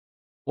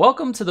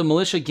Welcome to the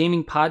Militia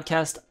Gaming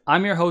Podcast.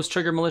 I'm your host,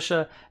 Trigger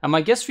Militia, and my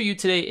guest for you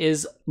today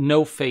is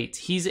No Fate.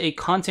 He's a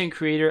content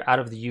creator out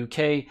of the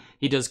UK.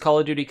 He does Call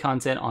of Duty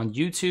content on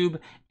YouTube,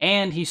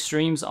 and he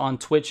streams on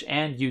Twitch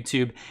and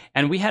YouTube.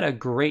 And we had a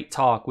great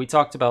talk. We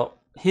talked about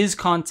his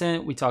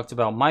content, we talked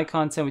about my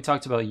content, we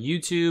talked about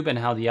YouTube and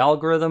how the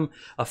algorithm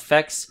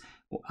affects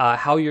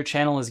how your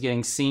channel is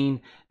getting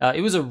seen.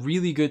 It was a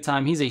really good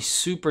time. He's a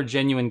super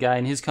genuine guy,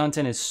 and his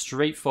content is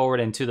straightforward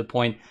and to the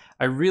point.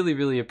 I really,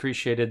 really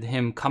appreciated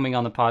him coming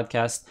on the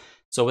podcast.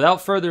 So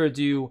without further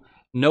ado,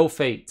 No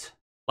Fate.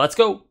 Let's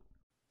go.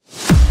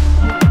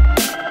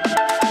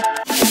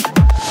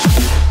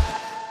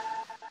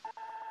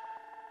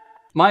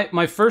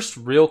 My first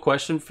real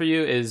question for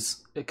you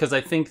is, because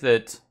I think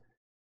that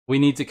we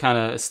need to kind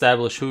of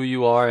establish who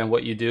you are and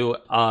what you do.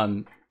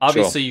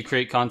 Obviously, You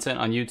create content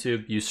on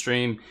YouTube, you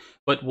stream,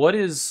 but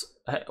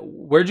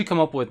where'd you come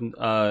up with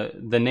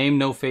the name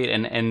No Fate,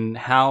 and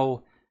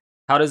how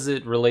does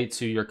it relate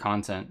to your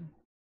content?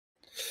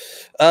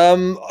 I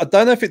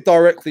don't know if it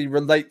directly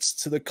relates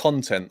to the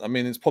content. I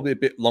mean, it's probably a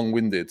bit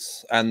long-winded,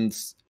 and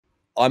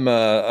I'm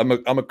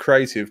a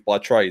creative by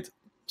trade,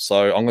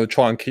 so I'm going to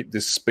try and keep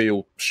this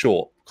spiel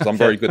short because I'm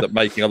very good at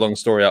making a long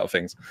story out of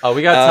things. Oh,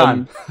 we got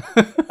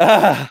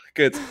time.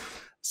 Good.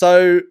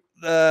 So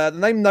the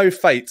name No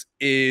Fate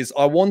is,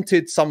 I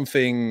wanted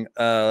something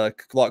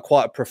like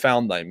quite a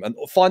profound name, and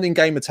finding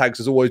gamer tags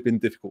has always been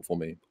difficult for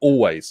me,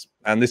 always.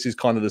 And this is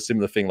kind of the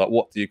similar thing, like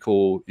what do you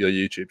call your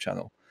YouTube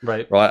channel?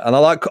 Right. And I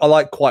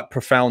like quite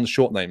profound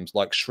short names,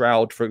 like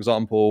Shroud, for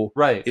example.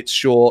 Right. It's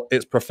short,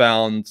 it's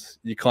profound,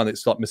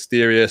 it's like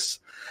mysterious.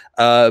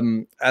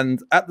 And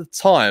at the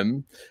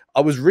time,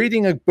 I was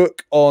reading a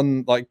book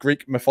on like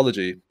Greek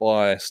mythology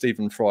by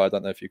Stephen Fry. I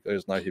don't know if you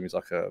guys know him. He's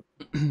like a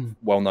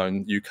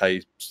well-known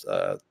UK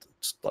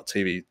like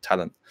TV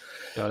talent.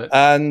 Got it.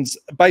 And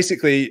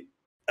basically,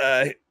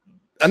 and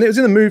it was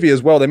in the movie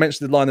as well. They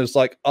mentioned the line, it was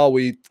like,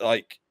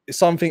 it's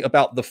something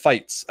about the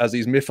fates as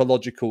these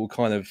mythological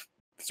kind of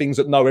things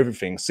that know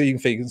everything, seeing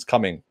things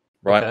coming,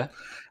 right? Okay.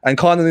 And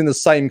kind of in the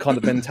same kind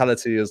of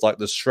mentality as like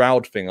the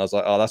Shroud thing. I was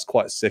like, oh, that's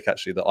quite sick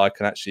actually, that I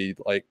can actually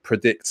like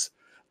predict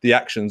the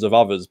actions of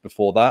others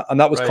before that. And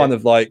that was kind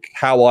of like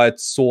how I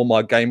saw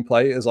my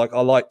gameplay, is like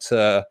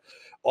I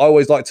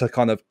always like to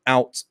kind of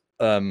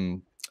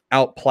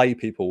outplay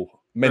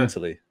people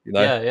mentally, you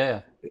know?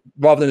 Yeah.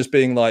 Rather than just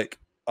being like,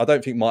 I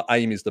don't think my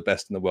aim is the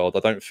best in the world. I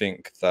don't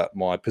think that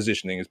my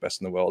positioning is best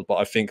in the world, but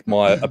I think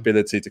my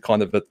ability to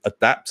kind of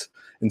adapt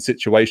in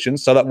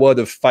situations. So that word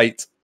of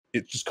fate,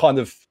 it just kind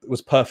of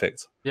was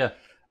perfect. Yeah.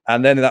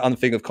 And then that other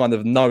thing of kind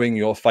of knowing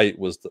your fate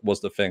was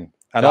the thing.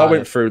 And I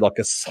went through like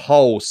a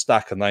whole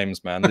stack of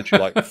names, man,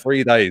 literally like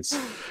 3 days.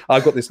 I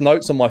got these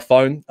notes on my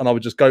phone and I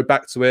would just go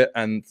back to it.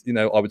 And, you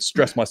know, I would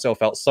stress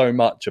myself out so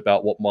much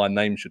about what my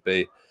name should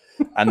be.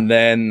 And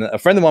then a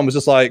friend of mine was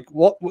just like,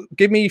 "What?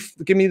 Give me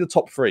the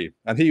top three."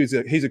 And he's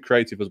a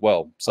creative as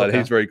well, so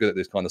he's very good at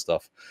this kind of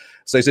stuff.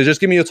 So he said,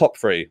 "Just give me your top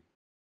three."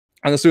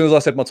 And as soon as I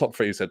said my top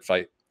three, he said,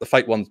 "Fate." The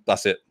Fate one,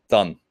 that's it,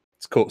 done.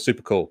 It's cool,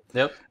 super cool.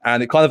 Yep.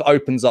 And it kind of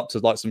opens up to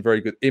like some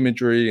very good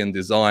imagery and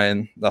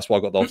design. That's why I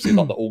got obviously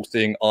like the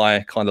all-seeing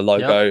eye kind of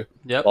logo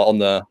like, on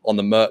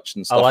the merch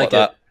and stuff like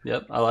that.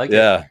 Yep, I like it.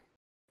 Yeah.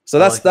 So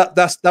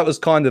that was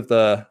kind of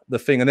the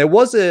thing. And there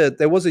was a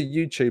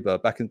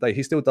YouTuber back in the day.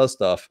 He still does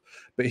stuff,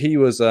 but he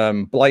was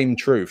Blame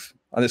Truth,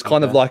 and it's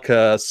kind of like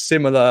a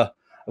similar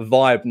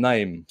vibe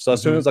name. So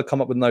as soon as I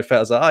come up with No Fate, I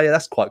was like, oh yeah,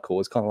 that's quite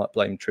cool. It's kind of like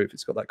Blame Truth.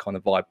 It's got that kind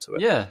of vibe to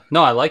it. Yeah,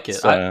 no, I like it.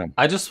 So,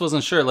 I just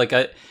wasn't sure. Like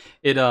I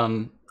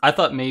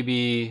thought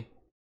maybe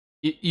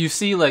you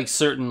see like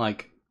certain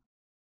like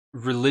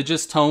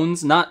religious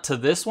tones, not to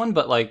this one,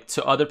 but like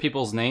to other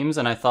people's names,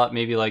 and I thought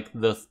maybe like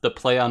the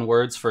play on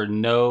words for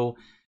no,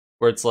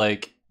 where it's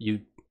like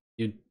you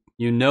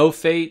know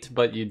fate,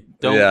 but you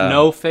don't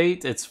know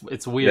fate. It's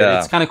weird. Yeah.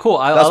 It's kind of cool.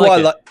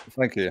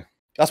 Thank you.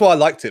 That's why I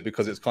liked it,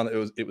 because it's kind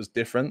of it was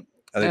different,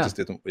 and it just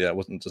didn't. Yeah, it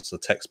wasn't just a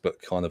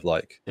textbook kind of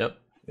like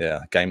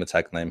gamer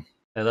tag name.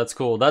 Yeah, that's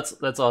cool. That's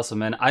awesome,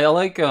 man. I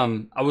like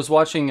I was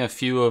watching a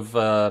few of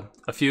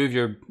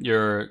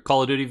your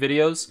Call of Duty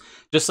videos,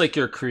 just like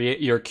your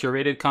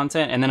curated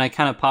content, and then I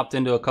kind of popped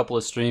into a couple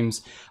of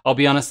streams. I'll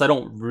be honest, I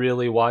don't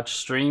really watch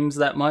streams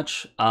that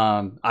much.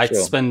 I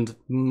spend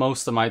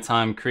most of my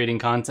time creating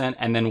content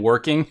and then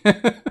working.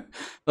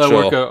 I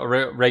work a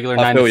regular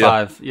 9 to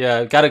 5.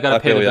 Yeah,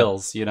 gotta pay the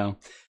bills, you know.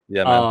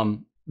 Yeah,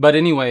 man. But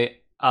anyway,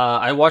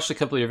 I watched a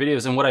couple of your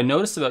videos, and what I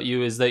noticed about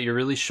you is that you're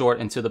really short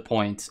and to the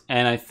point.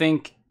 And I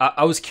think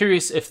I was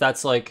curious if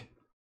that's like,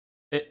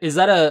 is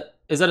that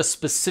a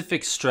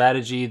specific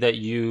strategy that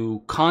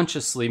you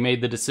consciously made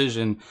the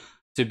decision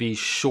to be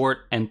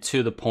short and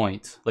to the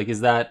point? Like, is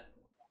that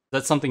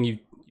something you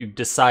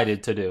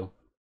decided to do?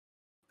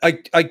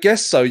 I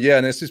guess so, yeah.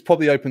 And this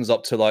probably opens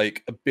up to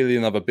like a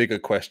billion other bigger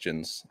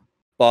questions.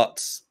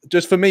 But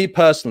just for me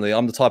personally,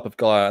 I'm the type of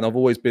guy, and I've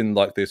always been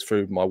like this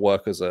through my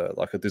work as a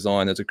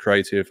designer, as a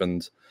creative,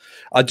 and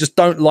I just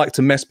don't like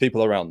to mess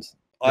people around.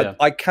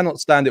 I cannot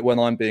stand it when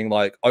I'm being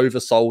like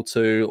oversold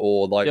to,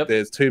 or like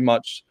there's too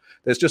much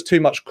there's just too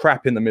much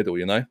crap in the middle,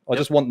 you know. I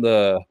just want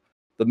the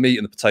meat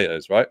and the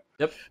potatoes, right?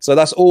 Yep. So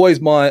that's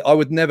always I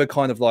would never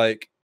kind of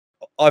like,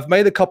 I've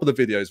made a couple of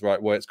videos,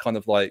 right, where it's kind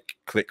of like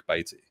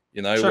clickbaity,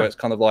 you know, where it's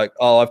kind of like,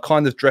 oh, I've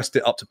kind of dressed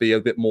it up to be a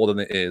bit more than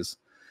it is.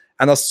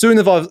 And as soon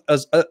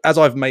as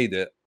I've made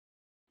it,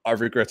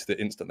 I've regretted it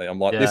instantly. I'm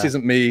like, this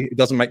isn't me. It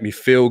doesn't make me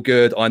feel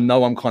good. I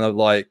know I'm kind of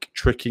like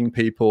tricking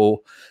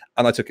people,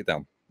 and I took it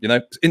down. You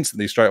know,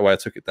 instantly, straight away, I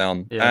took it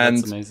down. Yeah, and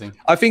that's amazing.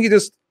 I think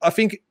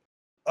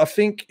I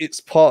think it's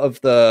part of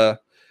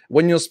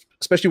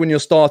especially when you're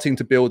starting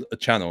to build a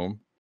channel,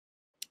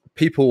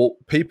 people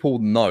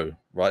know,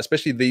 right?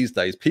 Especially these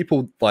days,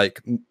 people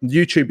like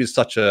YouTube is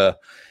such a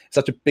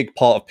big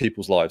part of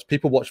people's lives.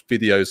 People watch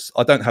videos.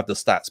 I don't have the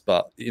stats,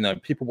 but you know,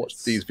 people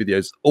watch these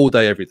videos all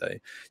day, every day.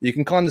 You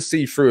can kind of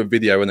see through a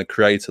video and a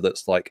creator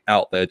that's like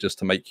out there just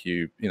to make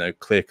you, you know,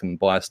 click and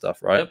buy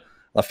stuff, right? Yep.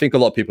 I think a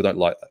lot of people don't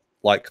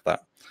like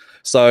that.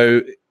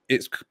 So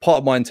it's part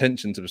of my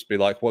intention to just be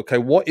like, well, okay,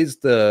 what is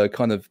the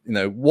kind of, you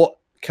know, what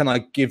can I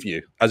give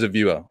you as a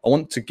viewer? I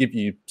want to give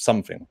you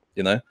something,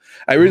 you know.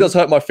 And it really does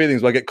hurt my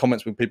feelings when I get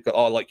comments when people go,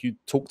 oh, like you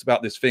talked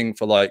about this thing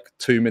for like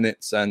 2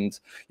 minutes and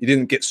you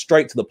didn't get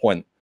straight to the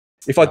point.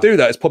 If I do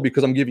that, it's probably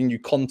because I'm giving you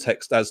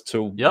context as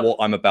to what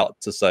I'm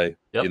about to say,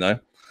 you know.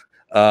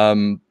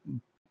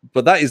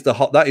 But that is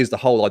the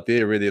whole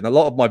idea, really. And a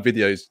lot of my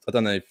videos, I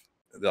don't know if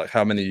like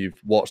how many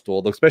you've watched,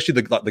 or especially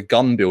the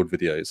gun build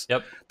videos.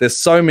 There's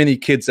so many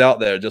kids out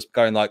there just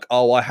going like,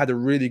 oh, I had a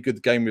really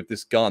good game with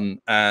this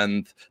gun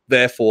and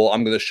therefore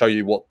I'm going to show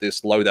you what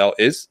this loadout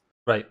is,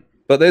 right?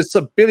 But there's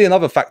a billion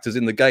other factors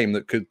in the game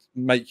that could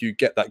make you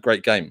get that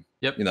great game.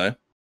 You know,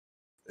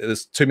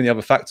 there's too many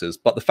other factors.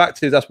 But the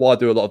fact is, that's why I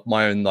do a lot of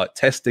my own like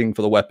testing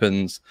for the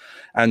weapons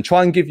and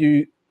try and give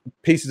you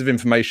pieces of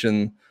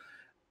information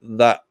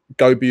that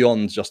go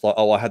beyond just like,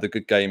 oh, I had a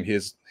good game,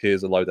 here's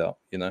a loadout,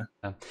 you know.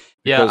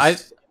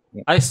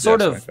 I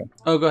sort of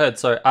oh, go ahead,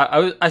 sorry.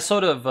 I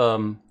sort of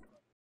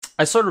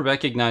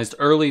recognized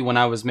early when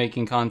I was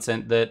making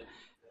content that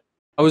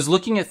I was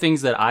looking at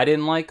things that I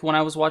didn't like when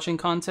I was watching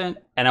content,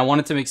 and I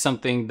wanted to make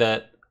something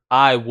that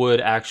I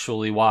would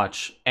actually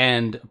watch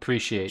and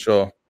appreciate.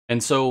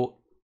 And so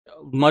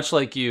much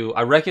like you,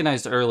 I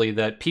recognized early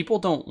that people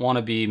don't want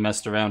to be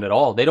messed around at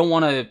all. They don't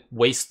want to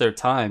waste their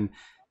time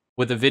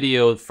with a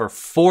video for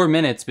 4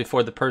 minutes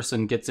before the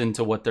person gets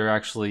into what they're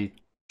actually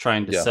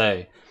trying to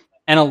say.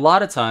 And a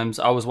lot of times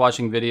I was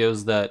watching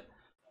videos that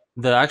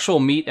the actual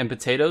meat and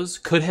potatoes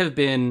could have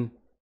been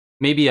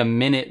maybe a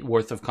minute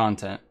worth of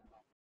content,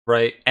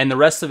 right? And the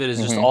rest of it is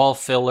just all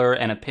filler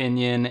and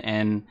opinion.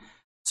 And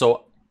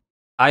so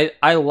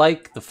I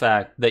like the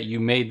fact that you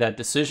made that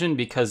decision,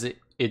 because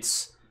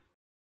it's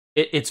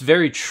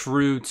very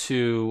true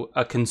to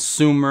a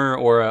consumer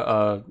or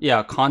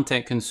a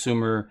content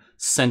consumer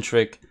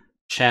centric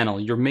channel.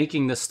 You're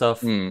making this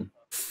stuff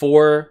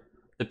for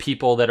the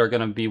people that are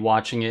going to be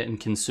watching it and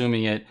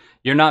consuming it.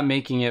 You're not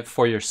making it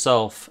for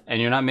yourself,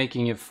 and you're not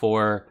making it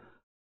for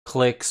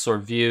clicks or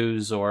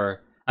views,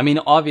 or I mean,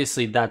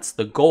 obviously that's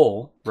the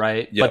goal,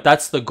 right? But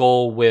that's the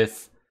goal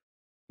with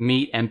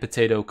meat and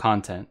potato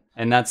content,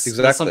 and that's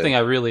something I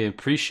really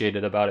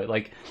appreciated about it.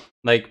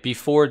 Like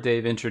before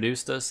Dave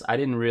introduced us, I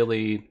didn't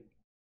really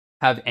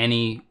have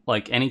any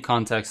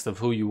context of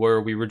who you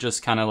were. We were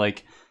just kind of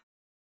like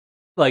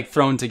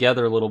thrown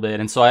together a little bit,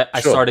 and so I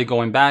started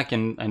going back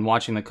and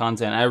watching the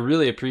content. I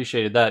really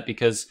appreciated that,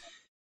 because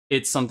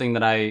it's something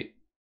that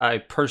I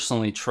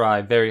personally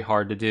try very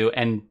hard to do.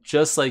 And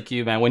just like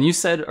you, man, when you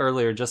said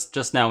earlier,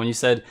 just now, when you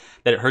said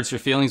that it hurts your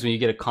feelings when you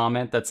get a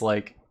comment that's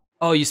like,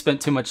 oh, you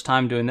spent too much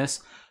time doing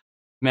this,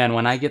 man,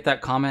 when I get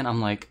that comment, I'm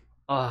like,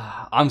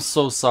 oh, I'm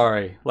so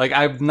sorry. Like,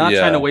 I'm not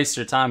trying to waste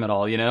your time at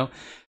all, you know?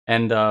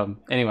 And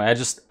anyway,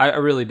 I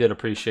really did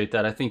appreciate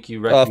that. I think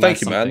you recognized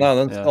thank you, man.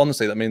 No,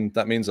 honestly, that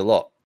means a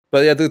lot.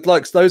 But yeah,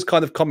 like those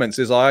kind of comments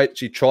is I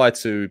actually try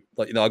to,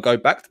 like, you know, I go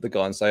back to the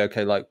guy and say,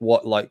 okay,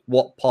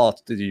 what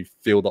part did you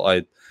feel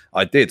that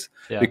I did?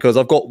 Because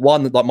I've got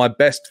one, like my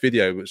best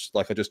video, which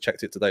like I just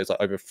checked it today, is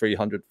like over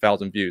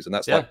 300,000 views, and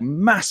that's like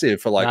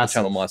massive for like a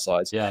channel my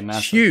size.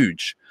 It's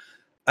huge.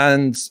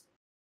 And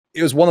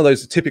it was one of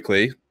those,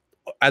 typically,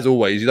 as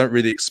always, you don't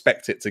really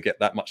expect it to get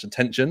that much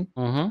attention.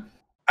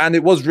 And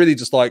it was really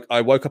just like,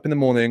 I woke up in the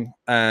morning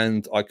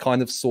and I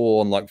kind of saw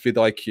on like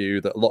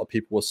vidIQ that a lot of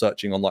people were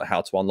searching on like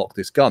how to unlock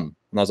this gun.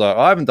 And I was like,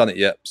 I haven't done it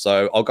yet.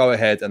 So I'll go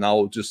ahead and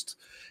I'll just,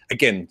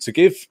 again, to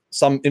give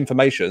some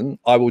information,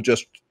 I will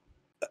just,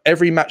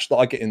 every match that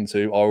I get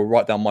into, I'll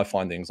write down my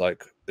findings.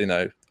 Like, you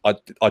know,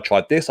 I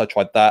tried this, I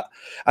tried that.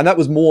 And that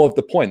was more of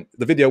the point.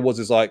 The video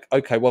is like,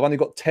 okay, well, I've only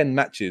got 10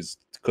 matches,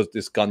 because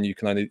this gun, you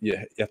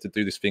have to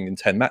do this thing in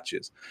 10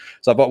 matches.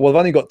 So, but I've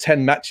only got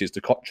 10 matches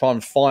to try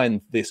and find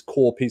this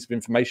core piece of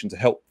information to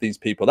help these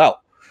people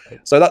out.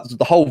 So that's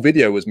the whole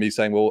video, was me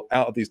saying, well,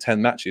 out of these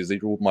 10 matches,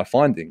 these are all my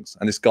findings.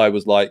 And this guy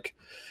was like,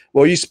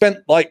 well, you spent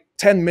like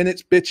 10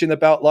 minutes bitching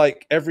about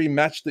like every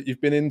match that you've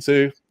been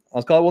into. I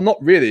was kind of, well,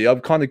 not really.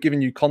 I've kind of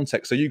given you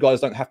context so you guys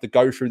don't have to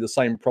go through the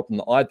same problem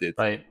that I did.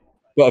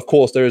 but of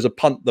course there is the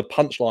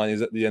punchline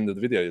is at the end of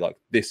the video, like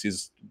this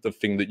is the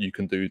thing that you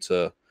can do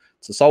to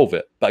solve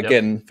it. But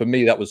again, for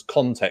me, that was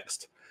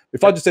context.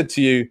 If I just said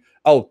to you,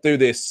 oh, do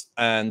this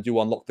and you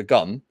unlock the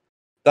gun,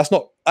 that's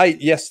not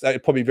yes, that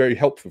would probably be very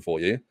helpful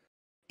for you,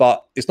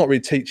 but it's not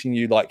really teaching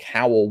you like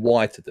how or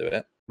why to do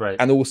it. Right.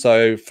 And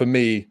also for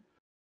me,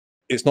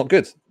 it's not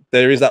good.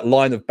 There is that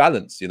line of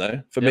balance, you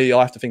know. For me, I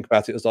have to think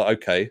about it as like,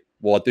 okay,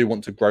 well, I do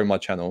want to grow my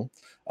channel.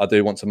 I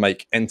do want to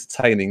make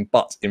entertaining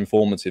but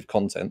informative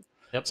content.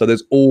 So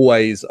there's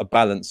always a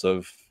balance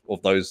of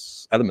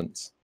those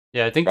elements.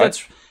 Yeah, I think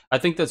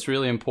that's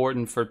really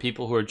important for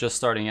people who are just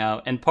starting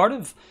out. And part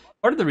of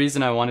the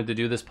reason I wanted to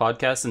do this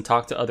podcast and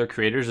talk to other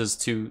creators is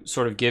to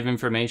sort of give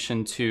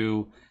information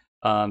to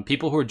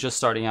people who are just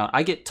starting out.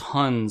 I get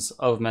tons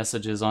of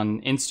messages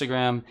on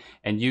Instagram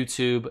and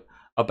YouTube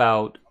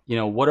about, you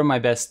know, what are my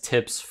best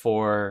tips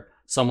for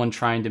someone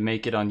trying to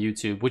make it on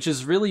YouTube, which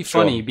is really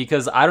funny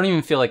because I don't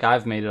even feel like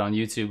I've made it on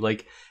YouTube.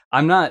 Like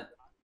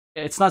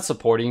it's not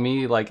supporting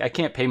me. Like I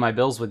can't pay my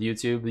bills with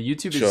YouTube. The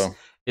YouTube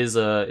is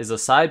a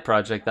side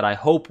project that I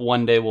hope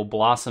one day will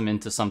blossom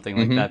into something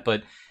like that.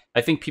 But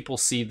I think people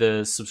see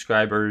the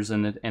subscribers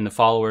and the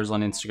followers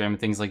on Instagram and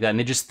things like that, and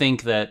they just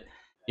think that,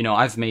 you know,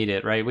 I've made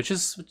it, right? Which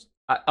is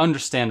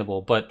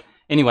understandable. But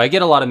anyway, I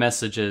get a lot of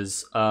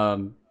messages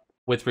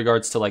with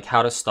regards to like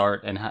how to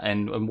start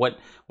and what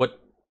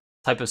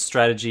type of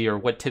strategy or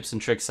what tips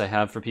and tricks I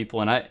have for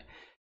people. And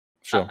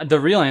the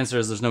real answer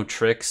is there's no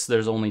tricks,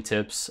 there's only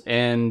tips.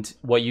 And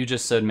what you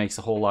just said makes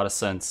a whole lot of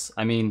sense.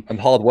 I mean, and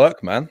hard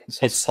work, man.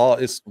 It's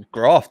hard. It's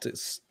graft.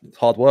 It's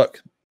hard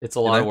work. It's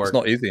a lot of work. It's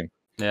not easy.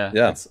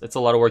 Yeah. It's a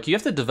lot of work. You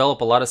have to develop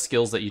a lot of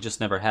skills that you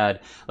just never had.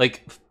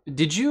 Like,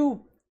 did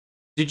you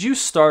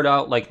start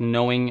out like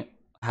knowing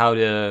how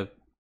to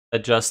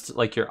adjust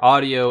like your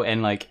audio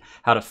and like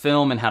how to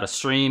film and how to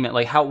stream?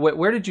 Like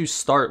where did you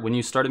start when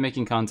you started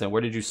making content?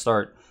 Where did you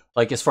start,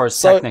 like, as far as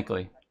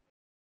technically?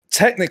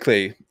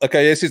 Technically,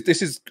 okay,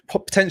 this is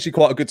potentially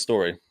quite a good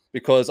story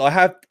because I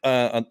have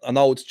an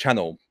old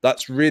channel.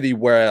 That's really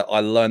where I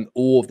learned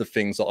all of the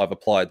things that I've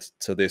applied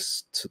to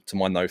this to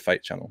my No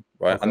Fate channel,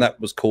 right? And that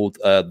was called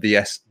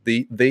the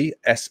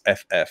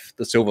SFF,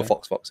 the Silver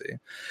Fox Foxy.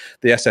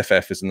 The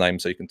SFF is the name,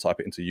 so you can type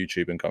it into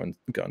YouTube and go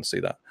and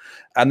see that.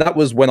 And that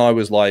was when I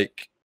was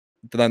like,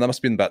 I don't know, that must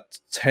have been about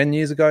 10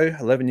 years ago,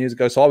 11 years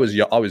ago. So I was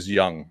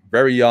young,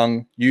 very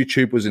young.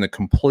 YouTube was in a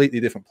completely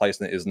different place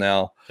than it is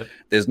now.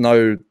 There's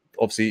no,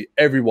 obviously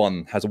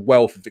everyone has a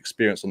wealth of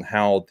experience on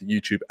how the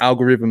YouTube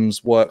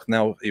algorithms work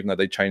now, even though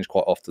they change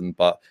quite often.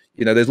 But,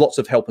 you know, there's lots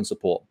of help and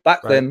support.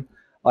 Back then,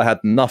 I had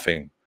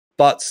nothing.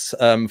 But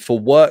for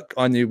work,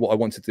 I knew what I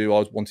wanted to do.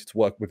 I wanted to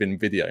work within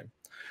video.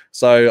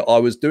 So I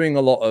was doing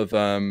a lot of,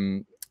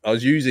 I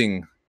was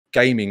using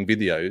gaming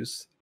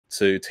videos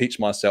to teach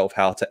myself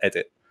how to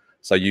edit.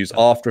 So I use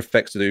After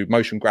Effects to do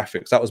motion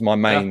graphics. That was my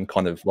main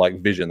kind of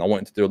like vision. I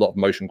wanted to do a lot of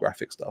motion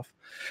graphic stuff.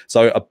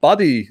 So a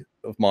buddy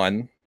of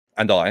mine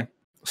and I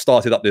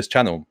started up this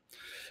channel,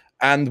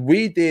 and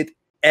we did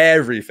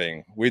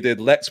everything. We did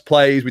Let's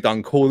Plays, we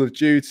done Call of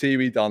Duty,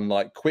 we done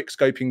like quick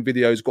scoping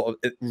videos. Got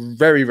a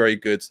very, very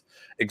good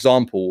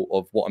example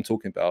of what I'm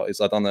talking about is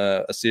I've done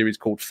a series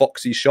called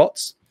Foxy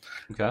Shots.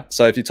 Okay.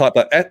 So if you type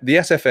that the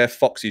SFF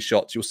Foxy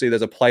Shots, you'll see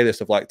there's a playlist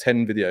of like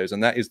 10 videos,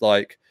 and that is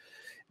like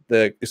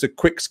it's a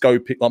quick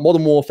scoping, like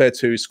Modern Warfare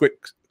 2's quick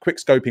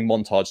scoping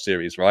montage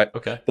series, right?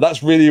 Okay. But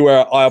that's really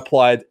where I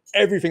applied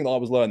everything that I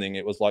was learning.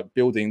 It was like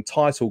building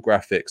title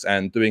graphics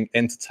and doing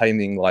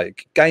entertaining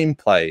like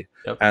gameplay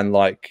and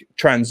like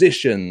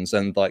transitions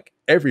and like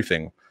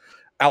everything.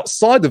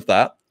 Outside of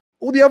that,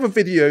 all the other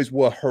videos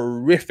were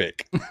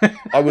horrific.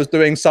 I was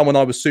doing some when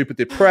I was super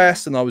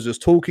depressed and I was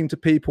just talking to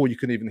people. You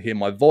couldn't even hear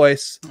my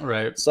voice.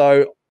 Right.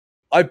 So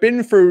I've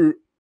been through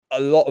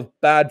a lot of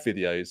bad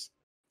videos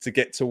to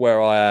get to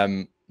where I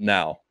am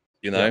now,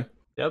 you know?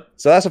 Yep.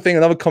 So that's the thing.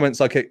 Another comments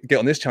I get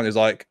on this channel is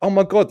like, oh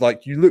my God,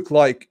 like you look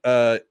like,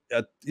 a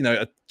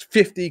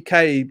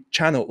 50K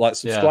channel, like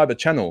subscriber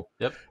channel.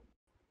 Yep.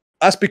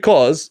 That's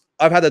because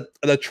I've had an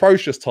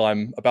atrocious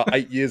time about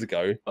 8 years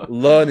ago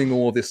learning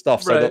all this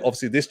stuff. So that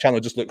obviously this channel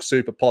just looks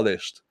super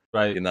polished,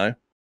 right? You know?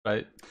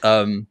 Right.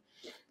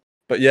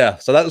 But yeah,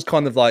 so that was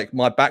kind of like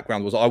my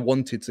background was I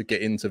wanted to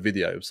get into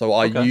video. So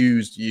I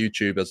used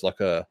YouTube as like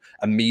a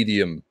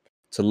medium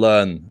to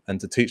learn and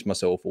to teach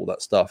myself all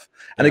that stuff.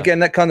 And again,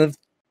 that kind of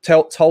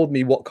told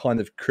me what kind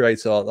of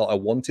creator that I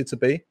wanted to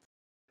be.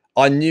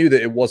 I knew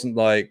that it wasn't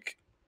like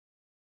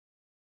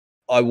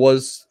I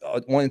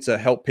wanted to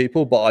help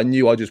people, but I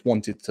knew I just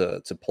wanted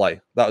to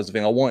play. That was the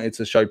thing. I wanted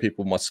to show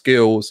people my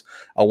skills.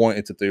 I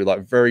wanted to do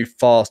like very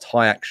fast,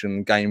 high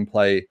action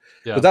gameplay.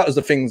 But that was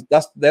the things,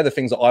 they're the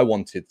things that I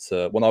wanted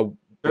to, when I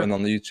went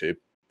on YouTube,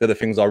 they're the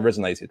things I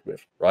resonated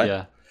with, right?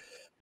 Yeah.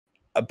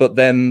 But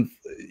then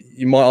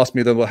you might ask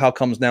me, well, how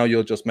comes now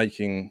you're just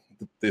making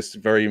this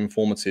very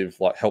informative,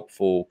 like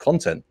helpful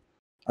content?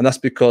 And that's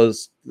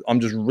because I'm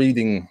just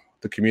reading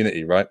the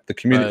community, right? The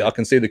community, I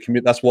can see the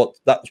community. That's what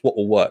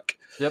will work.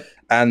 Yep.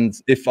 And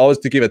if I was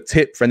to give a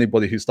tip for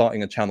anybody who's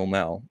starting a channel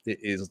now, it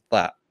is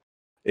that.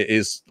 It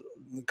is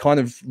kind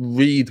of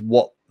read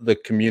what the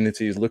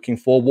community is looking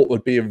for. What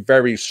would be a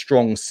very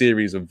strong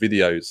series of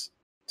videos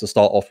to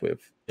start off with.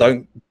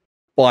 Don't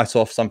bite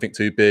off something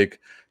too big.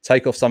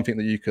 Take off something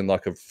that you can,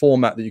 like a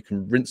format that you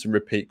can rinse and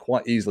repeat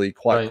quite easily,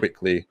 quite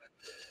quickly,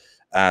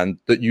 and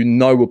that you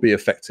know will be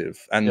effective.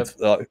 And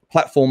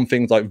platform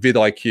things like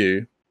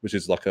vidIQ, which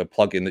is like a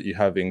plugin that you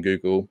have in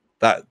Google,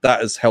 that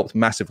has helped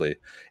massively.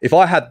 If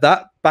I had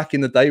that back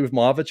in the day with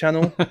my other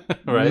channel,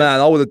 man,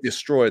 I would have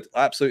destroyed,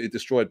 absolutely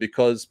destroyed,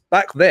 because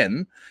back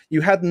then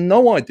you had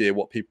no idea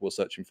what people were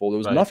searching for. There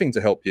was nothing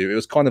to help you. It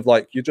was kind of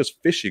like you're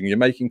just fishing. You're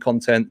making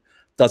content.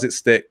 Does it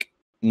stick?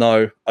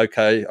 No.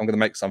 Okay, I'm going to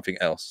make something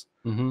else.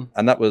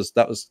 And that was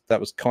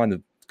kind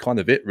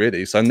of it,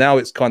 really. So now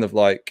it's kind of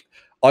like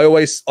I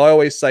always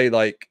say,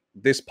 like,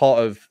 this part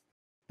of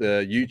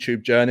the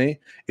YouTube journey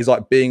is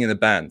like being in a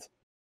band.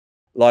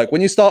 Like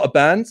when you start a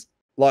band,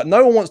 like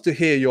no one wants to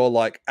hear your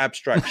like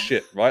abstract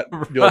shit, right?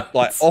 Your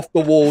like off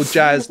the wall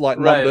jazz like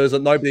numbers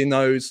that nobody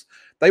knows.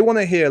 They want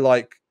to hear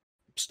like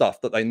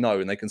stuff that they know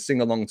and they can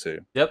sing along to.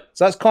 So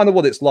that's kind of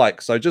what it's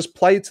like. So just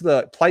play to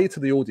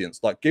the audience,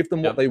 like give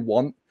them what they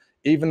want,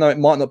 even though it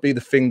might not be the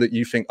thing that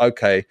you think,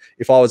 okay,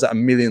 if I was at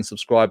 1 million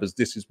subscribers,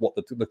 this is what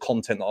the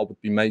content that I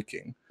would be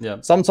making.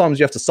 Sometimes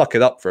you have to suck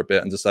it up for a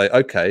bit and just say,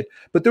 okay,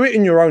 but do it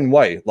in your own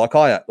way. Like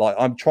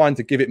I'm trying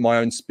to give it my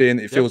own spin.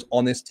 It feels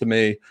honest to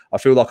me. I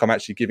feel like I'm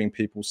actually giving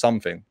people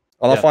something.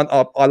 And I find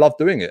I love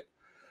doing it.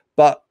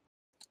 But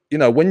you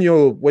know, when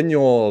you've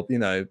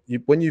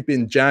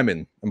been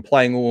jamming and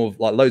playing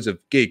loads of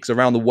gigs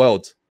around the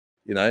world,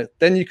 you know,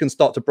 then you can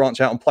start to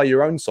branch out and play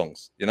your own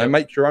songs, you know,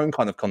 make your own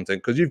kind of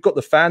content, because you've got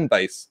the fan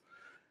base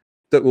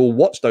that will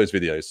watch those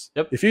videos.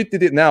 If you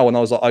did it now and I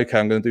was like, okay,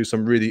 I'm going to do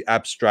some really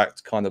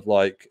abstract kind of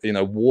like, you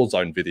know,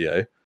 Warzone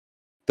video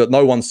that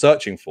no one's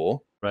searching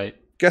for,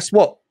 guess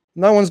what?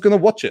 No one's going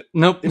to watch it.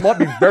 It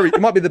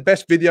might be the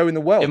best video in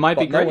the world. It might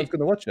be great. No one's going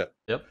to watch it.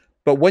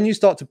 But when you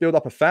start to build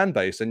up a fan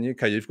base and you've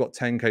got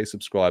 10K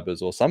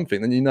subscribers or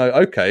something, then you know,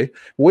 okay,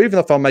 well, even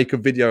if I make a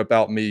video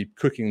about me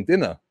cooking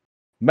dinner,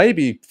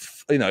 maybe,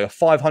 you know,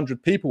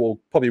 500 people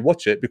will probably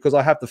watch it because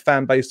I have the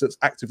fan base that's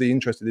actively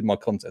interested in my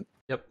content.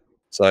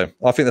 So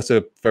I think that's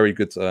a very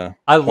good.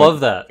 I love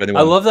that.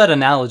 I love that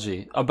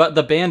analogy about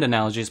the band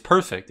analogy. Is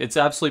perfect. It's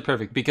absolutely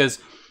perfect, because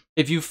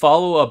if you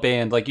follow a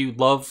band, like you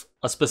love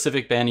a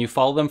specific band, you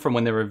follow them from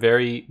when they were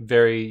very,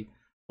 very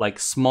like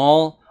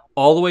small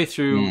all the way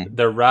through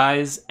their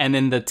rise, and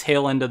then the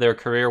tail end of their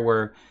career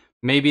where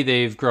maybe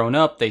they've grown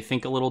up, they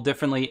think a little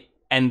differently,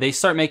 and they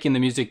start making the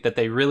music that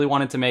they really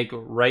wanted to make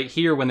right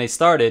here when they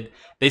started.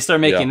 They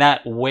start making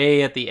that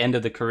way at the end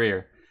of the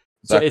career.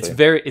 So it's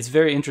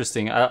very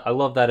interesting. I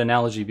love that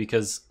analogy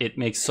because it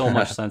makes so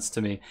much sense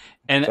to me.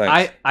 And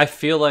I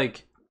feel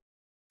like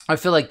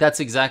that's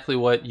exactly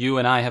what you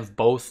and I have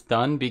both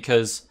done,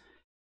 because,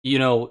 you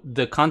know,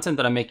 the content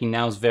that I'm making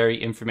now is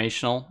very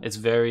informational. It's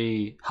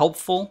very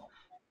helpful.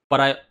 But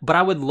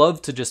I would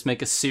love to just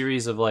make a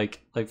series of like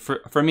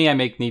for me, I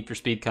make Need for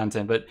Speed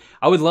content, but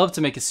I would love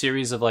to make a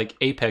series of like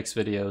Apex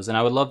videos, and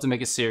I would love to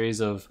make a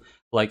series of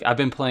like, I've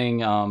been playing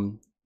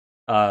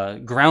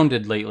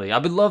Grounded lately. I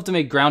would love to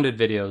make Grounded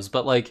videos,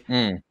 but like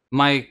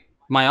my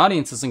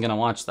audience isn't gonna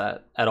watch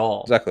that at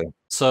all.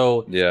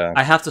 So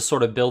I have to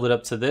sort of build it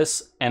up to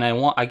this, and I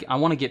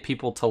want to get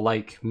people to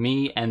like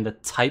me and the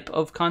type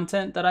of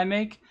content that I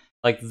make,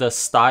 like the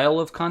style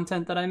of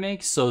content that I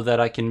make, so that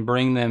I can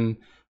bring them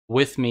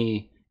with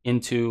me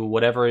into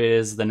whatever it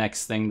is the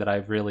next thing that I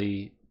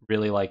really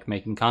like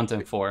making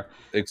content for.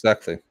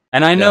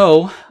 And I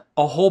know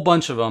a whole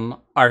bunch of them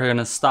are going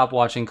to stop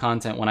watching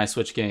content when I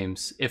switch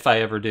games, if I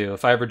ever do.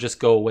 If I ever just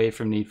go away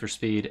from Need for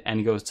Speed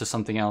and go to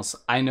something else,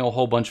 I know a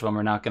whole bunch of them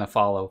are not going to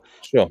follow.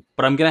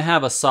 But I'm going to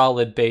have a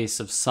solid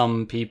base of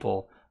some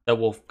people that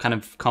will kind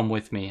of come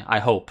with me. I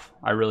hope.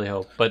 I really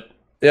hope. But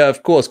yeah,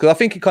 of course, because I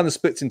think it kind of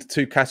splits into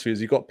two categories.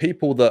 You've got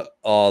people that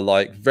are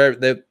like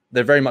they're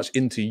very much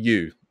into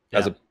you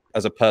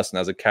as a person,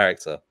 as a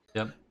character.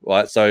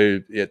 Right. So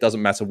it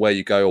doesn't matter where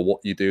you go or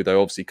what you do. They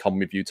obviously come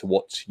with you to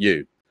watch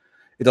you.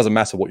 It doesn't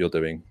matter what you're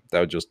doing.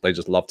 They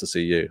just love to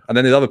see you. And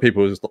then there's other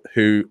people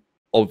who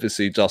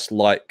obviously just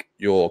like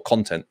your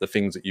content, the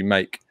things that you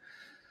make.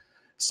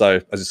 So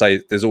as I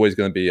say, there's always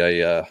going to be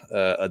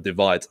a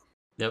divide.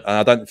 And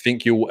I don't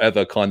think you'll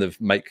ever kind of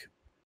make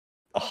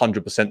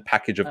 100%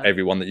 package of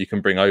everyone that you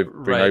can bring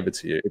over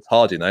to you. It's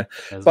hard, you know.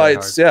 But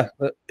it's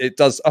it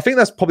does. I think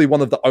that's probably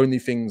one of the only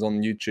things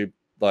on YouTube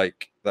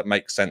like that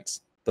makes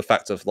sense. The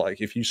fact of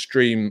like, if you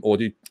stream or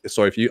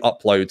if you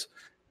upload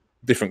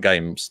different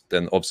games,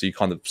 then obviously you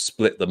kind of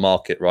split the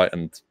market, right?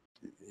 And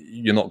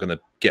you're not going to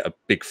get a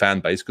big fan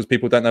base because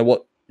people don't know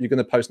what you're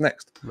going to post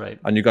next,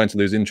 and you're going to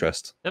lose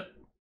interest.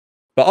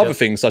 But other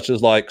things such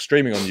as like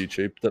streaming on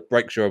YouTube that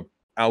breaks your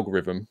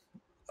algorithm,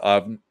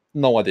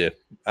 no idea,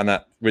 and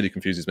that really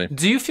confuses me.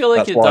 Do you feel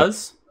like it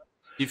does?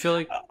 Do you feel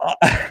like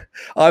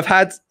I've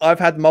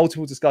had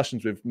multiple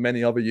discussions with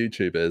many other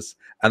YouTubers,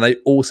 and they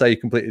all say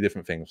completely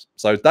different things.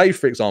 So Dave,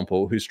 for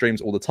example, who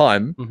streams all the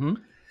time,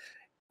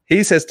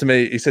 he says to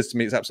me, it's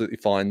absolutely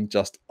fine,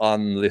 just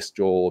unlist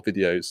your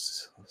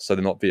videos so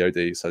they're not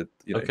VOD. So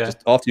Okay.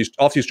 just after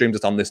you stream,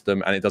 just unlist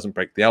them, and it doesn't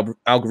break the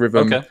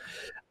algorithm. Okay.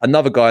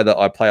 Another guy that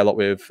I play a lot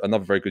with,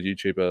 another very good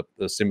YouTuber,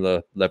 a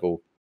similar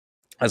level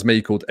as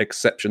me, called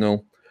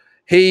Exceptional.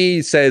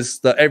 He says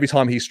that every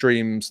time he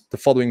streams, the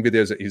following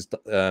videos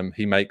that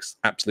he makes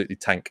absolutely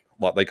tank,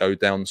 like they go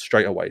down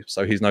straight away.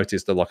 So he's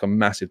noticed a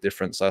massive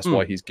difference. So that's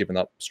why he's given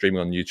up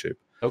streaming on YouTube.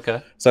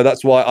 Okay. So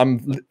that's why I'm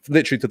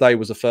literally, today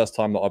was the first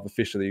time that I've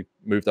officially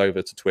moved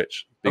over to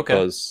Twitch,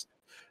 because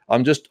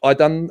I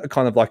done a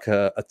kind of like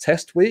a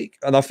test week,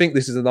 and I think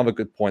this is another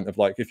good point of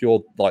like, if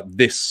you're like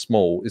this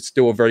small, it's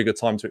still a very good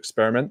time to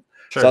experiment.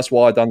 Sure. So that's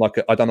why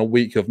I done a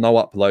week of no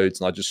uploads,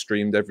 and I just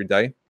streamed every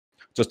day,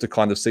 just to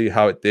kind of see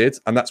how it did.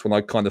 And that's when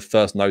I kind of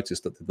first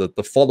noticed that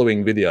the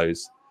following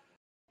videos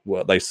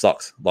they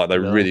sucked, like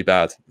they're really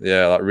bad.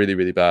 Yeah, like really,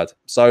 really bad.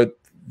 So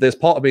there's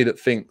part of me that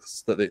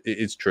thinks that it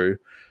is true,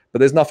 but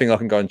there's nothing I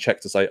can go and check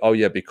to say, oh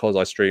yeah, because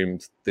I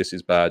streamed, this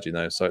is bad,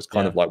 So it's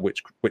kind of like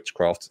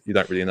witchcraft. You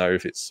don't really know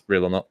if it's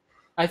real or not.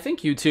 I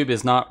think YouTube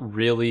is not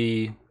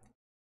really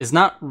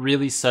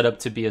set up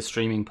to be a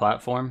streaming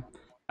platform.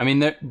 I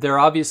mean, they're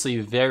obviously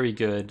very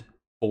good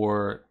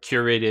for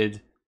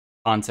curated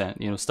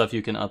content, stuff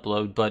you can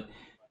upload. But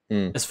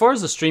as far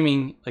as a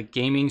streaming, like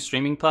gaming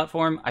streaming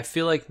platform, I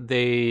feel like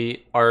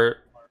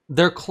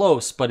they're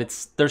close,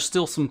 but there's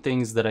still some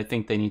things that I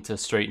think they need to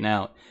straighten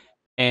out.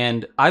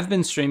 And I've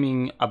been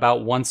streaming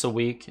about once a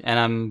week, and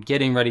I'm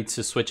getting ready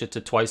to switch it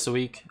to twice a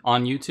week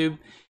on YouTube.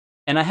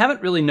 And I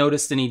haven't really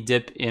noticed any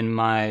dip in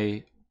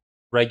my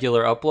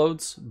regular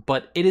uploads,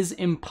 but it is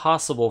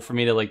impossible for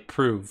me to like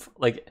prove.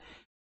 Like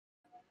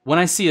when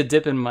I see a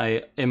dip in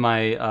my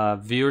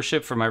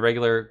viewership for my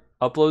regular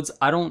uploads,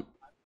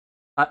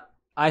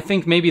 I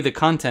think maybe the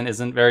content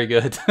isn't very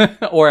good,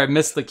 or I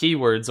missed the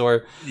keywords,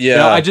 or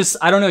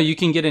I don't know. You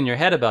can get in your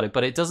head about it,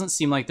 but it doesn't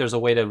seem like there's a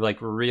way to like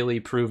really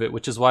prove it,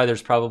 which is why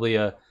there's probably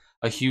a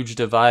huge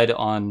divide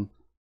on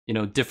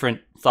different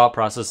thought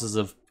processes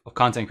of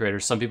content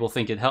creators. Some people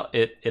think it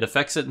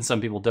affects it, and some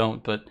people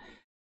don't. But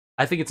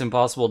I think it's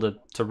impossible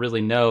to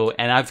really know.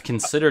 And I've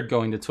considered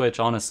going to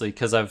Twitch, honestly,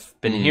 because I've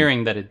been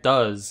hearing that it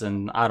does,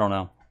 and I don't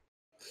know.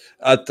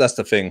 That's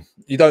the thing.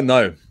 You don't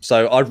know.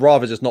 So I'd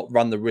rather just not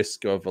run the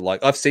risk of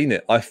like, I've seen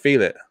it, I feel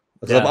it.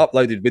 Because I've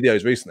uploaded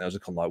videos recently, I was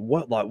just kind of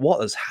like,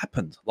 what has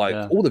happened? Like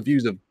all the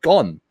views have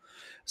gone.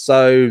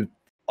 So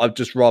I'd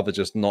just rather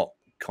just not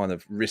kind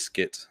of risk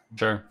it.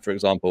 Sure. For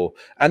example.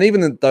 And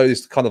even though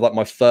it's kind of like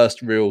my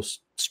first real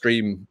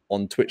stream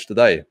on Twitch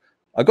today,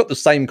 I got the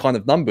same kind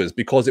of numbers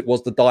because it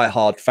was the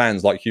diehard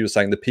fans, like you were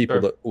saying, the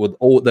people that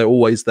they're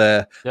always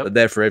there, they're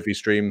there for every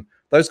stream.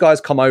 Those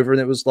guys come over, and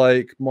it was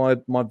like my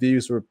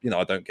views were,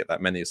 I don't get that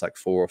many. It's like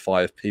 4 or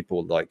 5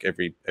 people like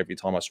every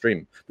time I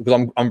stream,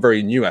 because I'm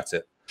very new at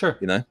it. Sure.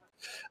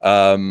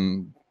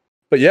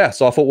 But yeah,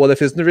 so I thought, well,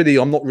 if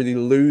I'm not really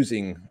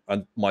losing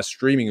my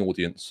streaming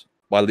audience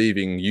by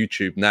leaving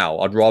YouTube now,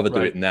 I'd rather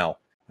do it now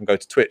and go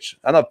to Twitch.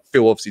 And I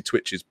feel obviously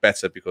Twitch is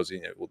better because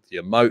with the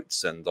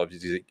emotes, and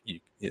obviously you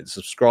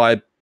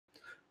subscribe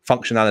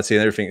functionality and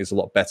everything is a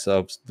lot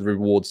better. The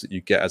rewards that you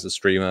get as a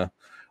streamer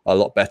are a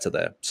lot better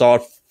there.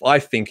 So I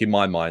think in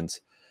my mind,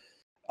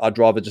 I'd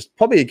rather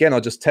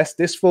I'll just test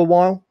this for a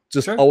while.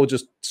 I will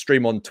just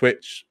stream on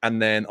Twitch, and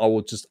then I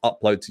will just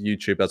upload to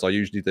YouTube as I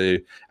usually do.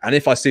 And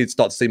if I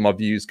start to see my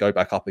views go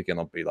back up again,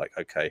 I'll be like,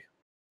 okay,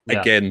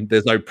 again,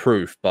 there's no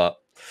proof, but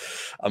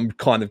I'm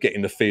kind of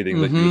getting the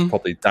feeling that he was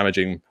probably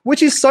damaging,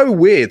 which is so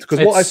weird,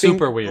 because what I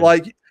think, weird.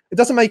 Like, it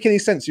doesn't make any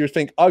sense. You would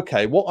think,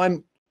 okay,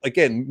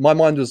 my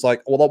mind was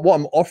like, well, what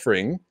I'm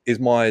offering is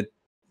my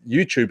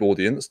YouTube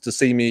audience to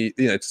see me,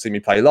 to see me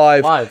play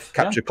live,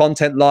 capture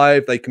content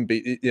live. They can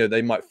be,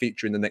 they might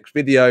feature in the next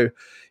video,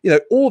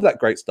 all of that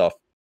great stuff.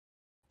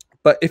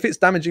 But if it's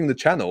damaging the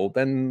channel,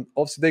 then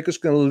obviously they're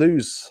just going to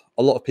lose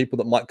a lot of people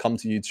that might come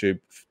to YouTube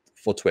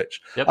for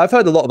Twitch. I've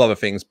heard a lot of other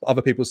things,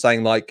 other people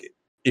saying like,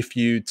 if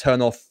you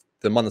turn off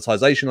the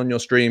monetization on your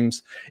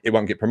streams, it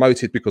won't get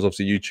promoted, because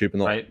obviously YouTube are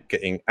not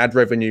getting ad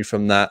revenue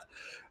from that.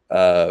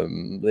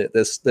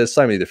 There's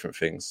so many different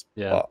things.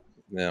 But,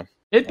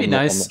 it'd be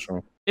nice.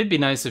 It'd be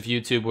nice if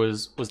YouTube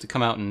was to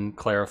come out and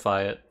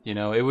clarify it.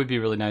 It would be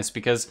really nice,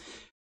 because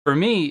for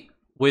me,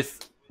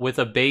 with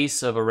a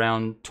base of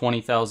around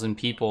 20,000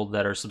 people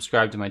that are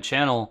subscribed to my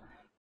channel,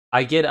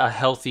 I get a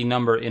healthy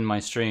number in my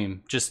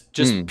stream, just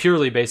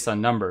purely based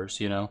on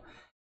numbers,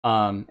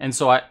 and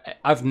so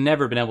I've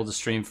never been able to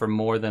stream for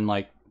more than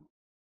like,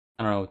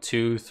 I don't know,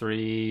 2,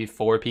 3,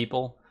 4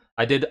 people.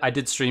 I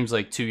did streams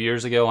like 2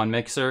 years ago on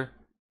Mixer.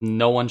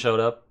 No one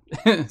showed up.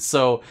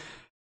 So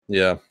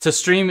to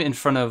stream in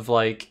front of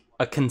like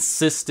a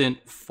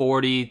consistent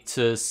 40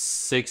 to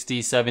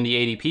 60, 70,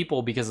 80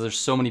 people, because there's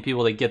so many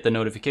people that get the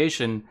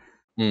notification,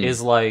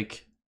 is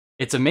like,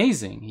 it's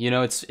amazing.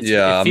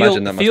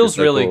 It feels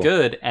really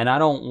good, and I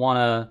don't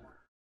want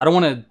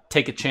to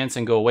take a chance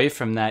and go away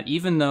from that,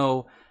 even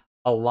though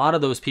a lot of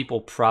those people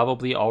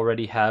probably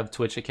already have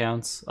Twitch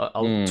accounts.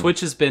 Twitch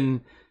has been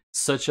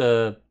such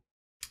a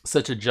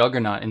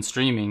juggernaut in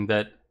streaming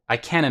that I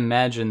can't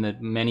imagine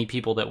that many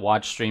people that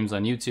watch streams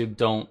on YouTube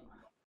don't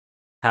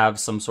have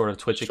some sort of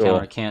Twitch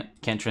Sure. account or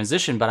can't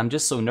transition, but I'm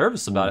just so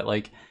nervous about it.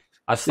 Like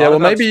I've thought Yeah, well,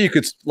 about maybe you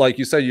could, like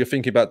you say, you're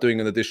thinking about doing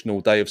an additional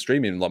day of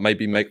streaming. Like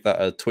maybe make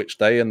that a Twitch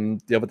day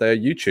and the other day a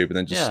YouTube, and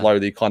then just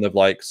slowly kind of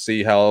like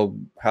see how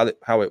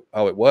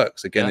it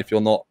works. Again, if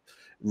you're not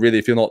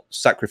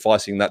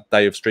sacrificing that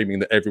day of streaming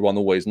that everyone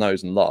always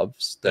knows and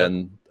loves,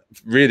 then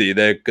really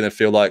they're going to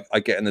feel like I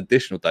get an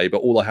additional day, but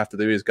all I have to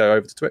do is go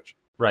over to Twitch.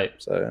 Right.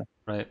 So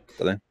right.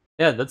 Don't know.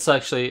 Yeah, that's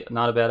actually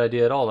not a bad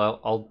idea at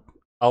all.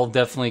 I'll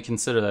definitely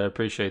consider that. I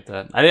appreciate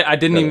that. I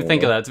didn't even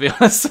think of that, to be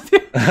honest with you.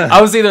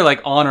 I was either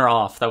like on or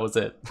off. That was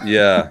it.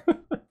 Yeah.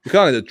 You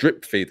kind of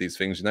drip feed these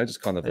things, you know,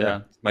 just kind of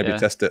maybe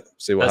test it,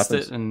 see what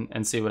happens. Test it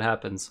and see what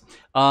happens.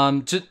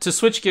 To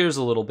switch gears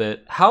a little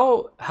bit,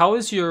 how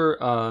is your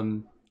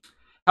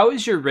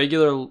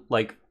regular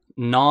like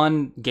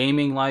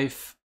non-gaming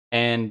life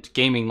and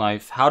gaming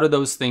life? How do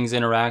those things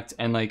interact,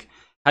 and like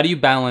how do you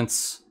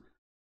balance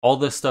all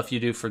the stuff you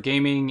do for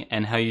gaming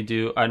and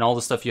all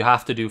the stuff you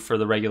have to do for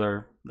the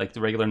regular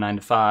 9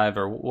 to 5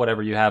 or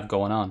whatever you have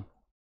going on?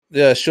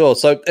 Yeah, sure.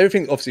 So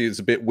everything obviously is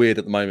a bit weird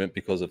at the moment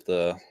because of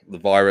the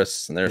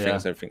virus and everything.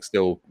 So everything's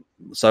still.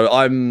 So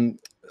I'm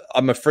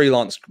a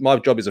freelance. My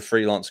job is a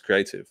freelance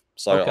creative.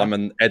 So I'm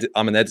an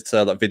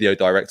editor, like video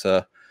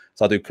director.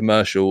 So I do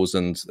commercials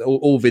and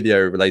all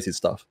video related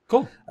stuff.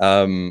 Cool.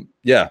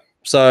 Yeah.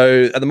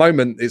 So at the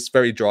moment it's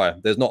very dry.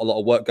 There's not a lot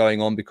of work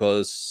going on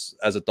because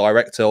as a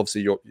director,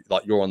 obviously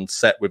you're on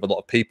set with a lot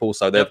of people,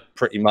 so they're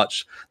pretty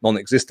much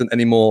non-existent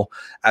anymore.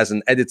 As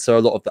an editor, a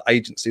lot of the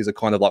agencies are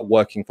kind of like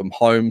working from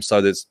home, so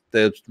there's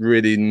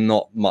really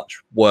not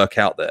much work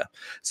out there.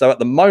 So at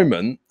the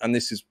moment, and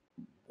this is,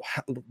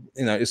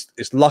 you know,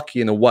 it's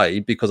lucky in a way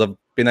because I've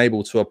been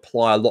able to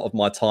apply a lot of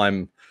my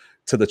time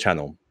to the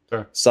channel.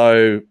 Sure.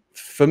 So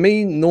for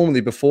me, normally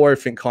before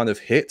everything kind of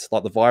hit,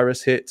 like the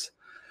virus hit,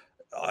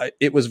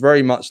 it was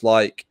very much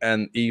like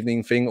an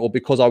evening thing, or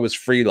because I was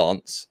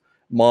freelance,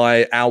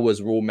 my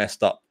hours were all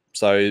messed up.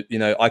 So, you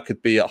know, I could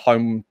be at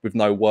home with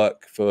no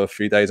work for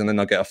 3 days and then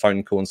I get a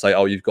phone call and say,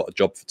 oh, you've got a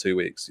job for 2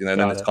 weeks, you know,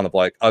 and then it's kind of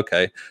like,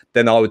 okay,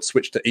 then I would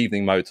switch to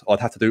evening mode. I'd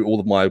have to do all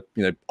of my,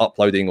 you know,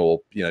 uploading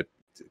or, you know,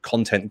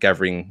 content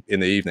gathering in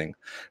the evening.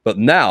 But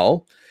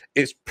now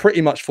it's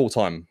pretty much full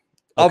time,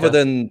 other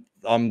than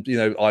I'm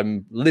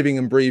living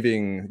and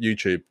breathing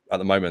YouTube at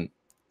the moment.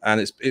 And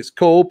it's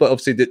cool, but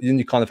obviously then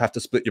you kind of have to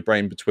split your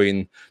brain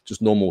between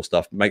just normal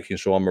stuff, making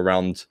sure I'm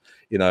around,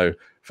 you know,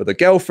 for the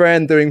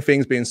girlfriend, doing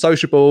things, being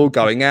sociable,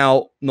 going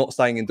out, not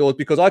staying indoors,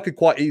 because I could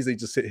quite easily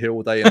just sit here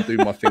all day and do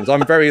my things.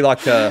 I'm very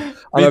like I'm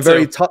a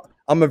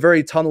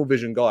very tunnel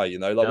vision guy, you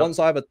know. Like once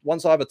I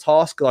have a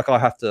task, like I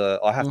have to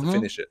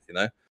finish it, you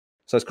know.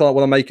 So it's kind of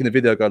when I'm making a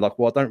video, I go like,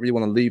 well, I don't really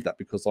want to leave that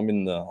because I'm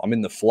in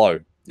the flow,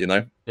 you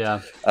know.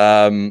 Yeah.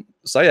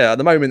 So yeah, at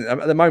the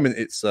moment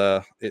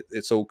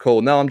it's all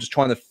cool. Now I'm just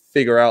trying to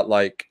figure out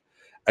like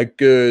a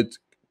good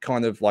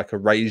kind of like a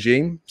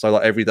regime. So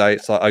like every day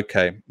it's like,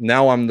 okay,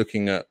 now I'm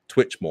looking at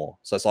Twitch more.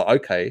 So it's like,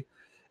 okay,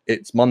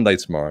 it's Monday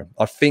tomorrow.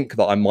 I think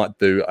that I might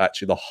do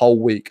actually the whole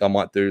week. I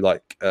might do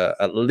like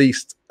at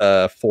least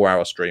a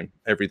 4-hour stream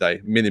every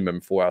day,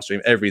 minimum 4-hour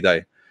stream every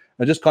day.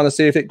 And just kind of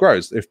see if it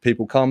grows. If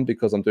people come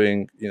because I'm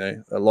doing, you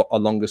know, a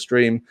longer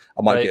stream,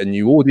 I might get a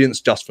new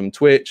audience just from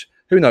Twitch.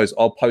 Who knows?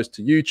 I'll post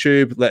to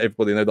YouTube, let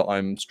everybody know that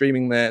I'm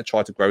streaming there,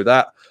 try to grow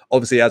that.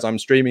 Obviously, as I'm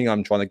streaming,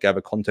 I'm trying to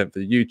gather content for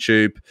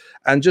YouTube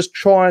and just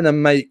trying to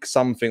make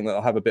something that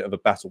I'll have a bit of a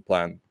battle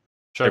plan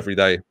every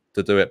day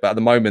to do it. But at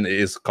the moment, it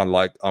is kind of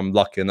like I'm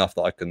lucky enough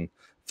that I can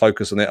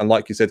focus on it. And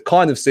like you said,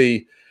 kind of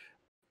see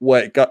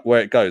where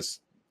it goes.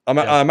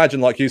 I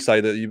imagine, like you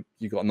say, that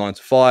you got a 9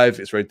 to 5.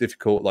 It's very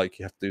difficult. Like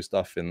you have to do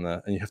stuff and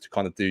you have to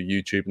kind of do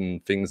YouTube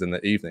and things in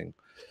the evening.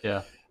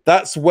 Yeah,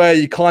 that's where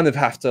you kind of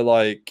have to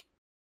like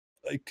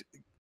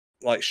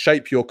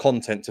shape your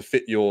content to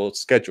fit your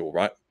schedule,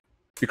 right?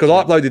 Because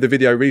I uploaded a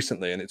video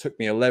recently and it took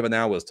me 11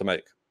 hours to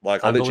make.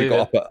 Like I literally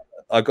got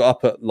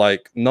up at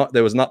like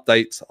there was an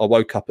update. I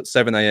woke up at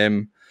 7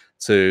 a.m.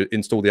 to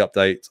install the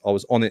update. I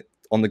was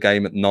on the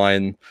game at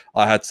 9.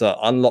 I had to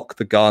unlock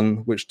the gun,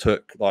 which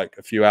took like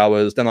a few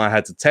hours. Then I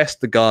had to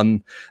test the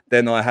gun.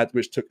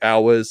 Which took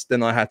hours.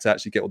 Then I had to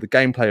actually get all the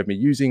gameplay of me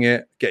using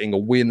it, getting a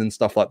win and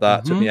stuff like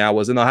that. Took me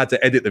hours. And I had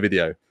to edit the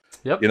video.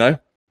 Yep. You know?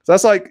 So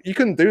that's like, you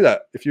couldn't do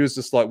that if you was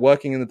just like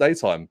working in the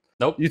daytime.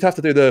 Nope. You'd have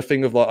to do the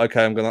thing of like,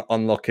 okay, I'm going to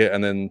unlock it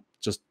and then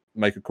just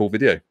make a cool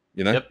video,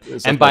 you know? Yep.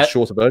 It's like a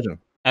shorter version.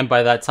 And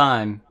by that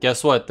time,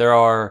 guess what? There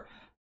are,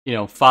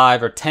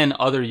 5 or 10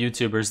 other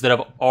YouTubers that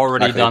have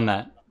already done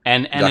that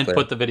and then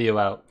put the video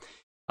out.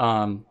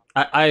 I'm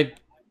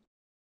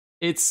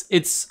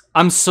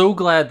so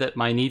glad that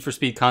my Need for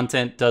Speed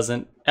content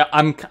doesn't,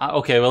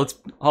 okay, well,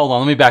 hold on,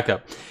 let me back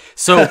up.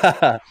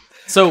 So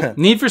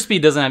Need for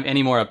Speed doesn't have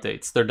any more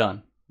updates. They're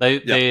done.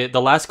 The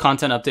last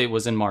content update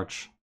was in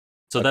March.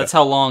 So that's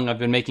how long I've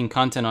been making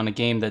content on a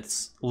game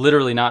that's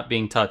literally not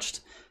being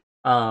touched.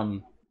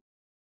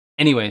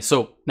 Anyway,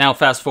 so now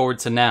fast forward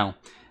to now.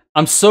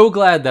 I'm so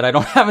glad that I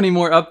don't have any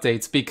more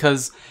updates,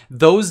 because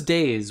those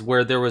days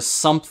where there was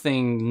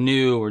something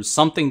new or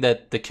something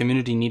that the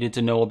community needed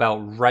to know about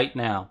right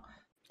now,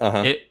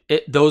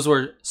 Those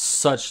were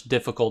such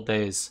difficult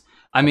days.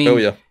 I feel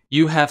mean, ya.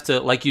 you have to,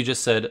 like you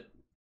just said,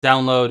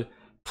 download,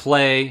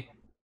 play,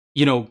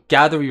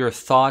 gather your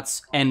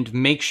thoughts and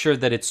make sure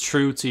that it's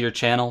true to your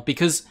channel,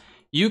 because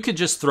you could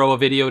just throw a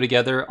video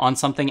together on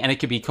something and it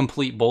could be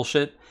complete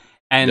bullshit,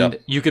 and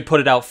you could put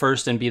it out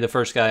first and be the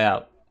first guy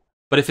out.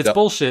 But if it's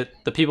bullshit,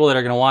 the people that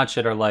are going to watch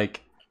it are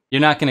like, you're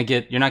not going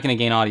to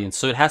gain audience.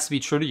 So it has to be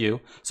true to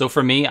you. So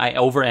for me, I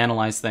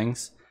overanalyze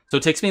things. So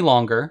it takes me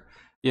longer.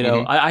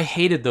 I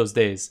hated those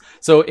days.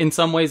 So in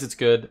some ways it's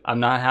good. I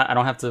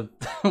don't have to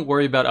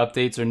worry about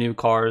updates or new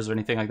cars or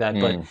anything like that.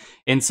 But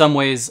in some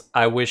ways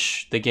I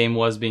wish the game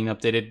was being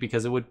updated,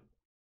 because it would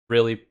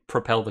really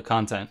propel the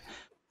content.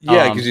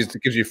 Yeah,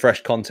 it gives you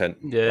fresh content.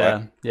 Yeah,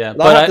 right? yeah.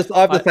 But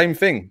I have the same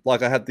thing.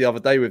 Like I had the other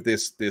day with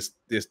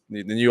the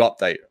new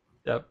update.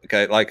 Yep.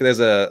 Okay, like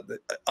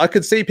I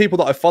could see people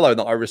that I follow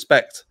that I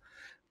respect.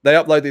 They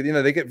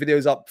uploaded, they get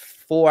videos up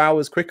 4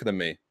 hours quicker than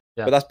me.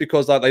 Yeah. But that's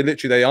because like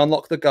they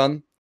unlock the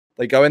gun,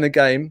 they go in the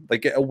game, they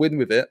get a win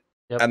with it,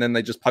 and then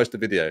they just post a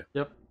video.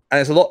 Yep.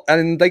 And it's a lot,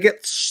 and they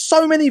get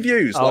so many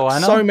views. Oh, I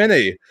know. So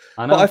many.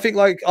 I know. But I think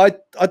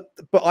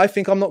I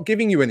think I'm not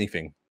giving you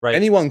anything. Right.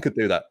 Anyone could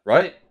do that,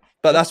 right?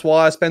 But that's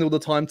why I spend all the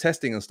time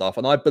testing and stuff.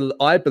 And I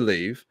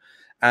believe,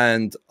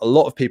 and a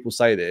lot of people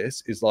say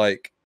this, is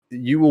like,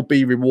 you will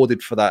be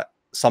rewarded for that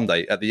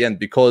someday at the end,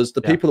 because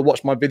the people that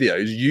watch my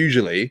videos,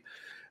 usually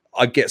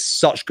I get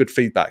such good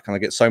feedback and I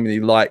get so many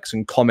likes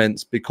and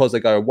comments, because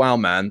they go, wow,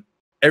 man,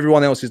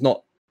 everyone else is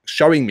not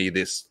showing me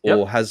this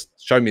or has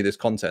shown me this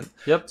content.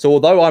 So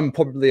although I'm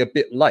probably a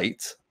bit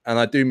late and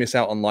I do miss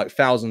out on like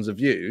thousands of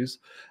views,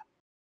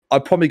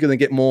 I'm probably going to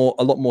get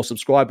a lot more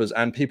subscribers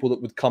and people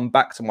that would come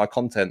back to my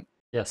content.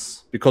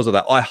 Yes. Because of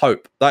that. I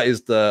hope that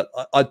is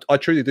I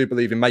truly do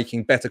believe in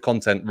making better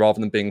content rather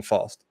than being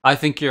fast. I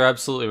think you're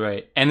absolutely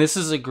right. And this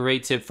is a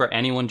great tip for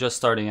anyone just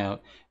starting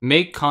out.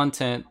 Make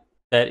content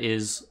that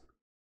is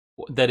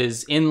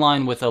in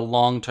line with a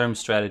long-term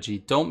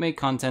strategy. Don't make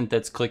content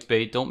that's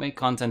clickbait. Don't make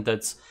content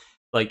that's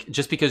like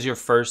just because you're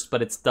first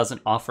but it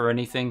doesn't offer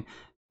anything.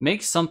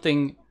 Make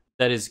something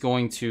that is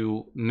going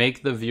to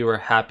make the viewer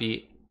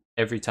happy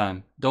every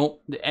time.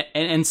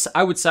 And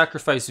I would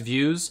sacrifice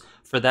views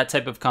for that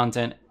type of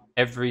content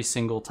every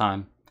single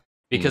time,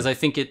 because I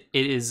think it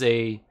is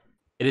a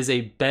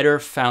better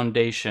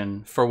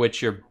foundation for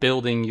which you're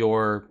building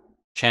your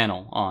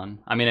channel on.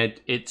 I mean,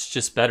 it's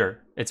just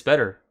better. It's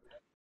better.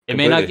 It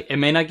may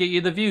not get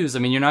you the views. I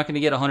mean, you're not going to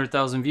get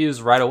 100,000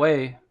 views right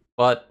away,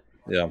 but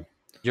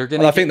you're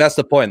going to. I think that's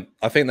the point.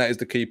 I think that is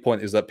the key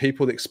point, is that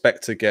people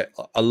expect to get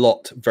a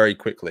lot very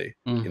quickly,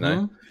 and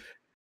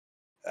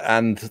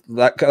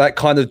that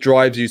kind of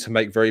drives you to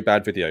make very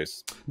bad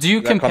videos. Do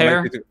you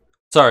compare?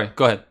 Sorry,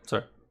 go ahead.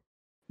 Sorry.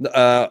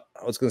 I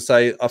was going to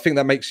say, I think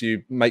that makes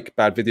you make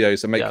bad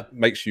videos and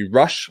makes you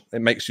rush.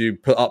 It makes you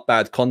put up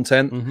bad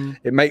content.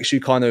 It makes you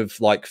kind of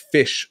like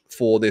fish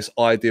for this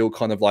ideal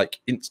kind of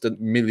like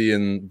instant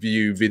million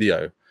view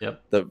video.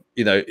 That,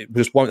 it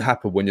just won't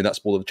happen when you're that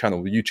small of a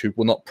channel. YouTube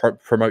will not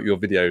promote your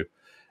video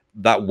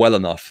that well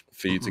enough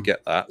for you to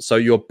get that. So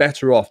you're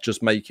better off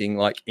just making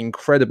like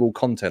incredible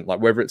content, like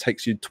whether it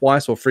takes you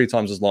twice or 3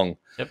 times as long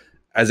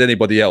as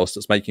anybody else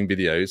that's making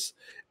videos.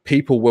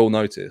 People will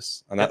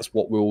notice, and that's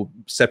what will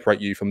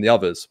separate you from the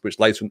others. Which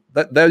later,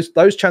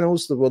 those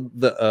channels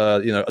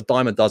that a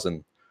dime a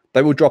dozen,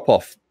 they will drop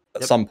off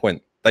at some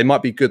point. They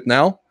might be good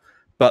now,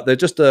 but they're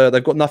just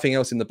they've got nothing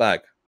else in the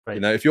bag.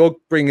 Right. If you're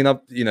bringing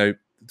up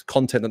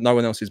content that no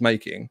one else is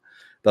making,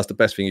 that's the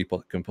best thing you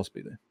can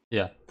possibly do.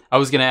 Yeah, I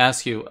was going to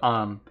ask you,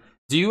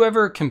 do you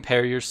ever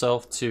compare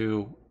yourself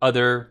to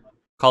other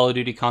Call of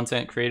Duty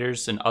content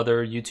creators and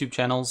other YouTube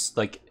channels,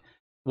 like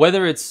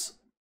whether it's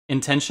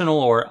intentional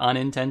or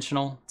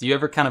unintentional? Do you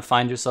ever kind of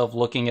find yourself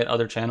looking at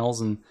other channels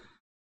and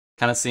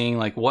kind of seeing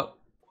like what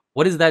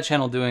is that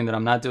channel doing that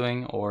I'm not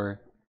doing, or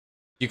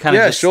you kind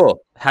of just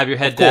have your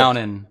head down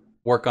and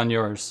work on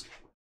yours?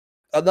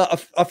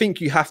 I think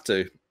you have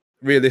to,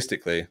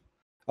 realistically.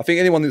 I think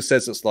anyone who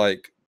says it's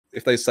like,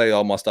 if they say,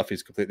 oh, my stuff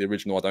is completely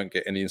original, I don't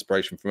get any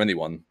inspiration from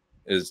anyone,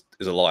 is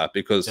a liar,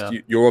 because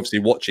you're obviously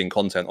watching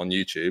content on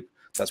YouTube.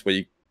 That's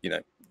where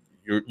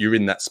you're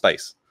in that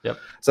space.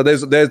 So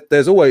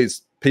there's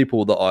always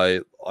people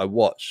that I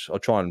watch. I'll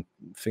try and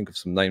think of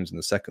some names in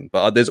a second,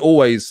 but there's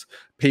always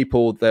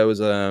people. There's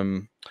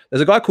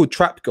a guy called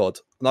Trap God,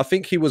 and I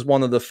think he was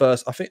one of the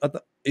first. I think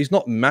he's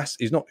not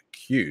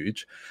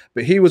huge,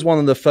 but he was one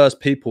of the first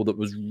people that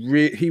was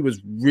he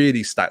was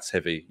really stats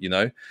heavy.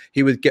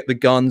 He would get the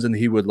guns and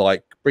he would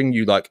like bring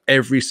you like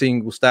every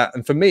single stat,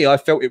 and for me, I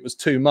felt it was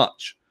too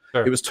much.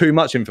 It was too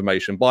much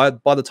information. By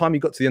the time he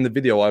got to the end of the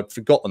video, I'd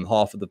forgotten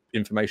half of the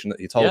information that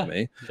he told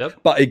me.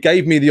 But it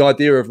gave me the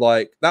idea of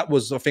like, that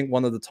was, I think,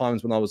 one of the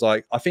times when I was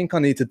like, I think I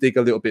need to dig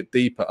a little bit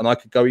deeper, and I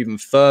could go even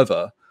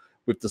further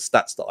with the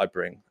stats that I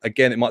bring.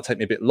 Again, it might take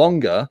me a bit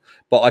longer,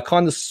 but I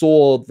kind of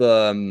saw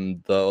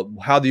the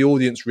how the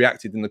audience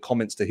reacted in the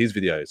comments to his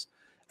videos.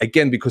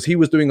 again, because he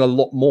was doing a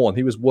lot more and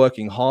he was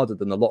working harder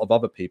than a lot of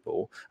other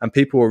people, and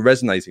people were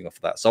resonating off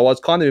of that. So I was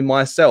kind of in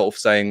myself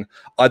saying,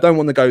 I don't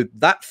want to go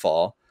that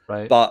far,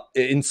 right. But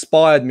it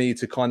inspired me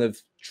to kind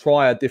of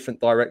try a different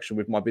direction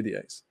with my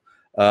videos.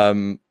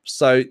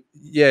 So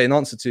yeah, in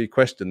answer to your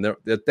question, there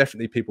are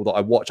definitely people that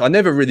I watch. I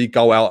never really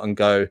go out and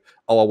go,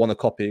 oh, I want to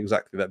copy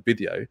exactly that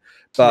video,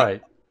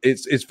 but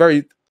it's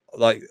very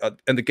like,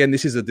 and again,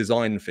 this is a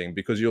design thing,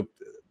 because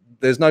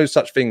there's no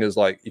such thing as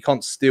like, you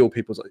can't steal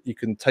people's, you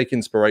can take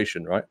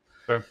inspiration, right?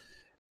 Sure.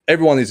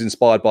 Everyone is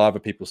inspired by other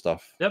people's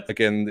stuff. Yep.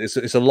 Again,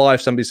 it's a lie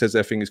if somebody says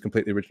their thing is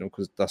completely original,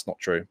 because that's not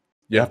true.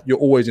 You're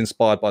always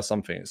inspired by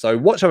something. So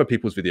watch other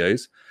people's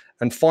videos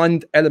and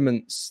find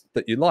elements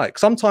that you like.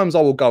 Sometimes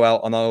I will go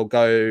out and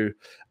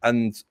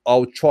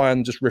I'll try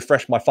and just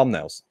refresh my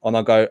thumbnails. And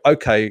I'll go,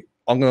 okay,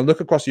 I'm going to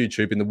look across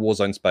YouTube in the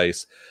Warzone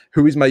space.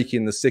 Who is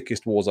making the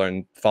sickest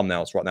Warzone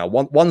thumbnails right now?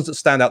 Ones that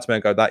stand out to me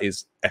and go, that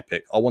is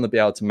epic. I want to be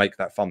able to make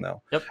that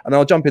thumbnail. Yep. And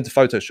I'll jump into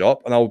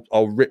Photoshop and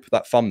I'll rip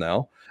that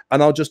thumbnail.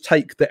 And I'll just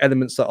take the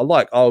elements that I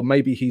like. Oh,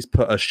 maybe he's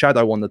put a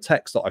shadow on the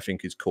text that I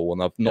think is cool,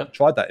 and I've not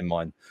tried that in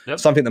mine.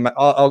 Something that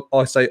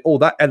I'll say, oh,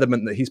 that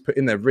element that he's put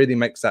in there really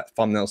makes that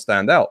thumbnail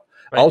stand out.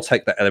 Right. I'll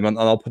take that element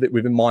and I'll put it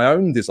within my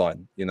own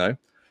design,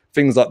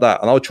 things like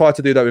that. And I'll try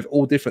to do that with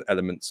all different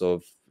elements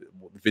of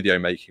video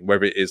making,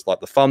 whether it is like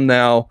the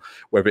thumbnail,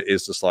 whether it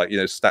is just like,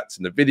 stats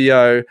in the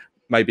video.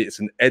 Maybe it's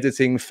an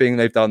editing thing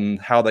they've done,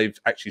 how they've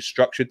actually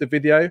structured the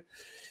video.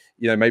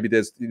 Maybe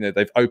there's,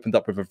 they've opened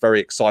up with a very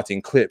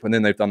exciting clip and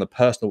then they've done a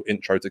personal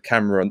intro to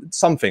camera and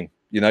something,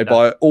 but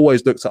I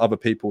always look to other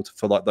people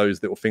for like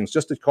those little things,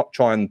 just to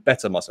try and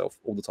better myself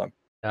all the time.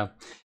 Yeah.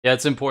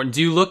 It's important.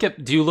 Do you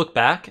look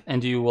back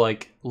and do you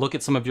like look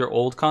at some of your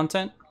old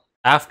content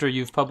after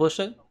you've published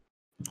it?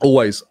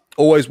 Always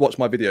watch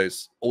my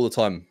videos all the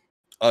time.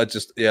 I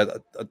just,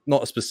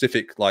 not a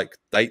specific like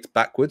date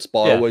backwards, but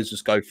I always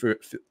just go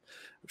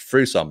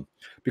through some,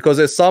 because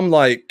there's some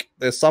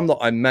that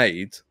I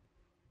made.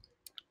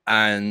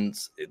 And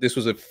this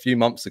was a few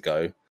months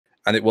ago,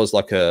 and it was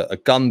like a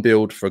gun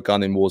build for a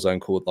gun in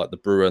Warzone called like the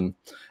Bruin.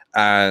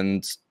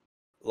 And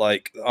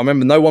like, I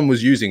remember no one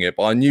was using it,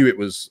 but I knew it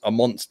was a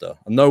monster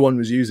and no one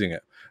was using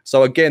it.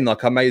 So again,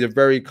 like I made a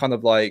very kind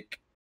of like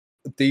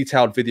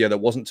detailed video that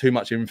wasn't too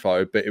much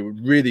info, but it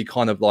really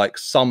kind of like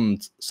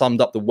summed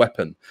up the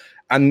weapon.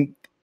 And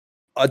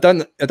I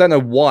don't know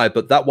why,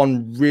 but that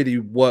one really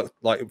worked.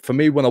 Like for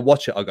me, when I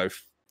watch it, I go,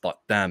 like,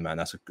 damn, man,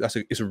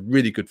 it's a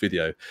really good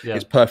video.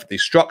 It's perfectly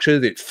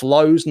structured, it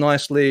flows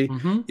nicely.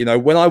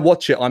 When I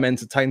watch it, I'm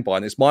entertained by it,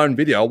 and it's my own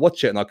video. I'll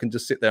watch it and I can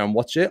just sit there and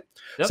watch it.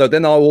 So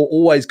then I will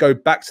always go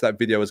back to that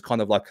video as kind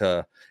of like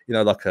a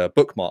like a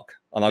bookmark,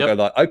 and I go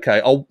like,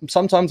 okay,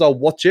 sometimes I'll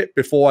watch it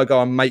before I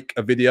go and make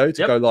a video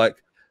to go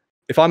like,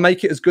 if I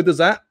make it as good as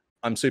that,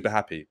 I'm super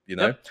happy,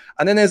 And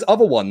then there's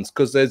other ones,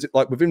 because there's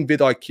like within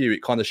vidIQ,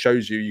 it kind of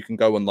shows you can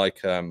go and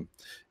like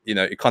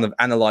it kind of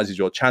analyzes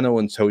your channel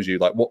and tells you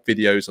like what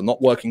videos are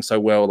not working so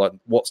well, like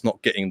what's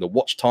not getting the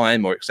watch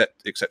time, or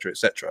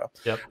etc.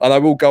 And I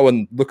will go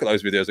and look at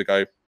those videos and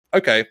go,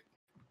 okay,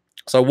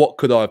 so what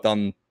could I have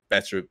done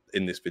better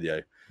in this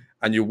video?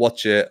 And you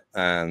watch it,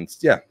 and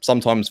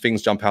sometimes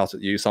things jump out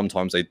at you,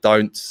 sometimes they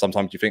don't.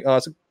 Sometimes you think, oh,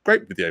 it's a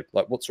great video,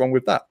 like what's wrong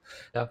with that?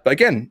 But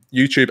again,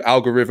 YouTube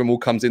algorithm all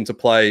comes into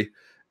play.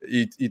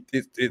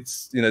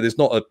 It's there's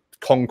not a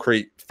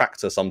concrete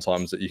factor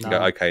sometimes that you can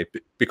go, okay,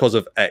 because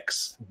of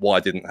X, Y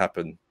didn't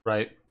happen,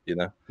 right?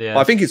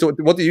 I think it's,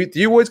 what do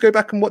you always go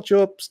back and watch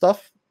your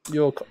stuff,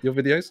 your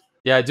videos?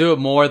 I do it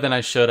more than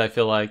I should, I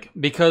feel like,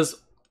 because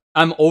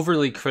I'm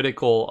overly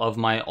critical of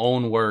my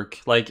own work.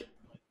 Like,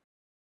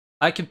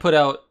 I can put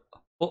out,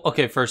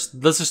 okay, first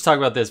let's just talk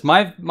about this.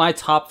 My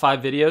top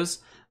 5 videos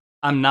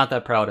I'm not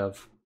that proud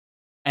of,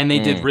 and they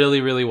did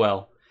really, really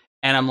well.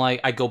 And I'm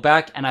like, I go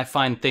back and I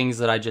find things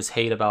that I just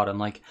hate about them.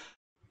 Like,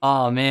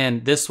 oh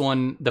man, this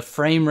one, the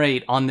frame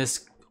rate on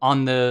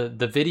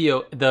the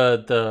video,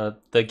 the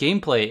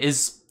gameplay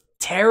is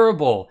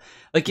terrible.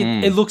 Like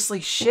it looks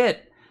like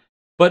shit.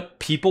 But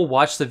people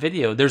watch the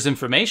video. There's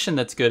information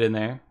that's good in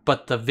there,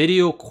 but the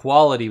video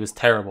quality was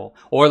terrible.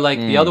 Or like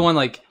the other one,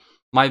 like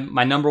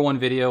my number one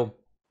video,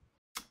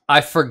 I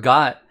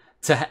forgot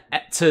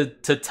to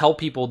tell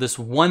people this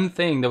one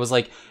thing that was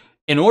like,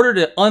 in order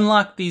to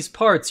unlock these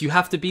parts, you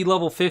have to be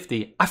level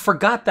 50. I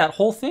forgot that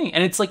whole thing.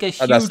 And it's like a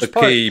huge that's the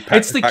part. Key,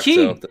 it's the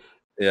key.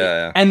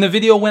 Yeah. And the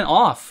video went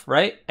off,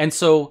 right? And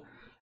so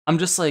I'm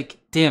just like,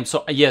 damn.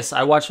 So yes,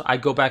 I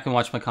go back and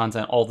watch my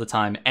content all the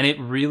time. And it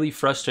really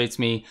frustrates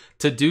me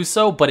to do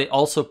so, but it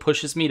also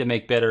pushes me to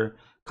make better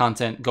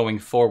content going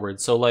forward.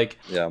 So like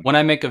when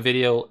I make a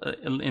video,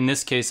 in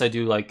this case I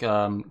do like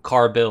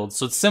car builds,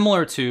 so it's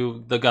similar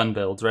to the gun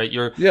builds, right?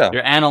 You're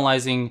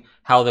analyzing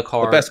how the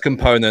best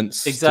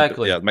components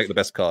exactly make the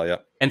best car.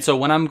 And so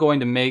when I'm going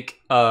to make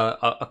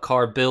a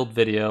car build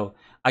video,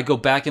 I go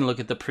back and look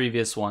at the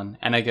previous one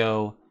and I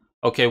go,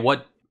 okay,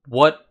 what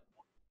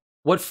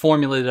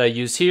formula did I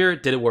use here?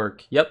 Did it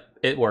work? Yep,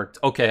 it worked.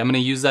 Okay, I'm going to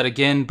use that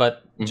again,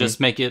 but just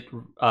make it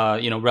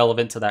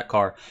relevant to that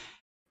car.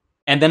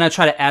 and then I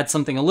try to add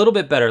something a little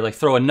bit better, like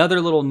throw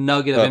another little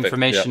nugget of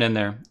information in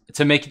there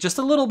to make it just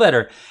a little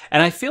better.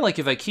 And I feel like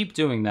if I keep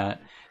doing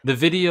that, the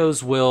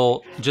videos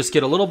will just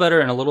get a little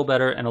better and a little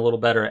better and a little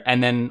better,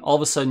 and then all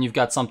of a sudden you've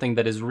got something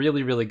that is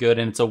really, really good,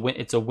 and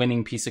it's a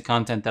winning piece of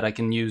content that I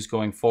can use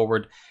going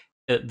forward.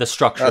 The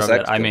structure of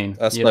it, I mean,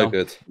 that's so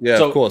good. Yeah,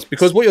 so, of course,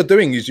 because what you're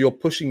doing is you're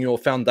pushing your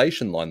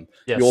foundation line.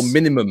 Yes. Your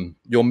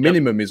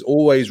minimum is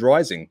always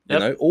rising. You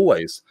know,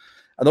 always.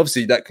 And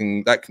obviously that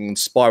can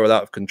spiral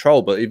out of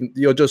control. But even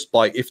you're just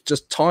like, if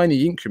just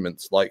tiny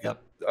increments, like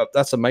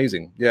that's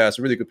amazing. Yeah, it's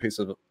a really good piece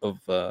of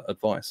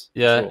advice.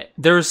 Yeah,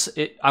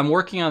 sure. I'm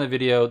working on a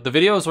video. The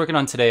video I was working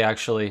on today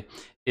actually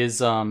is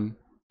a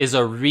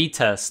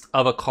retest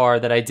of a car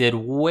that I did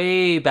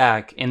way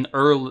back in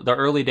the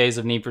early days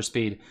of Need for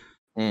Speed.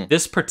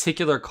 This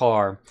particular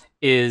car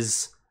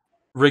is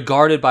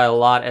regarded by a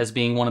lot as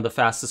being one of the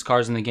fastest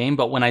cars in the game,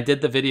 but when I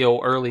did the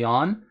video early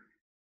on,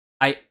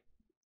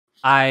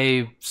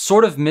 I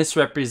sort of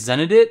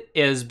misrepresented it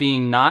as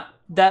being not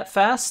that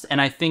fast, and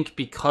I think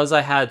because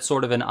I had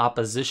sort of an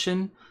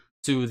opposition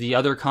to the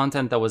other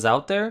content that was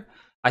out there,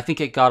 I think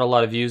it got a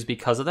lot of views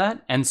because of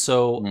that. And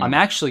so I'm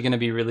actually going to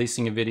be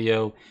releasing a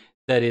video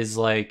that is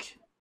like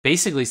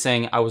basically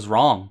saying I was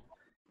wrong.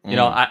 You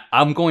know,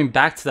 I'm going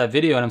back to that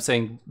video and I'm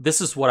saying,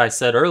 this is what I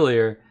said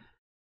earlier.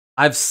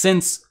 I've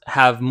since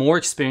have more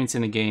experience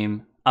in the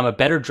game. I'm a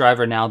better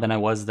driver now than I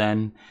was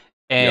then.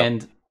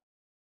 And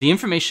the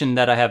information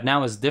that I have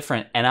now is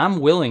different. And I'm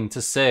willing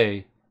to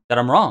say that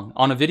I'm wrong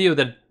on a video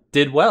that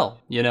did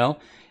well, you know?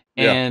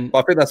 And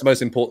I think that's the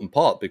most important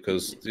part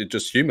because you're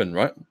just human,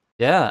 right?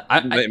 Yeah. I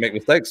make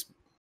mistakes.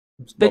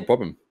 It's not a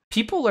problem.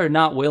 People are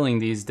not willing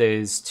these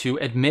days to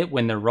admit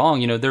when they're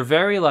wrong. You know, they're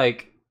very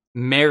like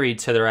married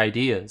to their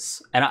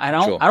ideas, and I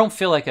don't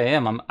feel like I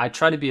am. I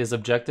try to be as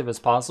objective as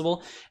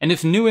possible, and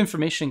if new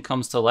information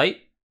comes to light,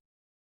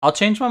 I'll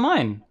change my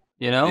mind,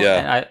 you know.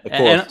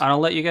 And I'll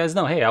let you guys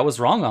know, hey, I was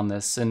wrong on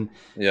this. And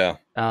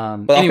but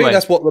anyway, I think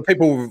that's what the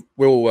people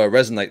will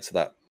resonate to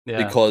that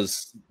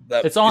because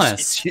it's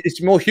honest. It's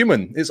more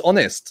human. It's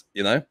honest,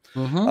 you know.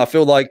 I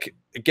feel like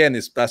again,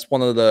 that's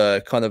one of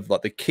the kind of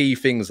like the key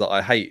things that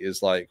I hate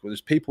is like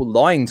there's people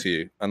lying to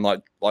you and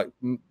like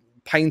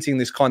painting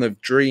this kind of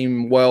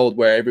dream world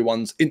where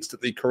everyone's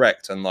instantly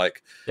correct and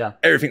like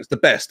everything's the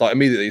best like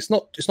immediately. It's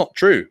not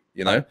true,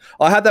 you know.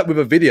 I had that with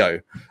a video.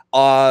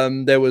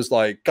 There was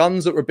like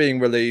guns that were being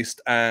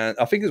released, and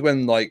I think it's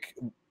when like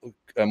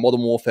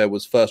Modern Warfare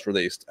was first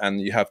released,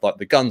 and you have like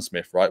the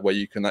gunsmith, right, where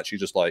you can actually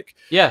just like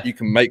you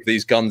can make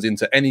these guns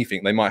into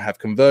anything. They might have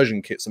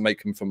conversion kits and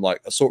make them from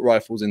like assault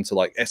rifles into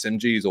like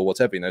SMGs or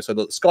whatever, you know, so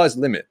that the sky's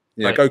the limit,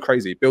 you know, go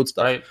crazy, build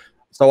stuff.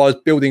 So I was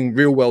building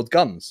real world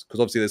guns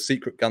because obviously there's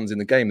secret guns in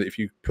the game that if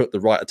you put the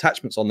right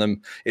attachments on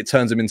them, it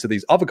turns them into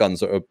these other guns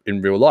that are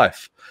in real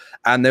life.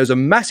 And there's a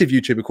massive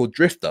YouTuber called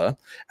Drifter,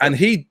 and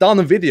he'd done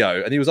a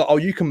video and he was like, oh,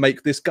 you can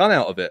make this gun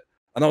out of it.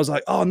 And I was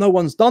like, oh, no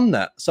one's done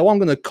that. So I'm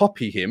going to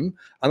copy him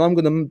and I'm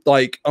going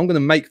to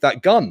make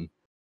that gun.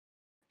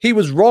 He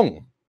was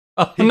wrong.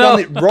 He done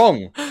it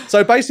wrong.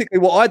 So basically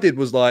what I did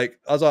was like,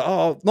 I was like,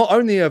 oh, not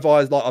only have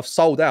I've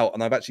sold out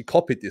and I've actually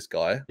copied this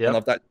guy and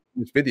I've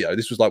this video.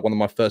 This was like one of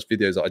my first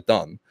videos that I'd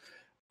done.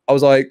 I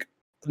was like,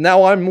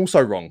 now I'm also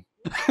wrong.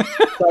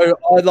 So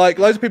I like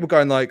loads of people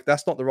going like,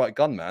 that's not the right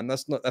gun, man.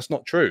 That's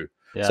not true.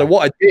 So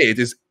what I did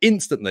is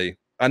instantly,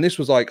 and this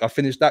was like, I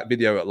finished that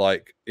video at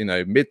like, you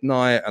know,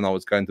 midnight and I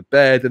was going to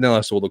bed, and then I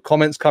saw the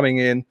comments coming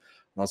in and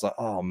I was like,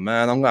 oh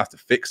man, I'm gonna have to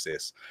fix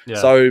this.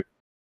 So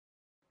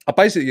I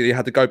basically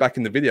had to go back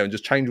in the video and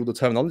just change all the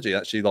terminology,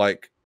 actually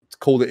like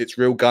call it its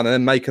real gun, and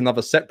then make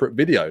another separate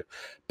video.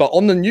 But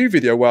on the new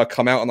video where I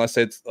come out and I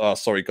said,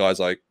 sorry guys,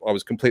 I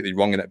was completely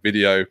wrong in that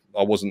video.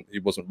 It wasn't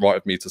right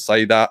of me to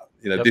say that,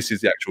 you know, this is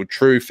the actual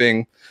true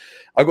thing.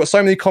 I got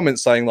so many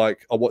comments saying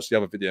like, I watched the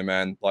other video,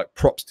 man, like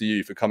props to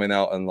you for coming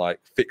out and like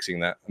fixing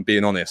that and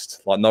being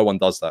honest. Like no one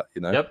does that,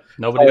 you know.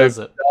 Nobody does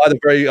it. I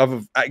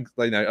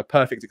had a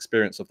perfect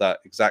experience of that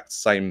exact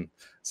same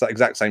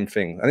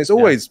thing, and it's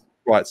always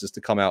right just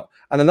to come out.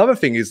 And another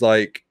thing is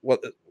like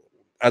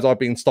as I've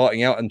been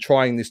starting out and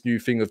trying this new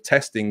thing of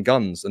testing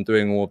guns and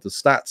doing all of the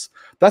stats,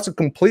 that's a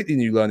completely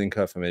new learning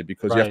curve for me,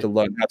 because you have to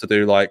learn how to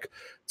do like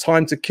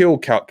time to kill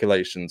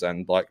calculations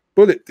and like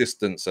bullet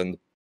distance, and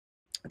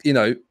you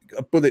know,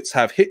 bullets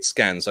have hit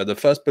scans, so the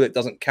first bullet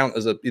doesn't count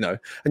as a, you know,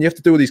 and you have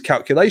to do all these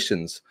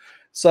calculations.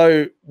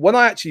 So when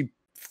I actually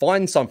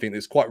find something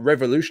that's quite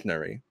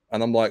revolutionary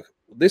and I'm like,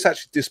 this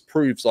actually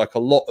disproves like a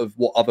lot of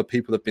what other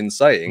people have been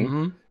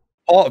saying,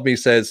 part of me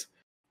says,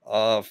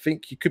 I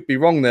think you could be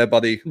wrong there,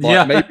 buddy.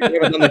 Like, maybe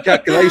you haven't done the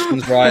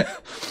calculations right.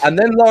 And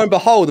then lo and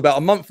behold, about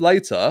a month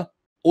later,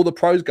 all the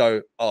pros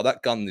go, oh,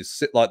 that gun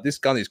is like, this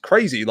gun is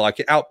crazy. Like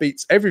it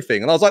outbeats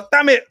everything. And I was like,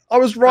 damn it, I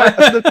was right.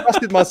 I should have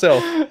trusted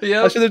myself.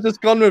 I should have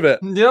just gone with it.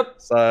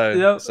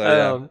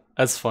 So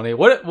that's funny.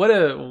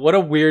 What a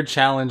weird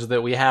challenge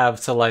that we have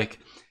to like,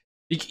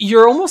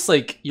 you're almost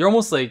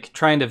like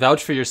trying to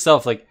vouch for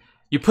yourself. Like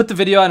you put the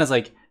video on, it's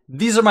like,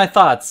 these are my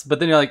thoughts. But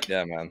then you're like,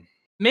 yeah, man.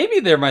 maybe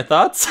they're my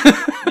thoughts.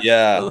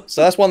 Yeah.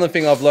 So that's one of the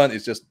things I've learned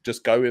is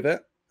just go with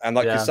it. And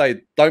like you Yeah.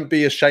 say, don't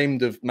be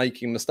ashamed of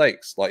making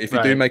mistakes. Like if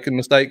you do Right. make a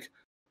mistake,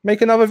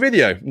 make another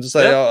video and just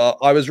say, Yep.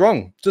 I was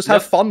wrong. Just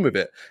have Yep. fun with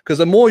it. Because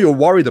the more you're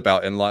worried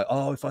about it, and like,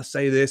 oh, if I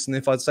say this and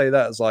if I say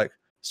that, it's like,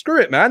 screw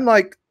it, man.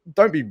 Like,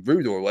 don't be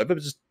rude or whatever.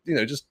 But just, you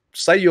know, just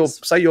say your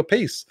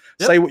piece.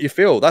 Yep. Say what you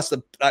feel. That's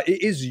it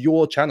is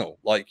your channel.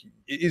 Like,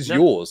 it is Yep.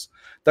 yours.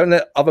 Don't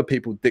let other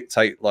people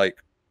dictate like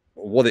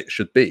what it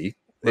should be.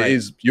 Right. It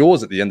is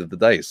yours at the end of the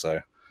day.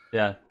 So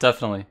yeah,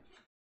 definitely.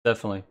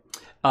 Hold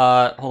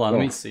on, Oh. let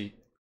me see.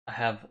 I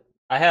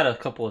had a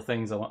couple of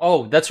things I want.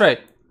 Oh, that's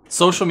right.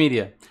 Social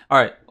media. All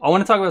right. I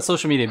want to talk about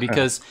social media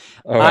because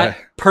all right.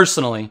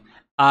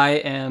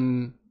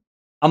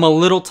 I'm a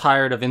little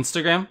tired of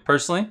Instagram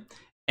personally,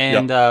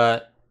 and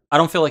I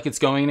don't feel like it's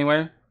going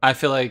anywhere. I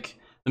feel like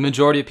the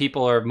majority of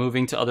people are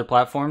moving to other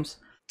platforms.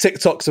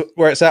 TikTok's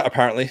where it's at,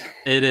 apparently.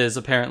 It is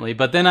apparently,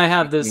 but then I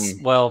have this.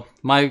 Well,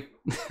 my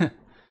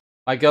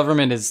my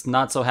government is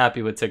not so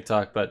happy with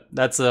TikTok, but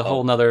that's a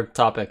whole nother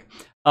topic.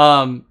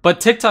 But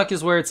TikTok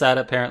is where it's at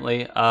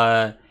apparently.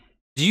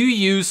 Do you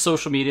use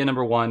social media,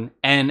 number one,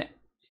 and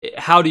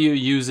how do you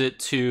use it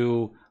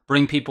to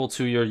bring people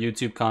to your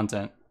YouTube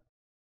content?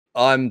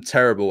 I'm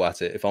terrible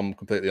at it, if I'm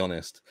completely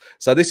honest.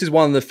 So this is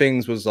one of the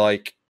things was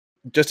like,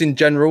 just in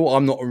general,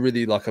 I'm not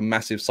really like a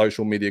massive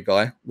social media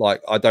guy.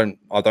 Like I don't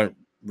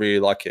really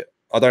like it.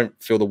 I don't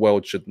feel the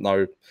world should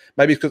know.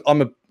 Maybe it's because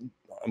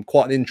I'm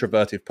quite an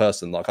introverted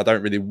person. Like I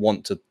don't really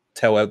want to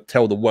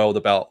tell the world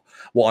about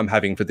what I'm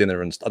having for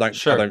dinner and I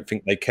don't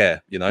think they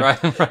care, you know.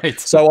 Right.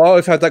 So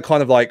I've had that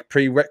kind of like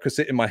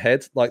prerequisite in my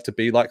head, like to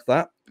be like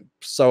that.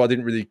 So I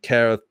didn't really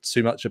care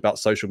too much about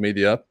social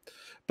media.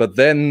 But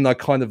then I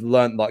kind of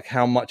learned like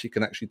how much it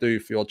can actually do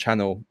for your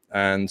channel.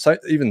 And so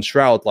even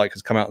Shroud like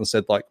has come out and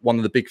said like one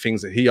of the big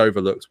things that he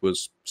overlooked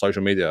was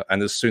social media.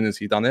 And as soon as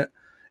he done it,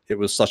 it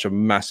was such a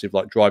massive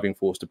like driving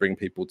force to bring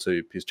people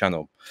to his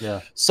channel.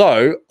 Yeah.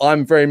 So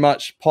I'm very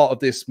much part of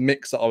this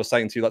mix that I was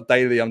saying to you, like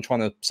daily, I'm trying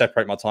to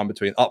separate my time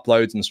between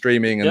uploads and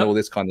streaming and all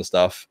this kind of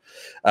stuff.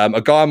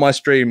 A guy on my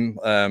stream,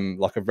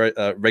 like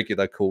a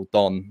regular called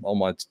Don on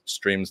my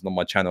streams and on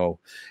my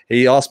channel,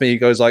 he asked me, he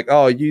goes like,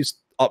 oh, you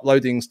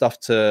uploading stuff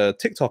to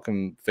TikTok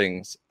and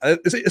things. As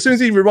soon as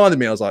he reminded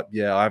me, I was like,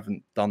 yeah, I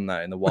haven't done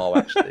that in a while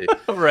actually.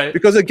 Right.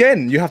 Because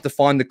again, you have to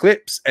find the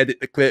clips, edit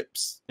the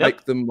clips,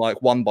 make them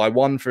like one by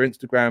one for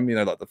Instagram, you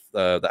know, like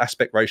the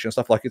aspect ratio and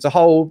stuff. Like it's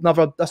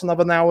that's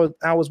another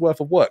hour's worth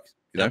of work,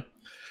 you know.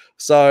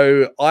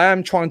 So I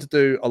am trying to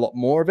do a lot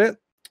more of it.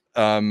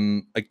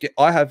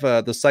 I have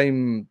the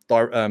same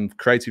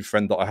creative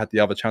friend that I had the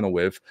other channel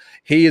with.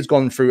 He has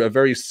gone through a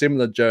very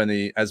similar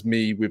journey as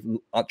me with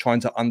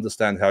trying to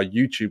understand how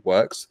YouTube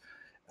works.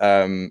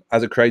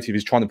 As a creative,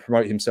 he's trying to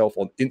promote himself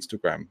on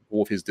Instagram,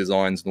 all of his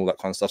designs and all that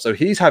kind of stuff. So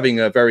he's having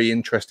a very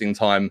interesting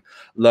time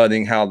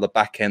learning how the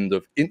back end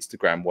of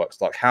Instagram works,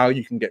 like how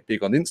you can get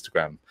big on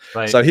Instagram.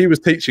 Right. So he was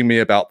teaching me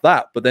about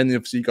that. But then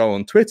if you go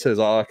on Twitter, it's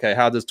like, okay,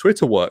 how does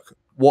Twitter work?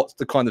 What's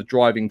the kind of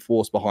driving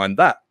force behind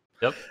that?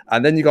 Yep.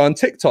 And then you go on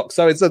TikTok.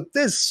 So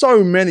there's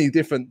so many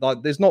different,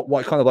 like there's not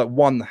like kind of like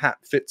one hat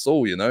fits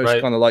all, you know.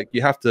 It's kind of like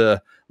you have to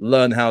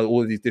learn how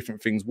all of these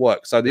different things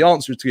work. So the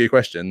answer to your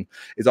question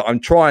is that I'm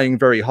trying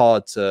very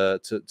hard to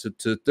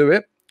do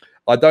it.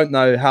 I don't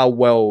know how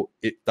well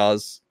it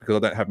does because I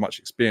don't have much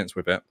experience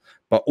with it.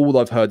 But all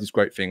I've heard is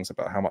great things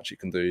about how much it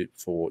can do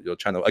for your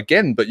channel.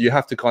 Again, but you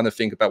have to kind of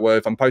think about, well,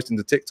 if I'm posting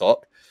to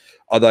TikTok,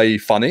 are they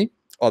funny?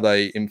 Are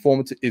they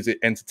informative? Is it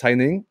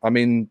entertaining? I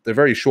mean, they're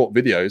very short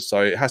videos,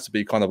 so it has to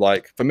be kind of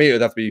like, for me, it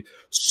would have to be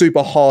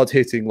super hard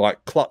hitting,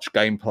 like clutch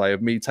gameplay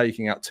of me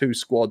taking out 2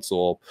 squads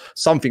or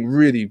something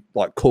really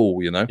like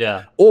cool, you know?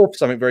 Yeah. Or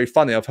something very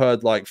funny. I've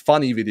heard like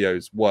funny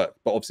videos work,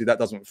 but obviously that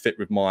doesn't fit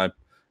with my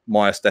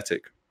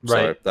aesthetic.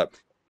 Right. So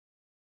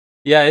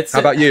yeah. It's.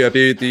 How about you? Do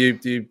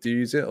you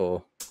use it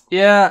or?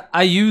 Yeah,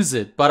 I use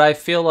it, but I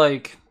feel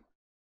like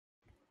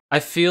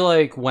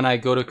when I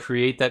go to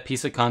create that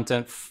piece of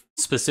content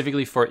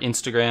specifically for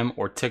Instagram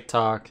or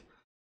TikTok,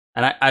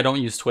 and I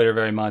don't use Twitter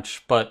very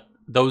much, but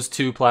those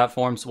 2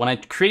 platforms, when I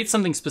create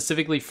something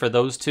specifically for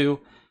those 2,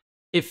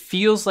 it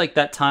feels like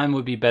that time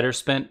would be better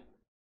spent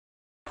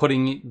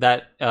putting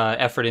that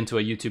effort into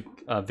a YouTube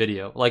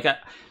video. Like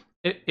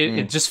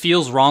it just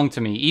feels wrong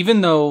to me,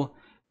 even though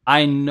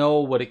I know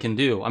what it can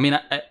do. I mean,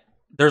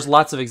 there's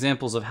lots of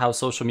examples of how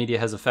social media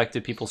has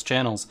affected people's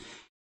channels.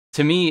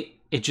 To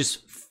me, it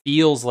just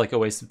feels like a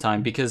waste of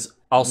time because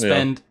I'll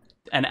spend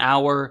an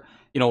hour,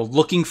 you know,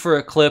 looking for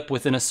a clip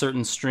within a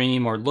certain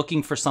stream or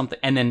looking for something,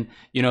 and then,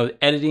 you know,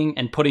 editing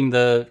and putting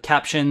the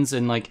captions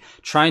and like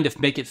trying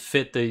to make it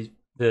fit the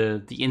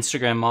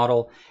Instagram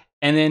model.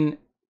 And then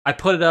I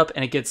put it up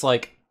and it gets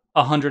like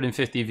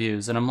 150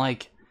 views. And I'm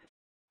like,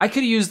 I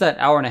could use that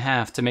hour and a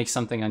half to make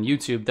something on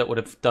YouTube that would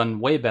have done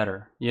way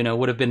better, you know,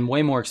 would have been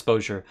way more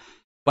exposure.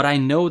 But I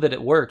know that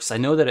it works. I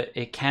know that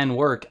it can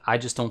work. I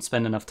just don't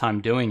spend enough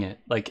time doing it.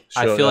 Like,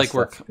 sure, I feel like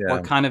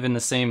we're kind of in the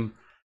same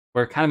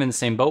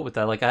boat with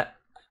that. Like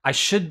I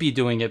should be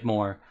doing it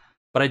more,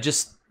 but I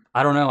just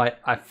I don't know.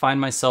 I find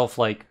myself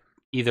like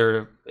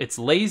either it's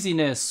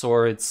laziness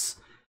or it's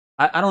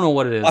I don't know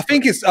what it is. I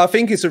think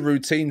it's a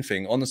routine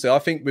thing. Honestly, I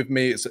think with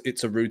me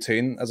it's a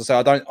routine. As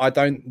I say, I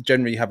don't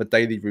generally have a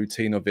daily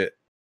routine of it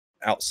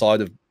outside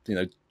of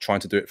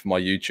trying to do it for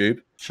my YouTube.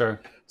 Sure.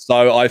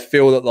 So I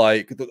feel that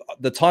like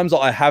the times that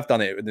I have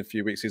done it in a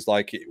few weeks is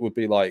like it would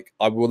be like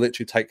I will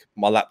literally take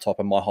my laptop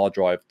and my hard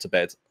drive to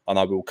bed and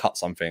I will cut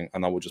something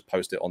and I will just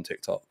post it on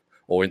TikTok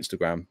or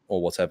Instagram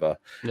or whatever.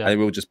 Yeah. And it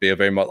will just be a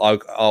very much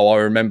I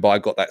remember I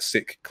got that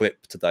sick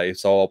clip today,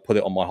 so I'll put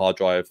it on my hard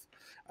drive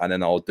and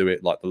then I'll do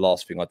it like the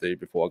last thing I do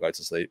before I go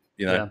to sleep,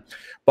 Yeah.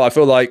 But I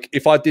feel like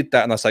if I did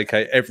that and I say,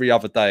 okay, every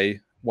other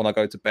day when I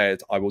go to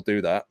bed, I will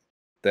do that,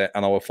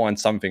 and I will find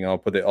something and I'll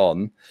put it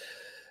on,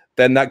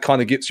 then that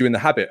kind of gets you in the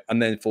habit.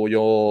 And then for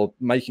your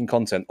making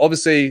content,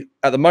 obviously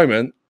at the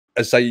moment,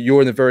 as say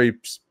you're in a very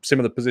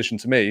similar position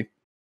to me,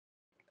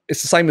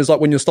 it's the same as like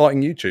when you're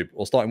starting YouTube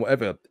or starting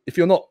whatever. If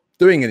you're not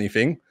doing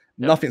anything,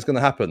 nothing's going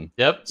to happen.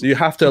 Yep. So you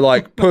have to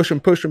like push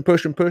and push and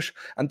push and push,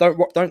 and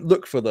don't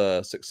look for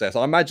the success.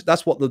 I imagine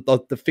that's what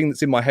the thing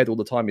that's in my head all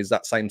the time is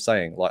that same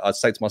saying. Like I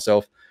say to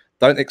myself,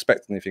 don't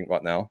expect anything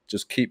right now.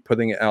 Just keep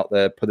putting it out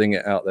there, putting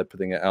it out there,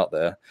 putting it out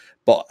there.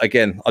 But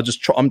again, I'm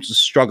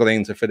just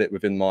struggling to fit it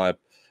within my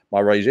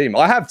regime.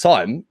 I have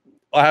time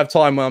where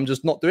I'm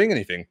just not doing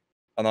anything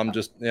and I'm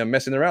just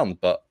messing around.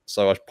 But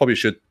so I probably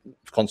should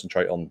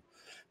concentrate on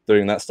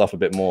doing that stuff a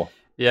bit more.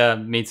 Yeah,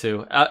 me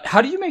too.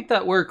 How do you make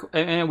that work?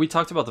 And we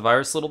talked about the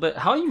virus a little bit.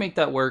 How do you make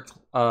that work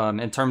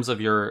in terms of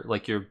your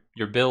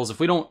bills? If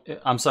we don't,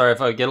 I'm sorry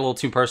if I get a little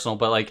too personal,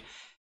 but like,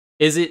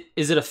 is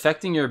it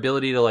affecting your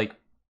ability to like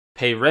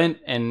pay rent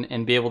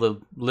and be able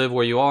to live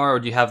where you are, or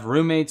do you have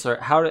roommates,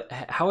 or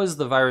how is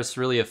the virus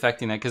really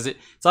affecting that? Because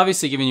it's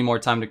obviously giving you more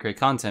time to create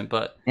content,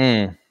 but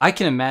I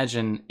can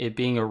imagine it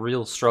being a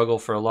real struggle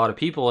for a lot of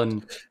people.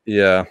 And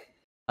yeah,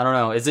 I don't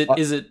know. Is it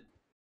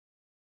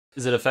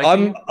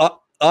affecting you?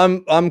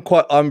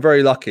 I'm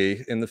very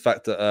lucky in the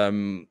fact that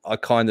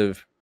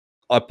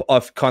I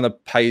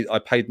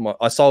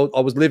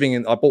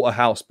bought a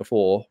house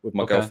before with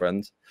my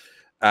girlfriend,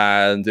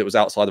 and it was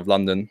outside of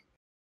London.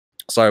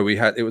 So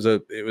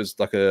it was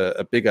like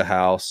a bigger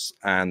house,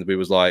 and we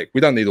was like,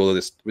 we don't need all of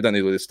this. We don't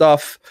need all this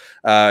stuff.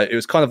 It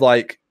was kind of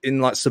like in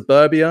like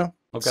suburbia.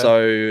 Okay.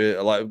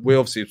 So like we're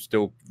obviously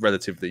still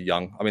relatively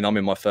young. I mean, I'm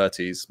in my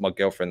 30s. My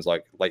girlfriend's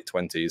like late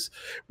 20s.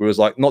 We was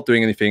like not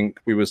doing anything.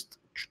 We was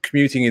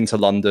commuting into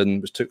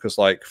London, which took us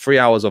like 3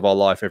 hours of our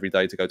life every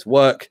day to go to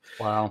work.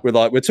 Wow. We're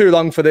like, we're too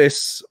young for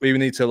this. We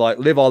need to like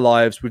live our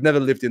lives. We've never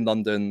lived in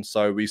London.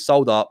 So we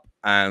sold up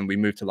and we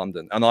moved to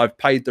London. And I've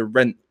paid the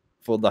rent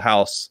for the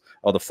house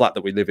or the flat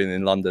that we live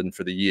in London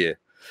for the year.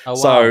 Oh,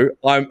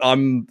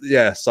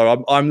 wow.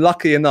 So I'm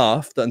lucky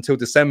enough that until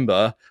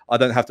December, I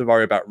don't have to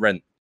worry about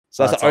rent.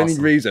 So that's the only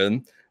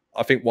reason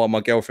I think why my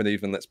girlfriend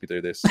even lets me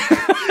do this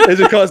is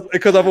because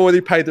I've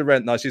already paid the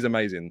rent. No, she's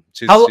amazing.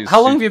 How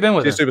long have you been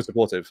with her? She's super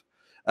supportive.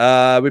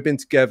 We've been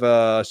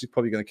together. She's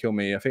probably going to kill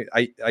me. I think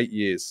eight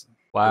years.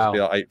 Wow. It'll be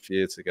our 8th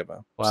year together.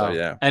 Wow. So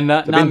yeah. And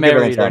not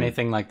married or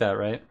anything like that,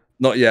 right?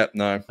 Not yet.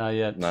 No. Not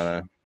yet.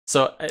 No.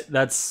 So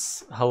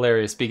that's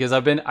hilarious because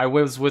I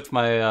was with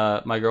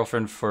my my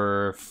girlfriend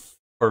for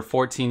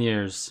 14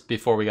 years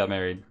before we got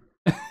married.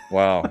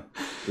 Wow.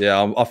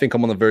 Yeah, I think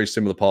I'm on a very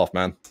similar path,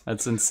 man.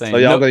 That's insane. So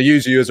yeah, I'm going to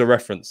use you as a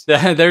reference.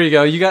 There you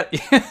go. You got.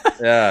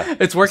 Yeah,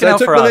 it's working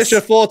out for us. Militia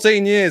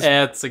 14 years.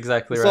 Yeah, that's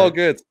exactly right. It's all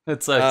good.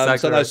 It's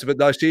exactly right. But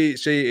no, she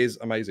is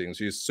amazing.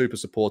 She's super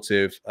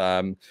supportive.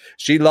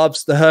 She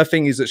loves her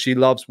thing is that she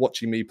loves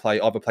watching me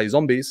either play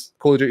zombies,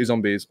 Call of Duty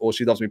Zombies, or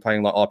she loves me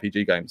playing like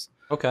RPG games.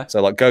 Okay.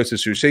 So like Ghost of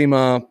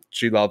Tsushima.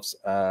 She loves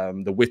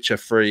The Witcher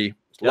 3.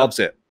 Loves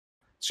it.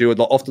 She would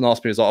often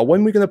ask me, "Is like, oh,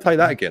 when are we going to play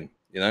that again?"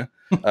 You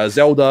know,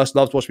 Zelda. She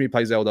loves watching me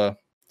play Zelda.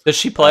 Does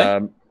she play?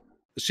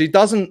 She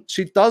doesn't.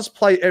 She does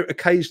play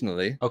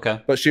occasionally.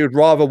 Okay. But she would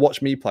rather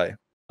watch me play.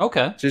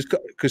 Okay.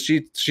 Because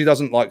she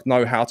doesn't like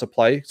know how to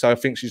play, so I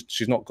think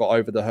she's not got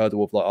over the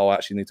hurdle of like, oh, I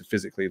actually need to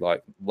physically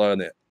like learn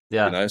it.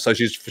 Yeah. You know, so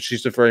she's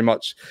very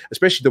much,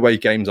 especially the way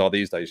games are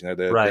these days. You know,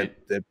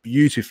 they're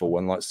beautiful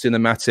and like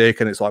cinematic,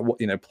 and it's like what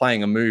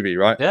playing a movie,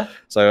 right? Yeah.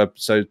 So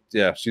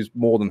yeah, she's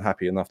more than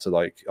happy enough to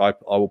like I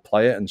will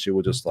play it, and she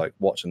will just like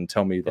watch and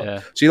tell me.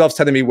 Like, she loves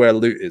telling me where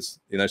loot is.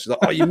 You know, she's like,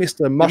 oh, you missed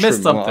a mushroom. You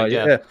missed something. Like,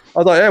 yeah. I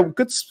was like, yeah,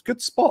 good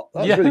spot.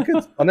 That was really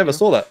good. I never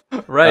saw that.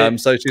 Right.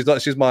 So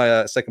she's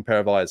my second pair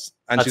of eyes,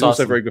 and That's she's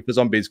also awesome. very good for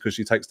zombies because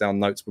she takes down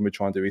notes when we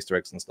try and do Easter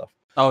eggs and stuff.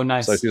 Oh,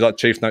 nice. So she's like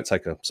chief note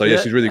taker. So yeah,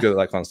 she's really good at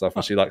that kind of stuff,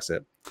 and she likes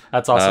it.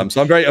 That's awesome.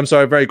 So I'm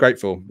very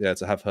grateful,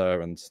 to have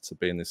her and to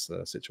be in this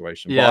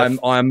situation. Yeah. But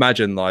I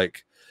imagine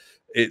like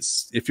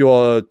it's if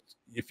you're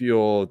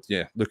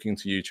looking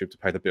to YouTube to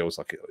pay the bills,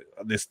 like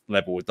at this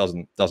level, it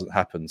doesn't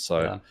happen.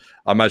 So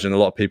I imagine a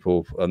lot of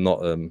people are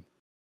not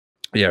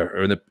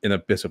are in a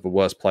bit of a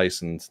worse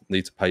place and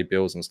need to pay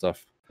bills and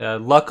stuff. Yeah.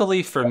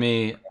 Luckily for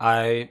me,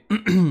 I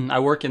I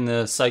work in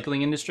the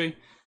cycling industry,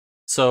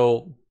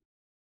 so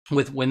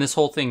when this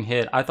whole thing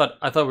hit, I thought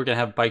we were gonna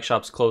have bike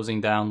shops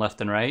closing down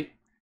left and right.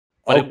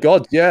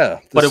 God, yeah.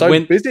 They're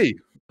so busy.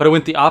 But it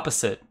went the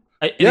opposite.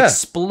 It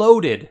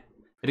exploded.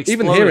 It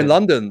exploded. Even here in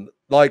London,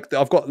 like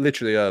I've got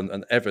literally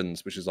an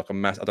Evans, which is like a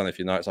I don't know if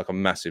you know, it's like a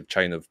massive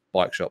chain of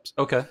bike shops.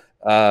 Okay.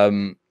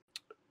 The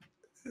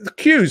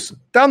queues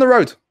down the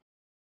road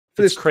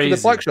for It's crazy. for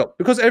the bike shop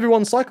because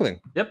everyone's cycling.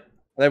 Yep.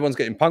 And everyone's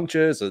getting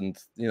punctures and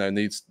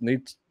needs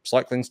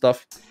cycling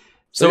stuff.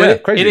 So yeah,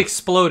 it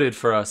exploded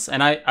for us,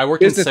 and I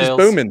work Business in sales.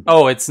 Is booming.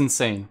 Oh, it's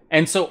insane,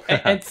 and so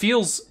it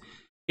feels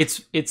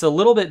it's a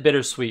little bit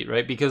bittersweet,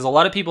 right? Because a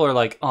lot of people are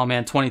like, "Oh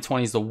man,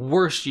 2020 is the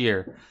worst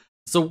year.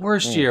 It's the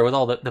worst year with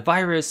all the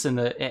virus and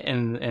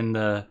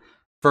the."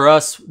 For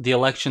us, the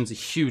election's a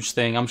huge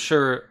thing. I'm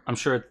sure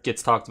it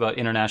gets talked about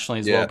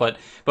internationally as well.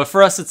 But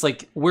for us, it's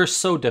like we're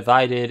so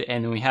divided,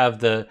 and we have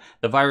the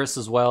virus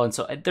as well, and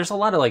so there's a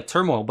lot of like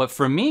turmoil. But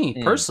for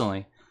me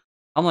personally,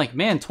 I'm like,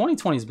 man,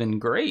 2020 has been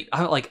great.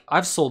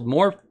 I've sold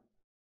more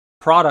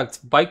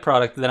bike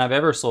product than I've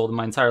ever sold in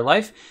my entire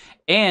life,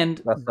 and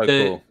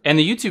the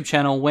YouTube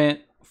channel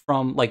went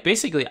from like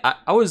basically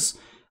I was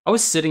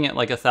sitting at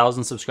like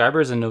 1,000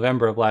 subscribers in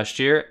November of last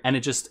year, and it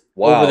just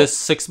over this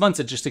 6 months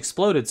it just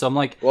exploded. So I'm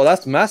like, well,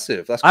 that's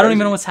massive. That's crazy. I don't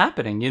even know what's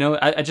happening.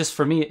 I just,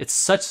 for me, it's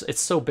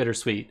so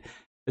bittersweet.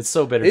 It's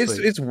so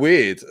bittersweet. It's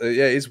weird.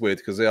 Yeah, it's weird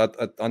because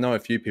I know a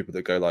few people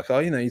that go like, oh,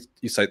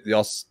 you say you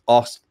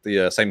ask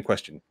the same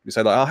question. You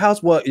say like, oh,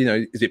 how's work?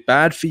 Is it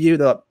bad for you?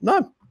 They're like,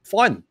 no,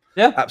 fine.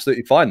 Yeah,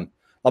 absolutely fine.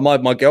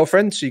 My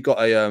girlfriend, she got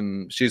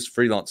she's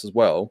freelance as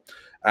well,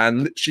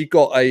 and she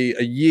got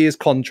a year's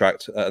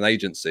contract at an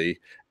agency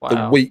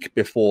the week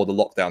before the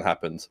lockdown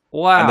happened.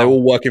 Wow. And they're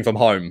all working from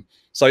home.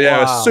 So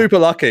yeah, super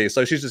lucky.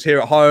 So she's just here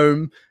at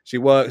home. She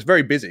works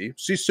very busy.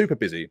 She's super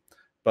busy.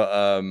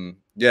 But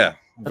yeah,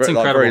 that's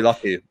incredible. Very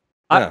lucky.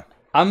 Yeah.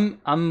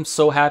 I'm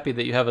so happy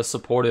that you have a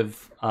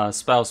supportive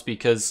spouse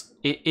because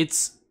it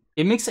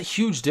makes a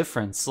huge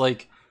difference.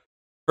 Like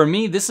for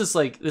me, this was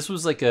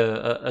like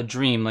a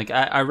dream. Like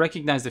I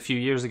recognized a few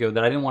years ago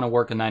that I didn't want to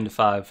work a 9 to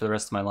 5 for the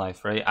rest of my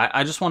life, right?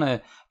 I just want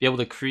to be able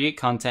to create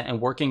content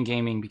and work in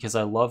gaming because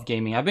I love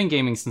gaming. I've been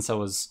gaming since I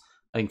was,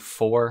 I think,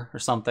 4 or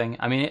something.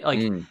 I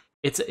mean,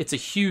 it's a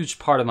huge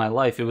part of my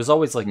life. It was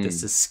always like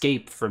this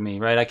escape for me,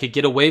 right? I could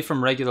get away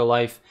from regular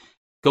life,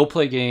 go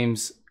play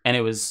games, and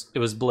it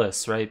was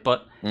bliss, right?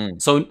 But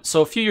so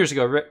a few years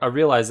ago, I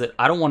realized that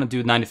I don't want to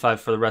do 9 to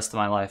 5 for the rest of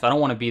my life. I don't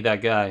want to be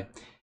that guy.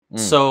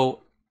 So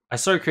I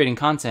started creating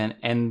content,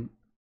 and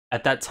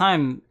at that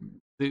time,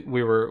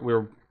 we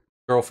were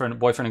boyfriend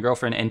and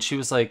girlfriend, and she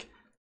was like,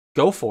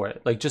 "Go for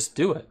it! Like, just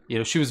do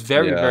it." She was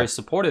very, very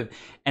supportive,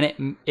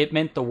 and it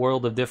meant the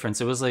world of difference.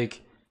 It was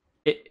like,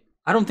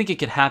 I don't think it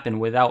could happen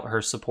without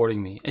her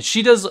supporting me. And she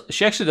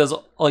actually does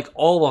like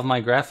all of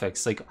my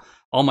graphics, like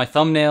all my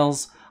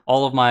thumbnails,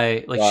 all of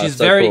my she's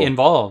so very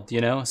involved.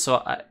 So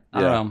I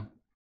don't know.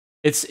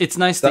 It's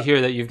nice to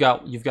hear that you've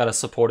got a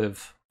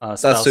supportive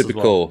spouse. That's super as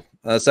well. cool.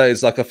 So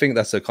it's like, I think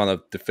that's a kind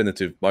of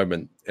definitive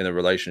moment in a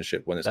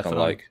relationship when it's kind of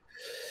like,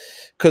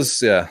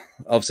 because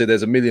obviously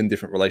there's a million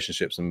different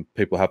relationships and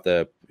people have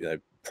their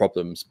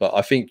problems, but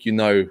I think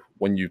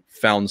when you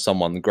found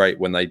someone great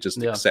when they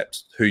just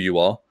accept who you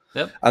are.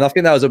 Yep. And I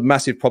think that was a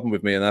massive problem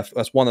with me, and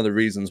that's one of the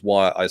reasons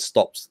why I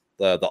stopped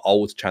the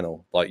old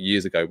channel like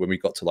years ago when we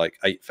got to like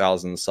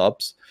 8,000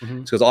 subs.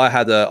 Because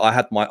I've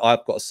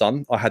got a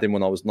son. I had him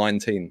when I was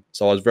 19,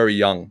 so I was very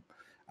young.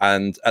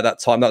 And at that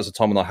time, that was the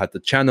time when I had the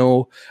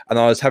channel, and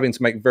I was having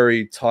to make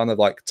very kind of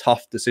like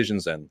tough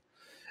decisions then.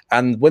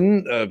 And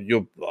when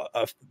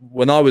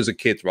I was a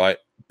kid, right,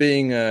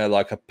 being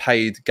like a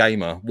paid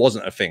gamer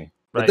wasn't a thing.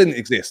 It didn't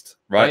exist,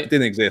 right? It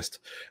didn't exist.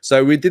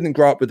 So we didn't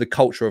grow up with the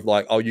culture of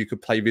like, oh, you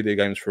could play video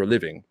games for a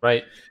living.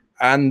 Right.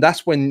 And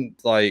that's when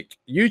like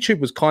YouTube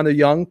was kind of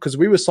young, because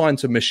we were signed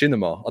to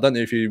Machinima. I don't know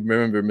if you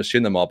remember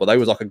Machinima, but they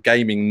was like a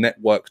gaming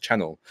network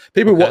channel.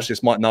 People who watch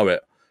this might know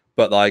it.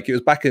 But like it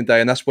was back in the day,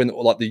 and that's when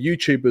like the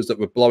YouTubers that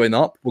were blowing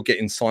up were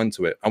getting signed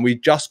to it. And we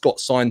just got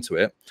signed to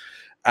it,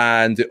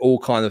 and it all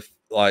kind of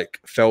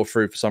like fell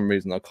through for some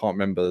reason. I can't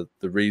remember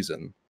the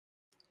reason.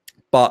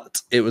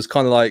 But it was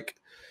kind of like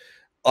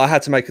I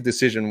had to make a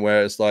decision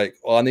where it's like,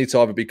 well, I need to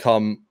either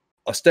become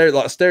a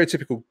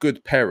stereotypical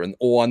good parent,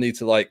 or I need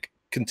to like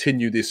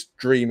continue this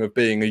dream of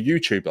being a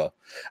YouTuber.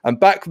 And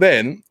back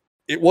then,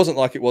 it wasn't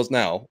like it was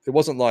now. It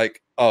wasn't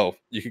like, oh,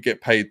 you could get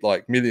paid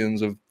like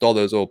millions of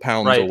dollars or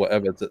pounds or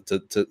whatever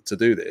to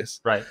do this.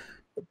 Right.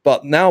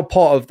 But now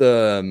part of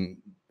the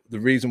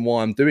reason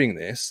why I'm doing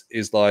this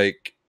is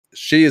like,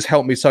 she has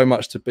helped me so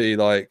much to be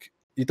like,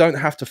 you don't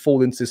have to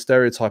fall into this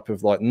stereotype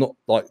of like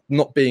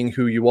not being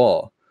who you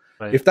are.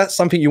 Right. If that's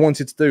something you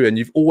wanted to do and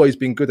you've always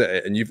been good at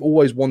it and you've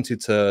always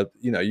wanted to,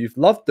 you've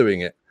loved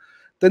doing it,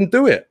 then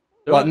do it.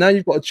 Now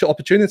you've got an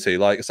opportunity.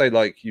 Like say,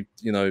 like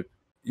you're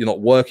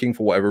not working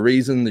for whatever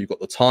reason, you've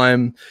got the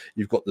time,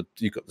 you've got the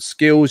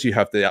skills, you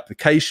have the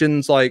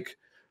applications, like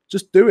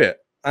just do it.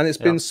 And it's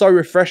been so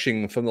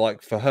refreshing for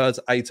her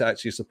to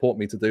actually support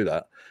me to do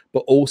that,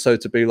 but also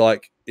to be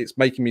like, it's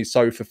making me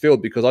so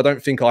fulfilled because I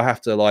don't think I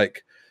have to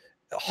like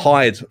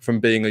hide from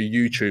being a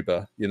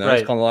YouTuber.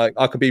 It's kind of like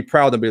I could be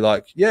proud and be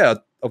like, yeah,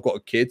 I've got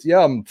a kid,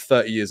 yeah, I'm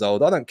 30 years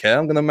old, I don't care,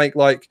 I'm gonna make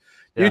like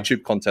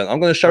YouTube content. I'm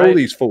going to show all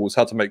these fools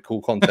how to make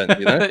cool content,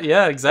 you know?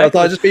 Yeah, exactly.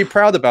 I just be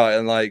proud about it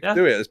and like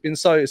do it. It's been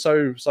so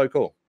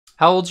cool.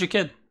 How old's your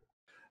kid?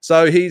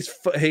 So he's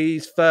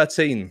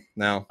 13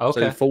 now. Okay.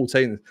 So he's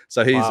 14.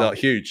 So he's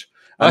huge.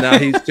 And now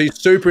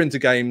he's super into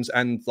games,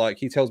 and like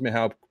he tells me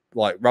how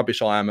like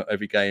rubbish I am at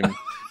every game.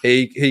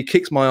 He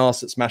kicks my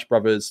ass at Smash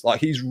Brothers. Like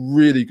he's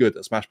really good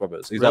at Smash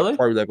Brothers. He's like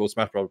pro level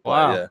Smash Brothers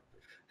player. Yeah.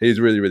 He's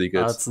really, really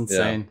good. That's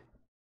insane.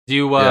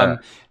 Yeah.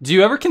 Do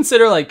you ever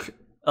consider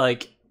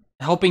like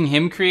helping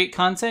him create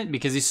content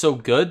because he's so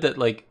good that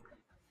like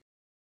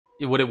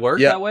would it work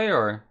that way?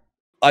 Or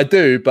I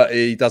do, but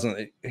he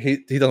doesn't. He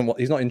doesn't want.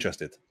 He's not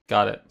interested.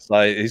 Got it.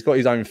 So he's got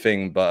his own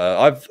thing.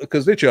 But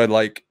because literally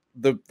like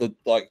the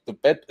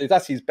bed.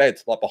 That's his bed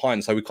like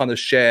behind. So we kind of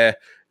share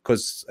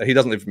because he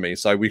doesn't live with me.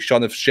 So we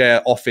kind of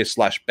share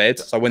office/bed.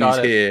 So when he's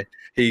here,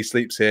 he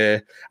sleeps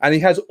here, and he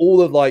has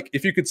all of like,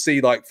 if you could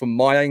see like from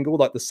my angle,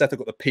 like the setup,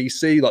 got the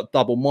PC, like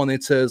double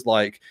monitors,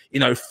 like, you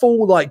know,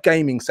 full like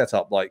gaming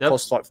setup, like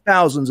costs like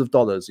thousands of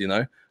dollars, you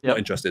know, not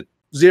interested,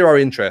 zero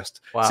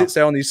interest. Sits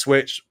there on his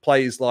Switch,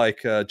 plays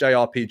like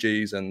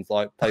JRPGs and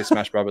like plays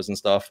Smash Brothers and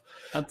stuff.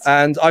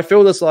 And I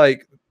feel that's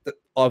like,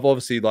 I've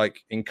obviously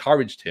like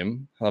encouraged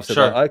him. And I've said,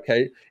 like,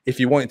 okay, if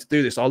you wanted to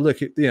do this, I'll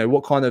look at, you know,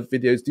 what kind of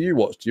videos do you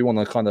watch? Do you want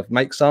to kind of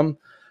make some?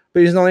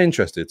 But he's not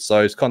interested.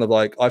 So it's kind of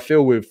like, I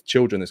feel with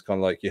children, it's kind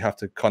of like you have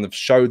to kind of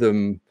show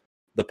them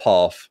the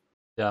path,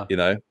 you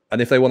know,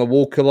 and if they want to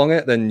walk along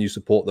it, then you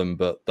support them,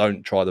 but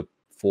don't try to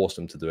force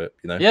them to do it,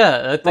 you know?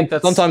 Yeah, I think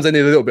that's... Sometimes they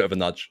need a little bit of a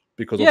nudge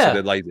because obviously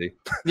they're lazy.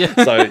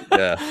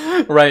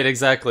 So, Right,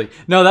 exactly.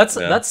 No,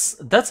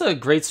 that's a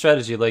great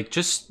strategy. Like,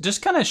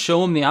 just kind of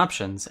show them the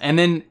options. And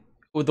then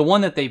with the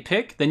one that they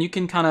pick, then you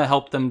can kind of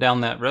help them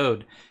down that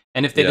road.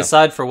 And if they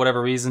decide for whatever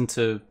reason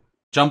to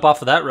jump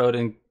off of that road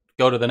and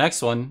go to the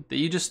next one, that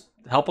you just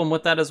help them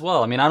with that as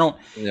well. I mean, I don't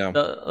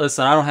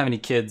listen, I don't have any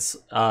kids,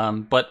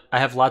 but I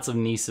have lots of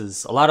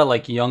nieces, a lot of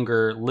like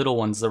younger little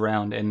ones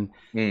around, and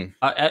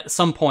at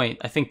some point,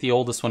 I think the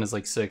oldest one is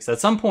like 6. At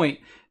some point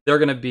they're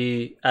going to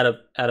be they're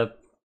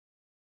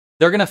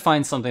going to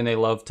find something they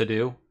love to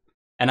do,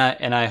 and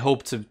I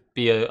hope to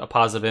be a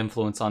positive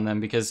influence on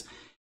them, because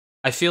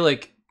I feel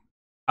like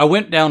I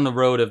went down the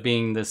road of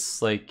being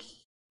this like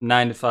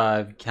 9 to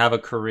 5, have a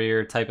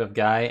career type of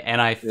guy,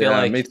 and I feel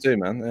like me too,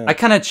 man. I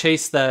kind of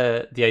chase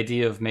the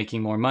idea of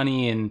making more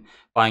money and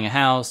buying a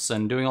house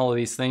and doing all of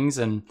these things,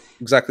 and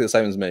exactly the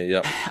same as me.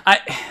 Yeah,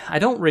 I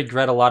don't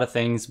regret a lot of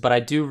things, but I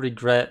do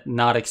regret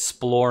not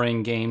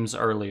exploring games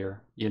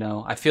earlier. You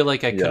know, I feel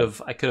like I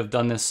could have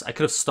done this. I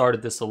could have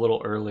started this a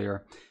little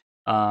earlier.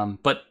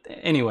 But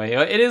anyway,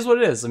 it is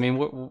what it is. I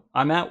mean,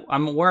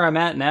 I'm where I'm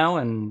at now,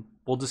 and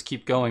we'll just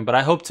keep going. But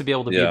I hope to be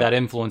able to be that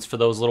influence for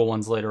those little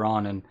ones later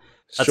on, and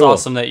that's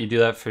awesome that you do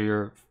that for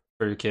your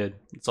kid.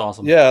 It's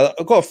awesome. Yeah,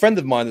 I've got a friend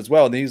of mine as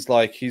well, and he's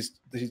like he's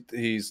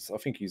I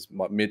think he's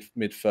like mid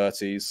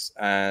 30s,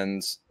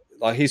 and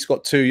like he's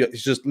got 2.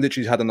 He's just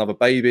literally had another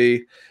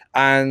baby,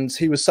 and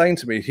he was saying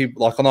to me, he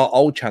like on our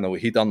old channel,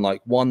 he done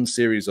like one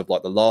series of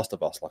like The Last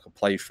of Us, like a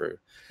playthrough,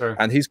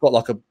 and he's got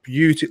like a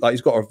beauty, like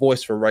he's got a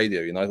voice for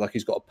radio, you know, like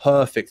he's got a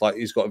perfect, like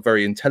he's got a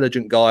very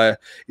intelligent guy.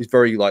 He's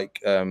very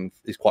like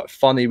he's quite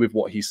funny with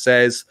what he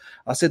says.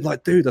 I said,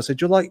 like, dude, I said,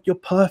 you're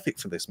perfect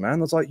for this, man.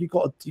 I was like, you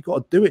got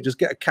to do it. Just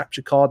get a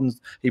capture card, and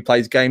he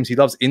plays games. He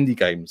loves indie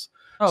games.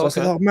 I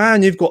said, oh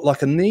man, you've got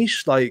like a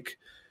niche, like.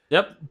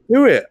 Yep.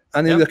 Do it.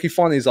 And then he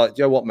finally is like,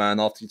 you know what, man,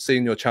 after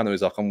seeing your channel,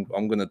 he's like,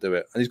 I'm gonna do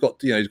it. And he's got,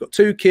 you know, he's got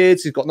 2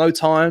 kids, he's got no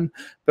time,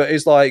 but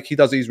it's like he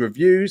does these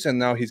reviews, and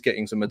now he's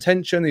getting some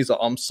attention. He's like,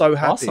 I'm so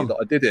happy that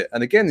I did it.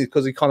 And again,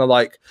 because he kind of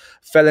like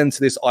fell into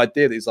this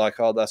idea that he's like,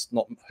 oh, that's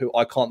not who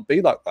I can't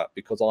be like that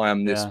because I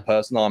am this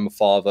person, I'm a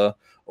father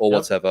or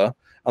whatever.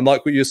 And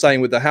like what you're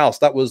saying with the house,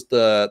 that was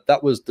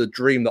the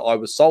dream that I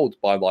was sold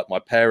by like my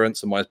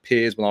parents and my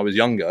peers when I was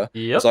younger.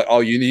 It's like, oh,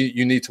 you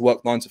need to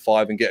work 9 to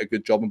 5 and get a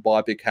good job and buy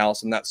a big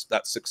house, and that's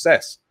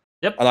success.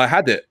 And I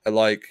had it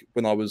like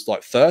when I was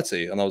like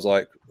 30, and I was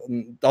like,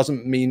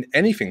 doesn't mean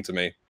anything to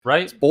me.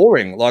 Right? It's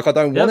boring. Like I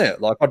don't want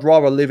it. Like I'd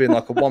rather live in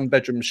like a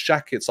 1-bedroom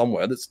shack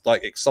somewhere that's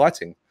like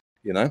exciting,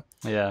 you know?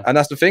 Yeah. And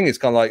that's the thing. It's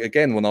kind of like,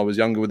 again, when I was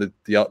younger with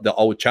the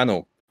old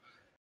channel,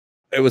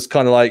 it was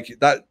kind of like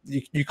that.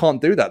 You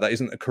can't do that. That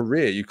isn't a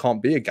career. You can't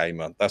be a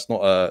gamer. That's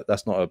not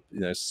a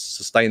you know,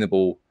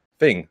 sustainable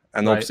thing.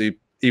 And obviously,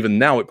 even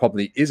now, it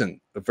probably isn't.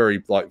 A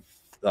very like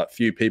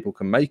few people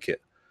can make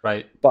it.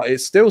 Right. But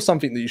it's still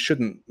something that you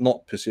shouldn't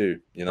not pursue.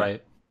 You know.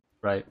 Right.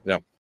 Right. Yeah.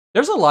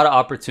 There's a lot of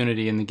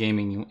opportunity in the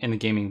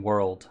gaming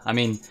world. I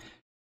mean,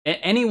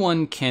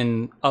 anyone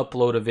can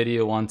upload a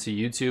video onto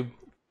YouTube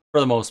for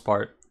the most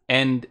part,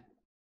 and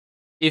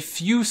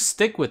if you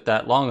stick with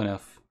that long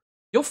enough,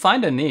 you'll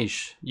find a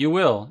niche. You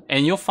will,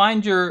 and you'll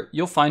find your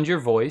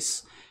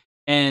voice.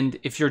 And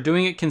if you're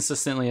doing it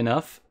consistently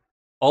enough,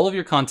 all of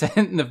your content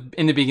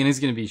in the beginning is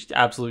going to be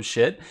absolute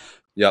shit.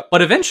 Yeah.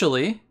 But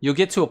eventually, you'll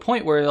get to a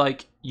point where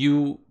like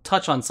you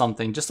touch on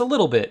something just a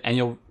little bit, and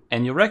you'll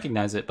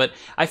recognize it. But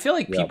I feel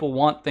like people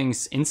want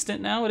things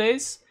instant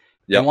nowadays.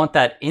 They want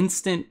that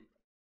instant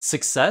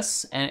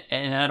success,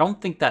 and I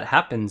don't think that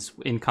happens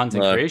in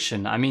content No.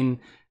 creation. I mean,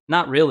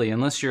 not really,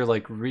 unless you're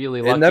like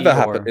really lucky. It never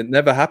happens. It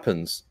never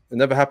happens. It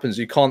never happens.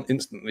 You can't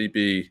instantly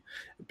be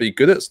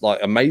good at, like,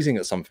 amazing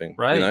at something,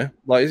 right? You know,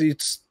 like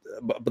it's.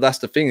 But that's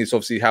the thing. It's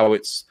obviously how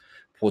it's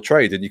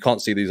portrayed, and you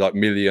can't see these like 1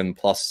 million+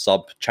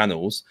 sub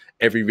channels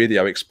every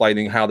video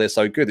explaining how they're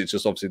so good. It's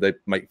just obviously they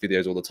make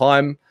videos all the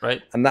time,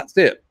 right? And that's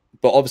it.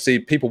 But obviously,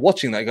 people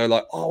watching that go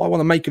like, "Oh, I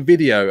want to make a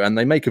video," and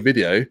they make a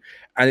video,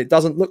 and it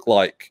doesn't look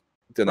like,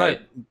 you know,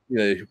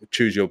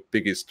 choose your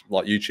biggest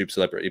like YouTube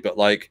celebrity, but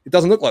like it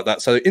doesn't look like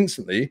that. So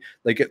instantly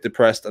they get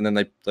depressed, and then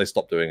they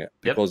stop doing it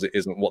because it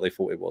isn't what they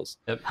thought it was.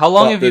 How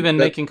long have you been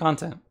making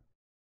content?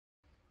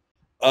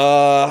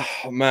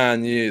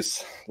 Man,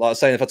 years. Like I was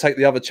saying, if I take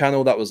the other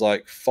channel, that was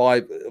like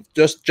 5,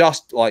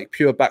 just like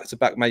pure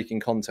back-to-back making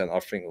content. I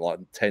think like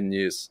 10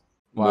 years.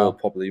 Wow.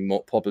 Probably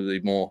more.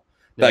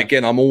 But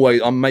again,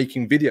 I'm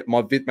making video.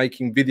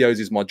 Making videos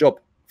is my job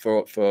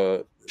for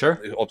sure.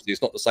 Obviously,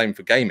 it's not the same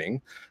for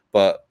gaming,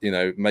 but you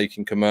know,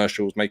 making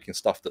commercials, making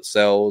stuff that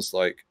sells,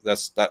 like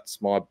that's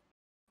my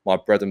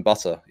bread and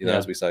butter. You know,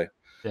 as we say.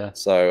 Yeah.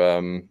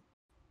 So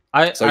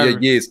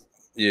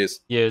years.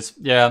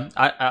 Yeah.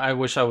 I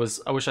wish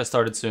I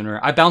started sooner.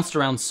 I bounced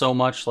around so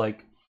much.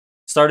 Like,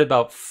 started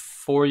about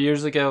 4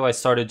 years ago. I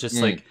started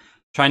just like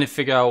trying to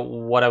figure out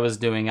what I was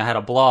doing. I had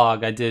a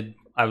blog.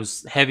 I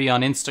was heavy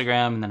on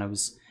Instagram, and then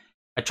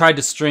I tried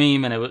to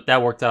stream, and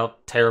that worked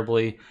out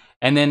terribly.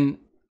 And then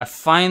I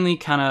finally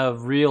kind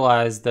of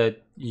realized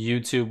that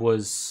YouTube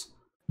was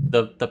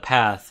the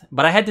path.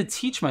 But I had to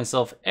teach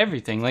myself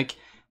everything. Like,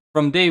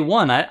 from day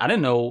one, I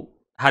didn't know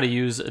how to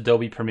use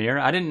Adobe Premiere.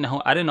 I didn't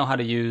know how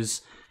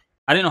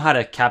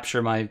to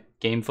capture my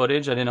game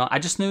footage. I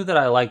just knew that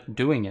I liked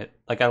doing it.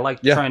 Like, I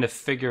liked trying to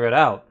figure it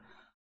out.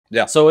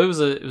 Yeah. So it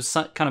was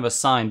kind of a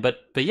sign, but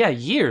yeah,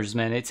 years,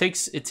 man. It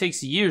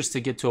takes years to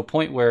get to a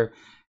point where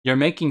you're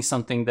making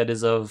something that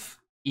is of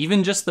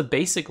even just the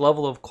basic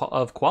level of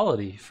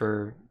quality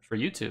for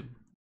YouTube.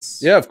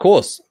 Yeah, of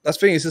course. That's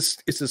the thing.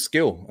 It's a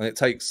skill, and it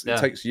takes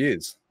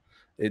years.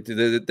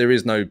 There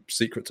is no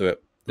secret to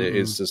it. It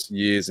is just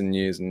years and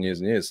years and years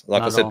and years.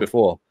 Like I said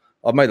before,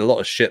 I've made a lot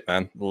of shit,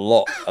 man.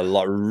 A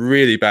lot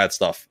really bad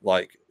stuff.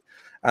 Like,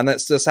 and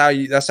that's how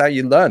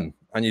you learn.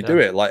 And you do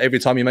it. Like, every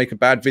time you make a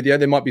bad video,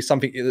 there might be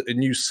a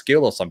new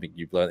skill or something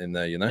you've learned in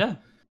there, you know? Yeah,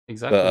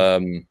 exactly.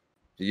 But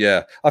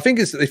yeah, I think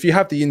if you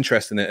have the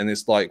interest in it, and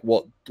it's like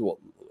what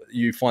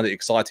you find it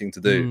exciting to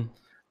do,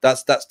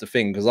 that's the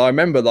thing. Because I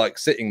remember like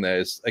sitting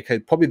there,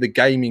 probably the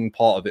gaming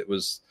part of it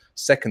was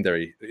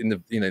secondary in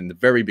the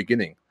very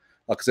beginning.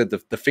 Like I said,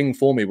 the thing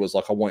for me was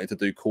like I wanted to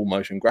do cool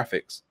motion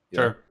graphics.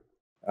 Sure. Know?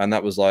 And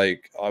that was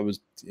like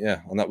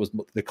and that was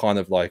the kind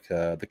of like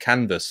the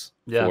canvas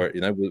for it,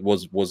 you know,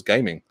 was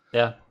gaming.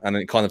 Yeah. And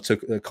it kind of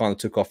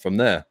took off from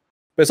there.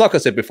 But it's like I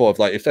said before,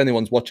 if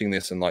anyone's watching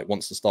this and like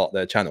wants to start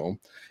their channel,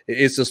 it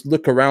is just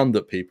look around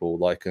at people,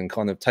 like, and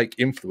kind of take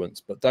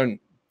influence, but don't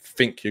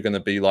think you're going to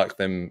be like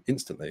them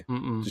instantly.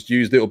 Just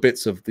use little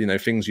bits of, you know,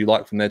 things you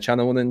like from their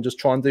channel, and then just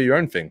try and do your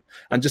own thing,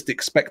 and just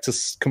expect to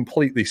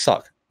completely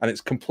suck. And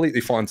it's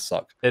completely fine to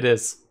suck. It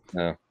is.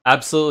 Yeah.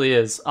 Absolutely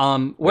is.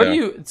 Where do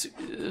you,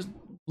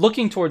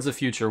 looking towards the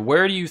future,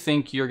 where do you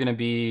think you're going to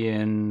be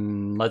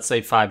in, let's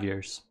say, 5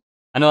 years?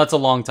 I know that's a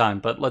long time,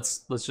 but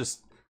let's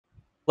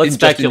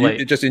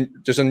speculate. Just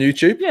on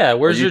YouTube? Yeah.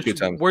 Where's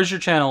your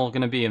channel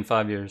going to be in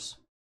 5 years?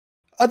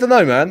 I don't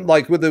know, man.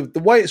 Like, with the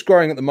way it's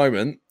growing at the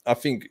moment, I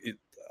think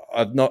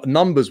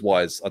numbers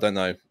wise, I don't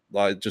know.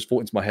 Like, just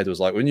thought into my head,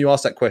 was like, when you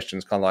ask that question,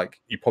 it's kind of like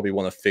you probably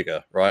want a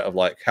figure, right? Of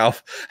like how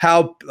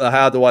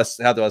do I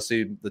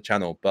see the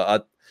channel?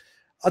 But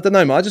I don't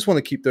know, man. I just want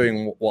to keep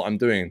doing what I'm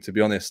doing, to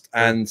be honest.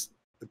 And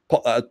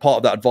part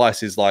of that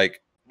advice is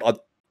like, I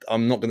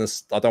don't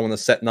want to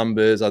set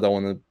numbers. I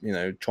don't want to, you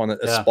know, trying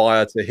to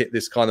aspire to hit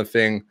this kind of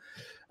thing.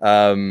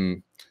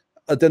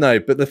 I don't know,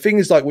 but the thing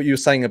is, like what you were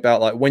saying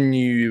about like when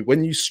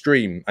you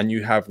stream and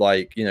you have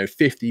like, you know,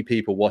 50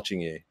 people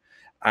watching you,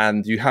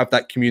 and you have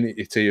that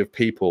community of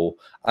people.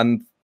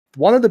 And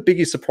one of the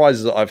biggest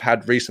surprises that I've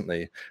had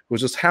recently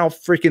was just how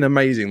freaking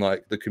amazing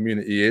like the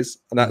community is.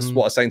 And that's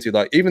what I was saying to you,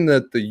 like even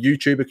the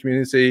YouTuber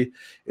community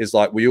is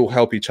like, we all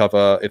help each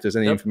other. If there's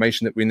any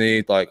information that we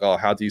need, like, oh,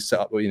 how do you set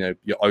up, you know,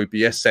 your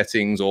OBS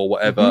settings or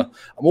whatever.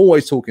 I'm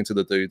always talking to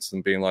the dudes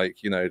and being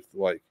like, you know,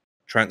 like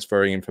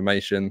transferring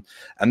information.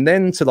 And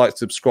then to like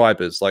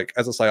subscribers, like,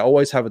 as I say, I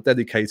always have a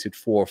dedicated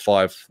 4 or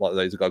 5, like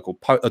there's a guy called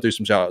I do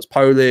some shout outs,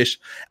 Polish,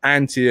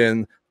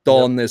 Antian,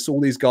 Don. There's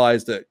all these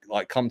guys that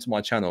like come to my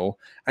channel,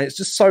 and it's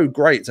just so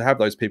great to have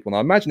those people. And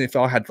I imagine if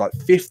I had like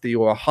 50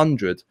 or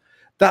 100,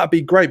 that'd be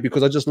great,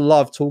 because I just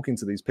love talking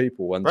to these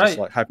people and just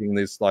like having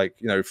this, like,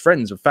 you know,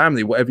 friends or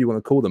family, whatever you want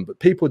to call them, but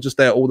people are just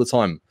there all the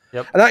time.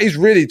 And that is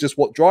really just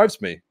what drives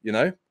me, you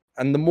know.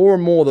 And the more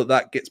and more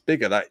that gets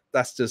bigger,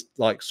 that's just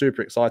like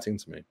super exciting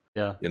to me.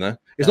 Yeah. You know,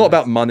 it's not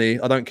about money.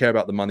 I don't care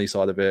about the money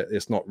side of it.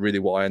 It's not really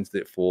what I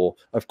entered it for.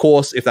 Of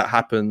course, if that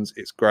happens,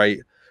 it's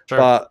great.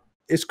 But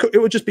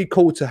it would just be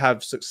cool to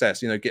have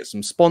success, you know, get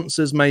some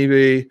sponsors,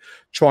 maybe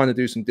trying to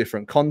do some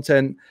different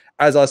content.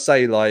 As I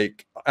say,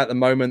 like at the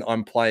moment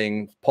I'm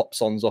playing pop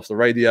songs off the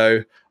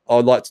radio. I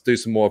would like to do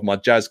some more of my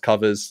jazz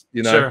covers,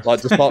 you know, Sure.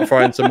 like to start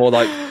throwing some more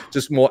like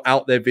just more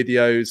out there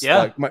videos.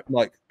 Yeah.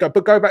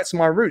 Go back to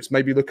my roots.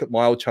 Maybe look at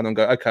my old channel and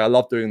go, okay, I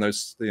love doing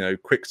those, you know,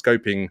 quick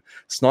scoping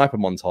sniper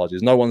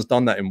montages. No one's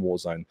done that in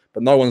Warzone,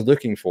 but no one's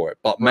looking for it.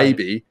 But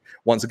maybe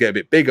once I get a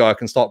bit bigger, I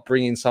can start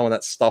bringing some of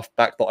that stuff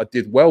back that I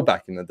did well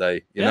back in the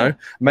day. You know,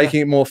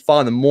 making it more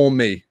fun and more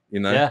me. You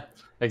know. Yeah.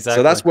 Exactly.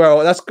 So that's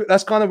where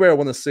that's kind of where I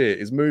want to see it,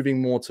 is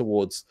moving more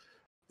towards,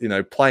 you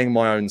know, playing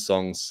my own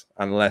songs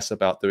and less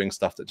about doing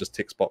stuff that just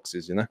ticks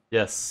boxes, you know?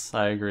 Yes,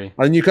 I agree.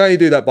 And you can only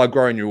do that by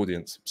growing your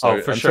audience. So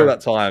until that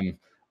time,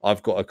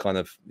 I've got to kind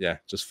of,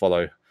 just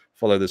follow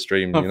the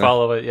stream. You know?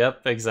 Follow it.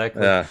 Yep,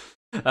 exactly. Yeah.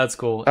 That's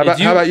cool. How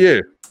about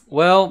you?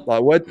 Well,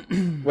 like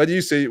where do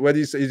you see,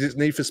 is it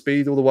Need for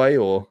Speed all the way,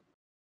 or?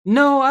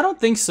 No, I don't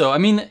think so. I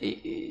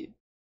mean,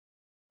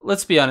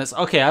 let's be honest.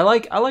 Okay, I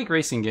like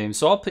racing games,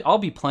 so I'll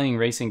be playing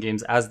racing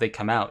games as they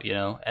come out, you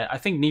know? I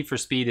think Need for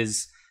Speed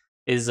is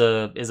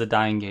a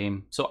dying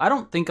game. So I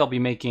don't think I'll be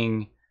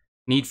making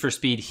Need for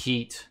Speed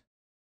Heat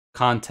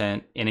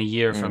content in a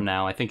year from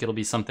now. I think it'll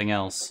be something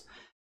else.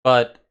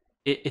 But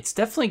it's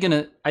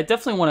definitely I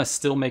definitely want to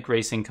still make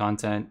racing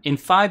content. In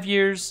 5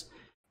 years,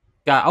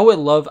 God,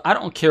 I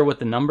don't care what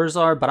the numbers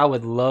are, but I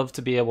would love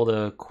to be able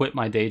to quit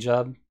my day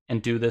job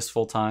and do this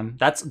full time.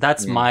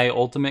 That's my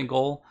ultimate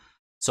goal.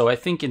 So I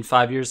think in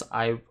 5 years,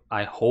 I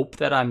hope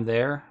that I'm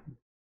there.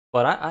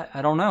 But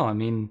I don't know. I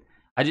mean,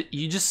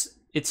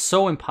 it's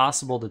so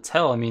impossible to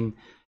tell. I mean,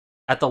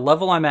 at the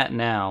level I'm at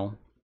now,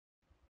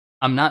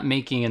 I'm not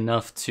making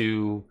enough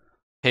to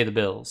pay the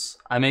bills.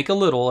 I make a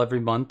little every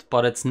month,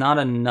 but it's not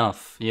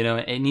enough. You know,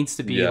 it needs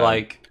to be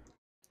like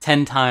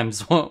 10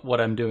 times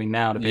what I'm doing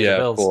now to pay the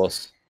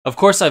bills. Of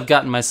course, I've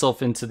gotten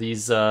myself into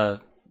these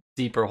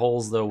deeper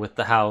holes though, with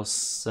the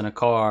house and a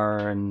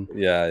car, and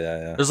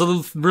there's a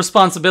little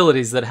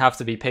responsibilities that have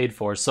to be paid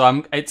for.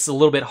 So it's a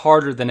little bit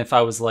harder than if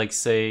I was like,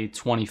 say,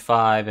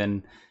 25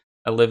 and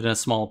I lived in a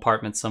small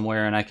apartment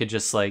somewhere and I could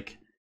just like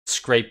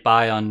scrape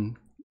by on,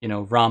 you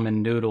know,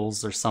 ramen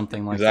noodles or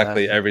something like that.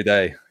 Exactly, every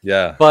day.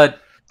 Yeah. But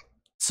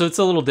so it's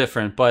a little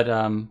different. But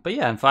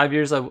yeah, in 5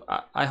 years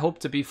I hope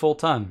to be full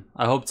time.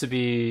 I hope to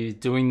be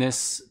doing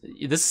this.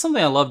 This is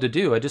something I love to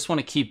do. I just want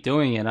to keep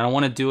doing it. I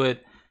want to do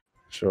it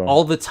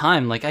all the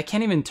time. Like I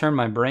can't even turn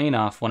my brain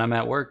off when I'm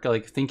at work,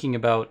 like thinking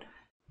about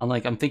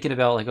I'm thinking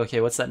about like,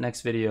 okay, what's that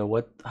next video?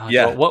 What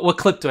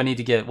clip do I need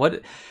to get?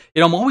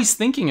 I'm always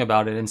thinking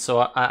about it, and so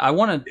I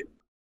want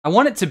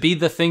it to be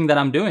the thing that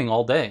I'm doing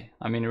all day.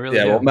 I mean, really.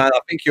 Yeah, well, man, I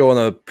think you're on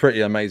a pretty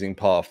amazing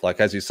path.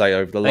 Like as you say,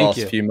 over the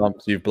last few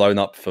months, you've blown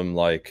up from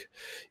like,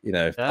 you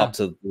know, up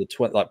to the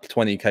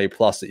 20K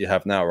plus that you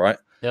have now, right?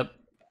 Yep.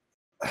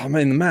 I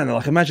mean, man,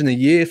 like imagine a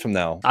year from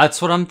now.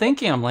 That's what I'm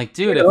thinking. I'm like,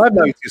 dude. I've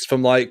noticed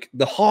from like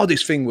the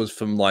hardest thing was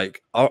from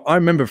like I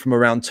remember from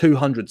around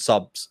 200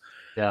 subs.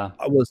 Yeah,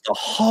 it was the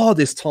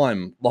hardest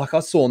time. Like I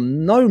saw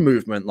no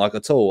movement, like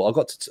at all. I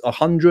got to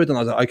 100, and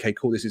I was like, okay,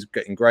 cool, this is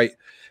getting great.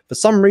 For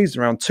some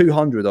reason, around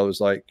 200, I was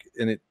like,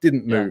 and it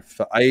didn't move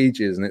for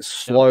ages, and it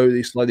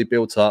slowly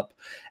built up.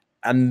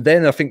 And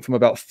then I think from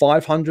about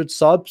 500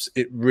 subs,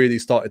 it really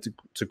started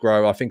to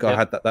grow. I think I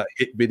had that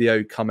hit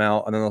video come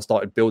out, and then I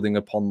started building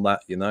upon that,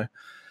 you know.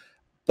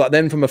 But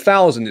then from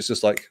 1,000, it's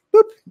just like,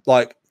 whoop,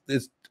 like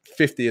there's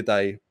 50 a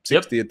day,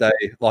 60 a day.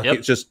 Like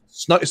it's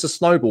a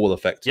snowball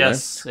effect.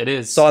 Yes, it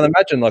is. So I'd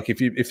imagine like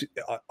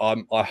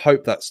I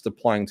hope that's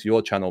applying to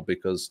your channel,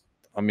 because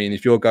I mean,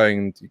 if you're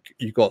going,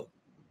 you got,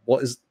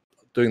 what is,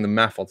 doing the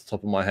math off the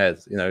top of my head,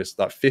 you know, it's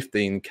like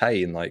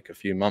 15K in like a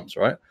few months,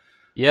 right?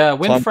 Yeah,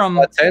 went from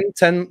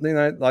 10, you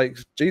know, like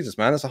Jesus,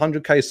 man, that's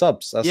 100K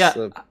subs. That's,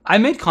 I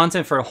made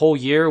content for a whole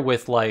year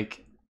with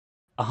like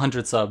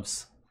 100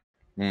 subs.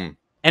 And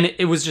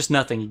it was just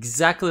nothing.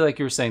 Exactly like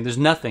you were saying. There's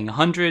nothing.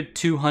 100,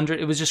 200.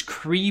 It was just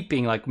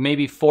creeping, like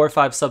maybe 4 or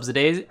 5 subs a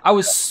day. I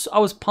was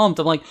pumped.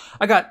 I'm like,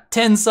 I got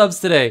 10 subs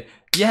today.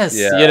 Yes,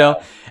 you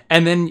know.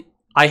 And then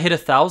I hit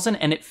 1,000,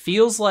 and it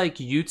feels like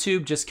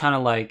YouTube just kind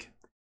of like,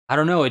 I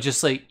don't know. It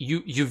just like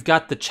you've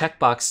got the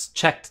checkbox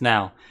checked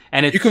now,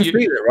 and you can feel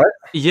it, right?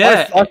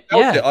 Yeah, I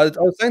felt it. I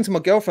was saying to my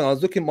girlfriend, I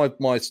was looking at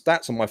my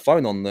stats on my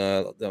phone on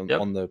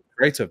the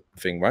creator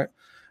thing, right?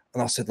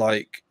 And I said,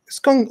 like, it's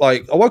gone.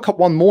 Like, I woke up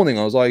one morning,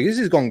 I was like, this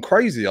has gone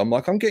crazy. I'm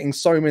like, I'm getting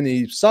so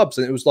many subs,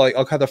 and it was like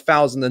I had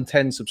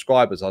 1,010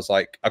 subscribers. I was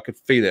like, I could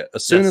feel it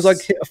as soon as I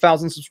hit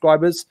 1,000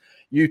 subscribers.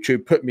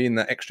 YouTube put me in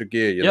that extra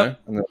gear, you know,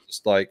 and it's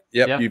just like,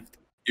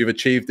 you've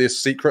achieved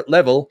this secret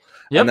level,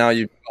 and now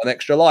you've got an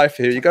extra life.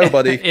 Here you go,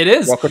 buddy. It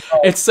is.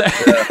 It's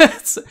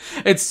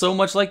it's so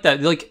much like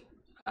that. Like,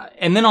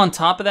 and then on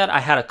top of that, I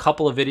had a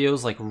couple of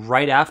videos like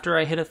right after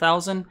I hit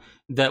 1,000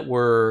 that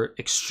were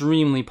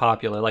extremely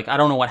popular. Like, I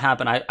don't know what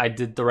happened. I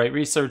did the right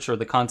research, or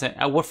the content,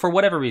 for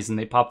whatever reason,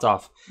 they popped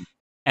off,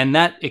 and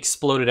that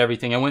exploded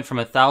everything. I went from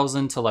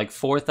 1,000 to like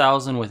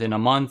 4,000 within a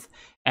month,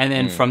 and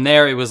then from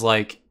there it was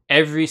like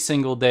every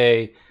single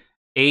day,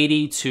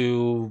 80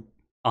 to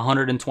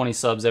 120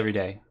 subs every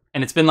day.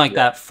 And it's been like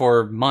that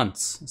for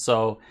months.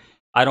 So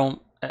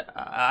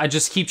I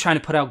just keep trying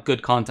to put out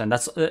good content.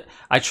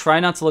 I try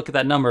not to look at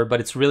that number, but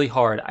it's really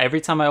hard.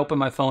 Every time I open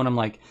my phone, I'm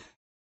like,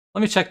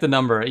 let me check the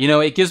number. You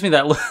know, it gives me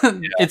that,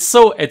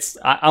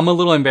 I'm a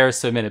little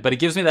embarrassed to admit it, but it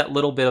gives me that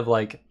little bit of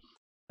like,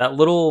 that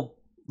little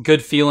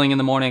good feeling in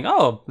the morning.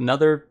 Oh,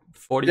 another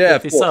 40,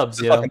 50 subs.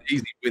 It's like an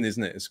easy win,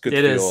 isn't it? It's good for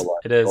your,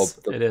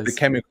 like, the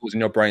chemicals in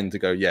your brain to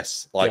go,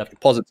 yes, like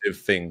positive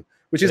thing,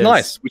 which is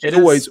nice, which is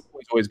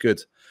always good.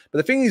 But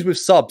the thing is with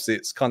subs,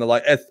 it's kind of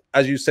like,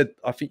 as you said,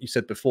 I think you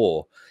said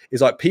before,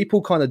 is like people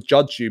kind of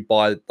judge you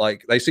by,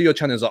 like, they see your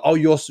channel as like, oh,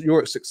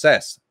 you're a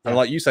success. And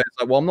like you say,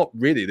 it's like, well, I'm not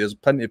really. There's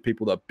plenty of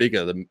people that are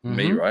bigger than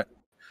me, right?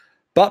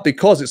 But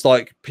because it's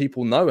like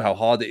people know how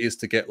hard it is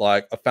to get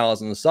like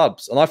 1,000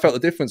 subs. And I felt the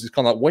difference is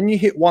kind of like when you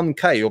hit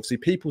 1K, obviously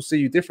people see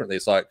you differently.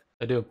 It's like,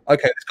 I do.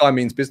 Okay, this guy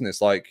means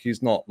business. Like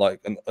he's not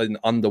like an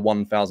under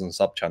 1,000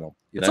 sub channel.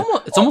 You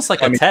know? It's almost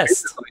like a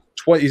test.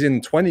 He's in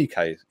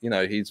 20K. You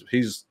know,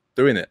 he's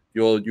doing it.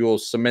 You're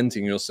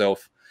cementing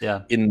yourself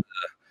in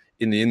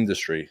the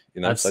industry,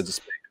 you know, so to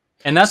speak.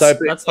 And that's like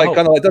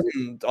kind of like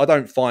I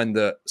don't find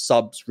that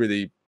subs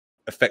really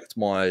affect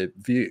my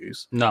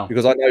views. No.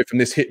 Because I know from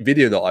this hit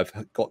video that I've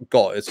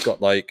got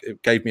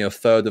it gave me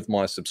 1/3 of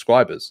my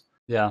subscribers.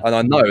 Yeah. And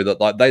I know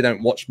that like they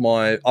don't watch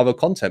my other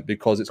content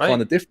because it's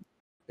kind of different.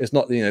 It's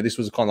not, you know, this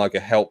was kind of like a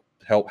help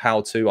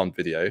how-to on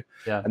video.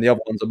 Yeah. And the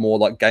other ones are more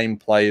like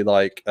gameplay,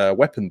 like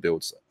weapon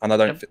builds. And I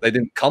don't they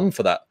didn't come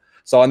for that.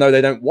 So I know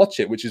they don't watch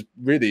it, which is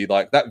really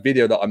like that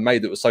video that I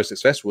made that was so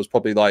successful was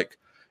probably like,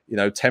 you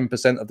know,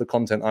 10% of the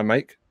content I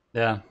make.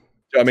 Yeah.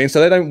 Do you know what I mean?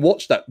 So they don't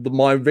watch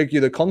my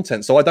regular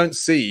content. So I don't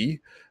see,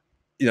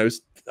 you know,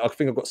 I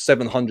think I've got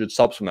 700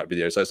 subs from that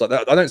video. So it's like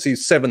that, I don't see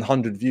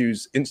 700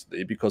 views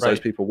instantly because those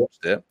people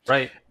watched it.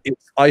 Right.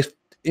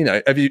 You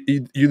know, if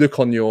you look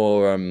on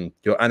your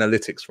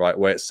analytics, right,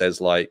 where it says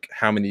like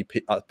how many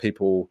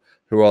people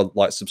who are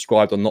like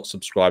subscribed or not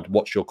subscribed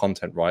watch your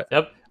content, right?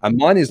 Yep. And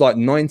mine is like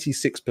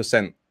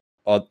 96%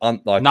 are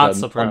not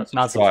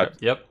subscribed.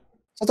 Yep.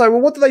 So I was like,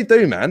 well, what do they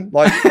do, man?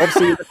 Like,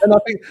 obviously,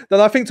 then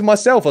I think to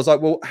myself, I was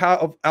like, well,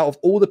 out of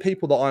all the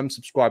people that I'm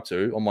subscribed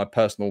to on my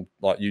personal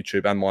like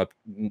YouTube and my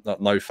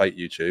No Fate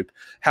YouTube,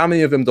 how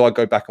many of them do I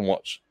go back and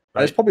watch?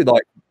 Right. And it's probably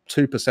like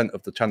 2%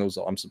 of the channels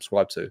that I'm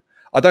subscribed to.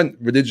 I don't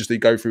religiously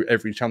go through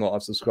every channel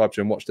I've subscribed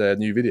to and watch their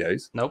new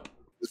videos. Nope.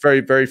 It's very,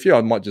 very few.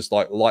 I might just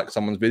like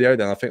someone's video,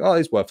 then I think, oh,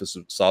 he's worth a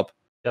sub.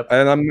 Yep.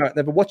 And I might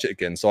never watch it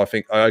again. So I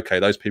think, oh, okay,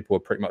 those people are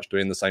pretty much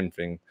doing the same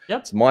thing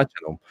to my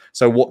channel.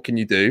 So what can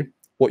you do?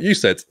 What you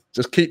said,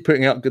 just keep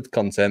putting out good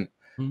content,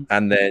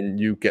 and then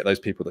you get those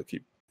people that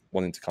keep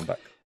wanting to come back.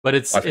 But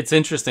it's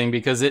interesting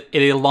because it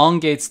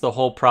elongates the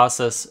whole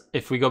process.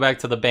 If we go back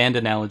to the band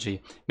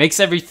analogy, makes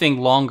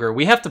everything longer.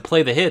 We have to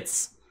play the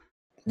hits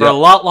for a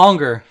lot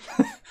longer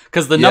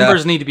because the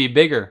numbers need to be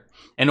bigger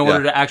in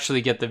order to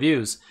actually get the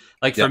views.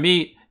 Like for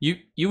me,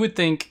 you would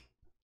think,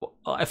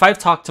 if I've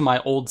talked to my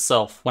old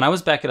self when I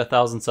was back at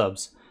 1,000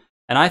 subs,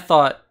 and I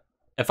thought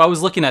if I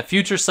was looking at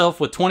future self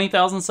with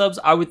 20,000 subs,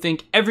 I would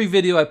think every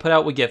video I put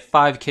out would get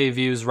 5K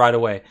views right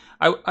away.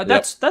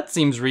 That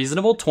seems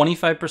reasonable.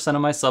 25%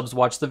 of my subs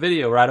watch the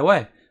video right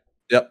away.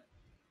 Yep.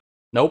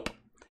 Nope.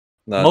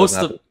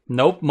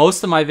 No,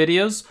 most of my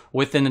videos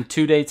within a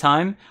 2-day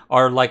time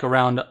are like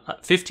around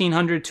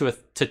 1,500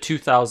 to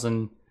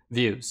 2,000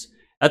 views.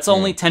 That's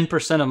only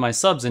 10% of my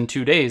subs in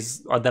 2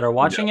 days that are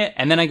watching it.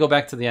 And then I go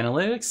back to the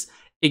analytics.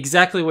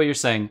 Exactly what you're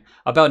saying.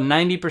 About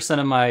 90%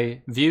 of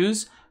my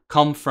views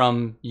come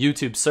from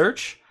YouTube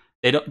search.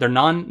 They're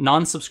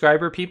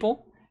non-subscriber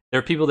people.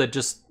 They're people that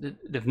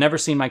they've never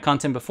seen my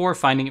content before,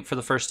 finding it for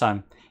the first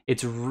time.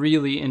 It's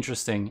really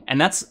interesting. And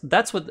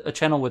that's what a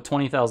channel with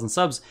 20,000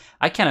 subs,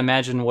 I can't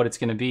imagine what it's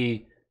going to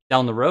be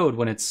down the road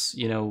when it's,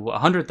 you know,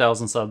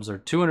 100,000 subs or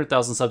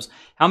 200,000 subs.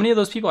 How many of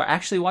those people are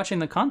actually watching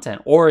the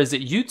content? Or is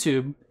it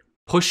YouTube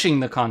pushing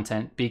the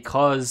content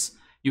because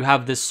you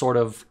have this sort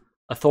of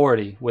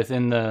authority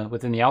within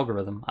the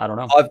algorithm? I don't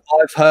know.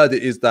 I've heard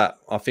it is that.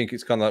 I think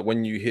it's kind of like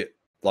when you hit,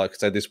 like I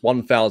said, this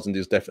 1,000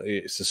 is definitely,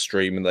 it's a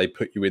stream and they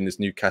put you in this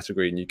new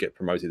category and you get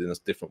promoted in a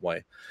different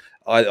way.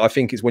 I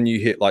think it's when you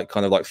hit like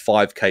kind of like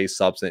 5K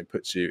subs and it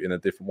puts you in a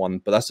different one.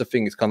 But that's the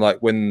thing. It's kind of like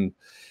when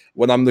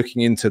I'm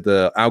looking into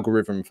the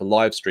algorithm for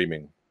live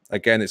streaming,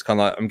 again, it's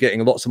kind of like I'm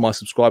getting lots of my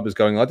subscribers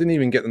going, I didn't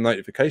even get the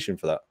notification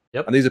for that.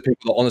 Yep. And these are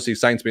people that are honestly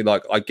saying to me,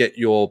 like, I get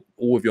all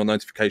of your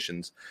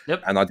notifications.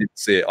 Yep. And I didn't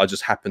see it. I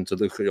just happened to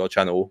look at your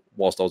channel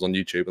whilst I was on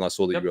YouTube and I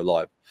saw that you were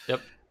live.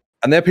 Yep.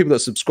 And they're people that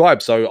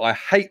subscribe. So I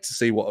hate to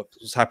see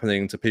what's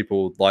happening to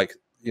people, like,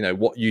 you know,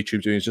 what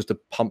YouTube's doing is just to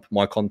pump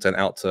my content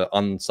out to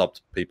unsubbed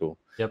people.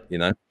 Yep. You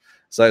know?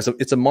 So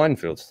it's a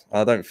minefield.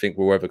 I don't think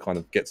we'll ever kind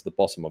of get to the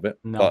bottom of it.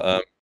 No.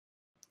 But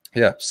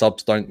yeah,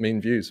 subs don't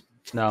mean views.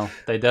 No,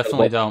 they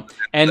definitely don't.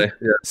 And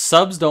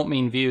subs don't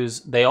mean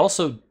views. They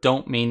also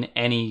don't mean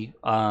any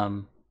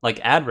like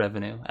ad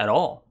revenue at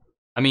all.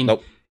 I mean,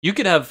 you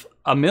could have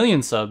 1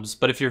 million subs,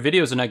 but if your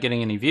videos are not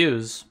getting any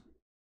views,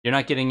 you're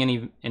not getting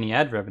any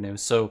ad revenue.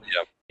 So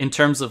in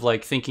terms of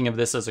like thinking of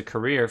this as a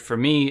career, for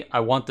me,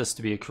 I want this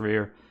to be a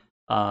career.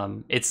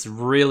 It's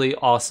really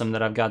awesome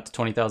that I've got to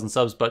 20,000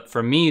 subs, but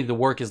for me, the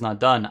work is not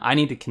done. I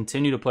need to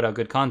continue to put out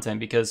good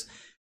content because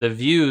the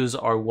views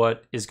are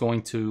what is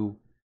going to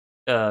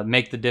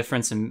make the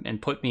difference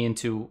and put me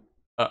into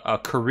a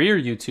career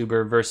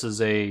YouTuber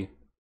versus a,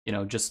 you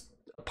know, just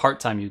a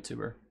part-time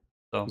YouTuber.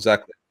 So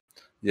exactly.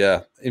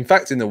 Yeah. In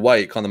fact, in a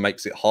way, it kind of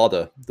makes it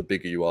harder the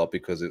bigger you are,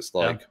 because it's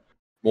like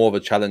more of a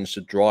challenge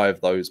to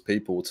drive those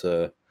people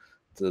to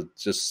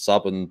just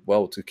sub and,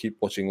 well, to keep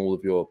watching all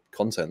of your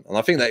content. And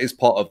I think that is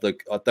part of the,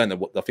 I don't know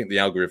what, I think the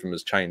algorithm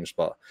has changed,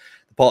 but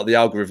the part of the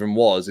algorithm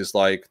is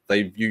like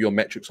they view your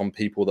metrics on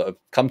people that have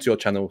come to your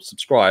channel,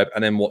 subscribe,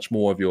 and then watch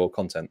more of your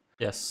content.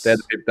 Yes.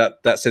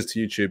 That says to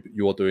YouTube,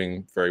 you're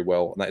doing very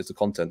well, and that is the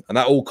content. And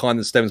that all kind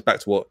of stems back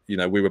to what, you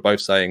know, we were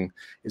both saying,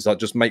 is like,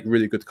 just make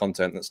really good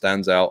content that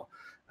stands out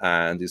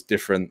and is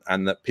different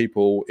and that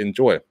people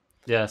enjoy.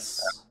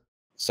 Yes.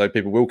 So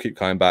people will keep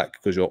coming back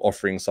because you're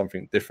offering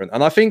something different.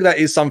 And I think that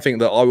is something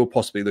that I will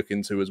possibly look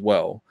into as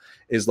well,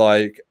 is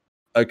like,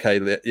 okay,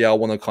 yeah, I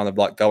want to kind of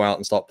like go out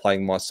and start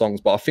playing my songs,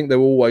 but I think there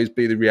will always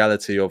be the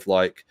reality of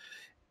like,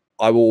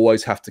 I will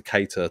always have to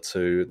cater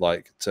to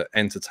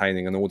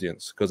entertaining an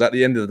audience, because at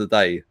the end of the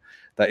day,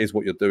 that is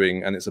what you're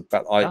doing. And it's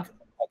about like,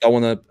 I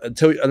don't want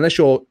to, unless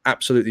you're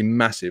absolutely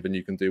massive and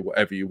you can do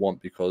whatever you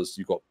want because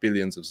you've got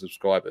billions of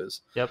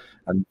subscribers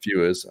and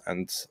viewers.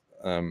 And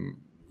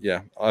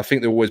yeah, I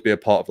think there'll always be a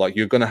part of like,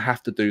 you're going to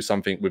have to do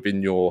something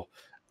within your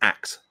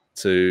act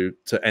to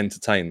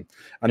entertain.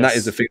 And that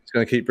is the thing that's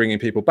going to keep bringing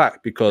people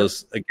back,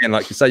 because again,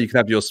 like you say, you can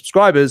have your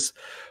subscribers,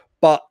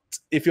 but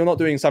if you're not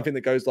doing something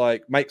that goes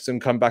like, makes them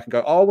come back and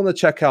go, oh, I want to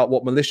check out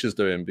what Militia's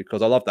doing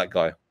because I love that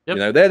guy. You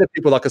know, they're the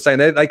people, like I say,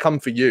 they come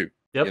for you,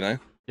 you know.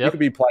 You could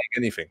be playing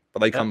anything, but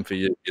they come for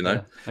you, you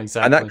know.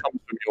 Exactly. And that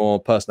comes from your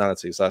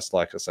personality. So that's,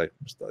 like I say,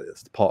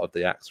 it's part of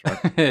the act,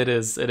 right? It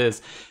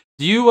is.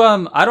 Do you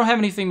I don't have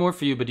anything more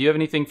for you, but do you have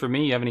anything for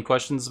me? You have any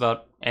questions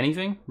about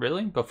anything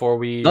really before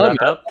we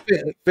wrap up? I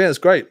think it's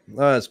great.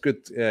 It's good.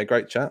 Yeah,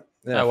 great chat.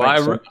 Yeah,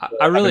 well,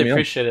 I really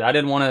appreciate it. I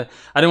didn't want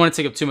to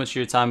take up too much of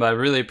your time, but I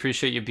really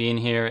appreciate you being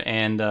here.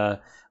 And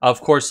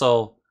of course,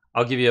 I'll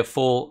give you a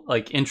full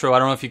like intro. I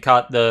don't know if you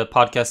caught the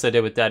podcast I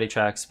did with Daddy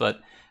Tracks, but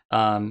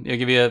it'll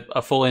give you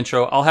a full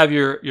intro. I'll have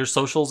your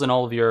socials and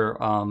all of your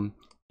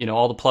you know,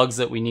 all the plugs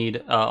that we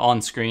need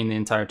on screen the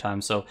entire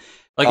time. So,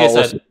 like I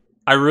said, awesome.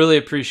 I really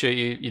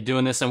appreciate you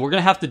doing this, and we're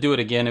gonna have to do it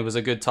again. It was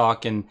a good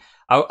talk, and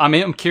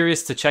I'm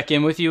curious to check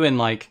in with you in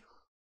like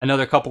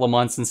another couple of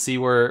months and see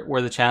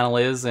where the channel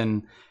is,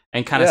 and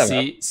kind of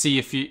see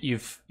if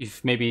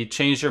you've maybe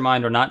changed your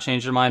mind or not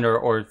changed your mind,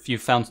 or if you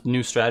found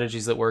new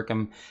strategies that work.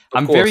 I'm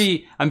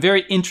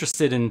very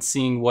interested in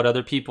seeing what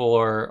other people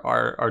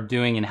are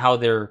doing and how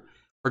they're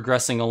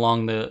progressing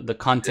along the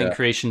content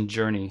creation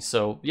journey.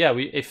 So yeah,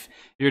 if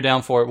you're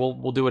down for it,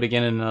 we'll do it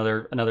again in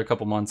another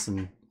couple months.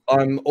 And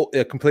I'm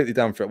completely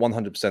down for it,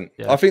 100%.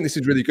 I think this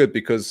is really good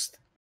because,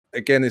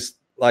 again, it's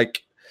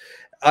like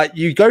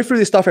you go through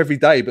this stuff every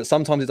day, but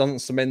sometimes it doesn't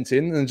cement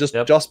in, and just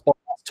by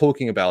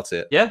talking about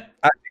it,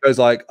 actually goes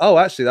like, oh,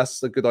 actually,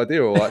 that's a good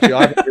idea, or actually,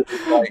 I haven't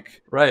really,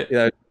 like, you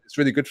know, it's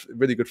really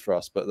good for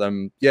us. But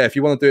yeah, if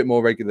you want to do it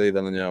more regularly,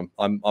 then you know,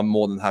 I'm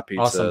more than happy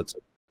to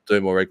do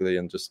it more regularly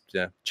and just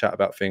chat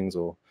about things,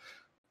 or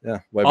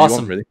whatever you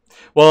want, really.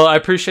 Well, I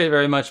appreciate it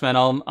very much, man.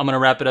 I'm gonna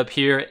wrap it up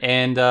here,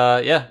 and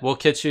we'll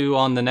catch you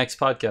on the next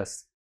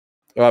podcast.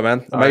 All right,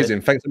 man.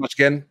 Amazing. Thanks so much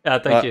again. Yeah,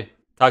 thank you.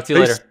 Talk to you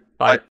later.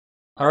 Bye.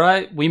 All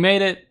right, we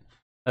made it.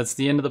 That's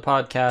the end of the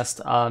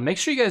podcast. Make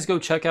sure you guys go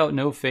check out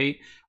No Fate.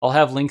 I'll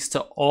have links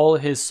to all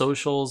his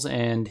socials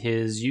and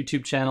his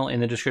YouTube channel in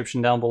the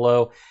description down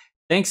below.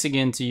 Thanks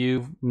again to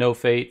you, No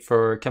Fate,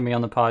 for coming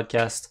on the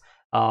podcast.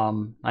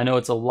 I know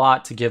it's a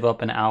lot to give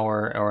up an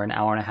hour or an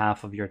hour and a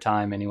half of your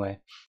time anyway.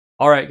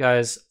 All right,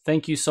 guys.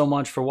 Thank you so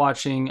much for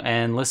watching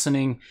and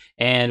listening,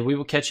 and we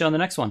will catch you on the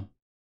next one.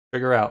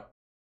 Trigger out.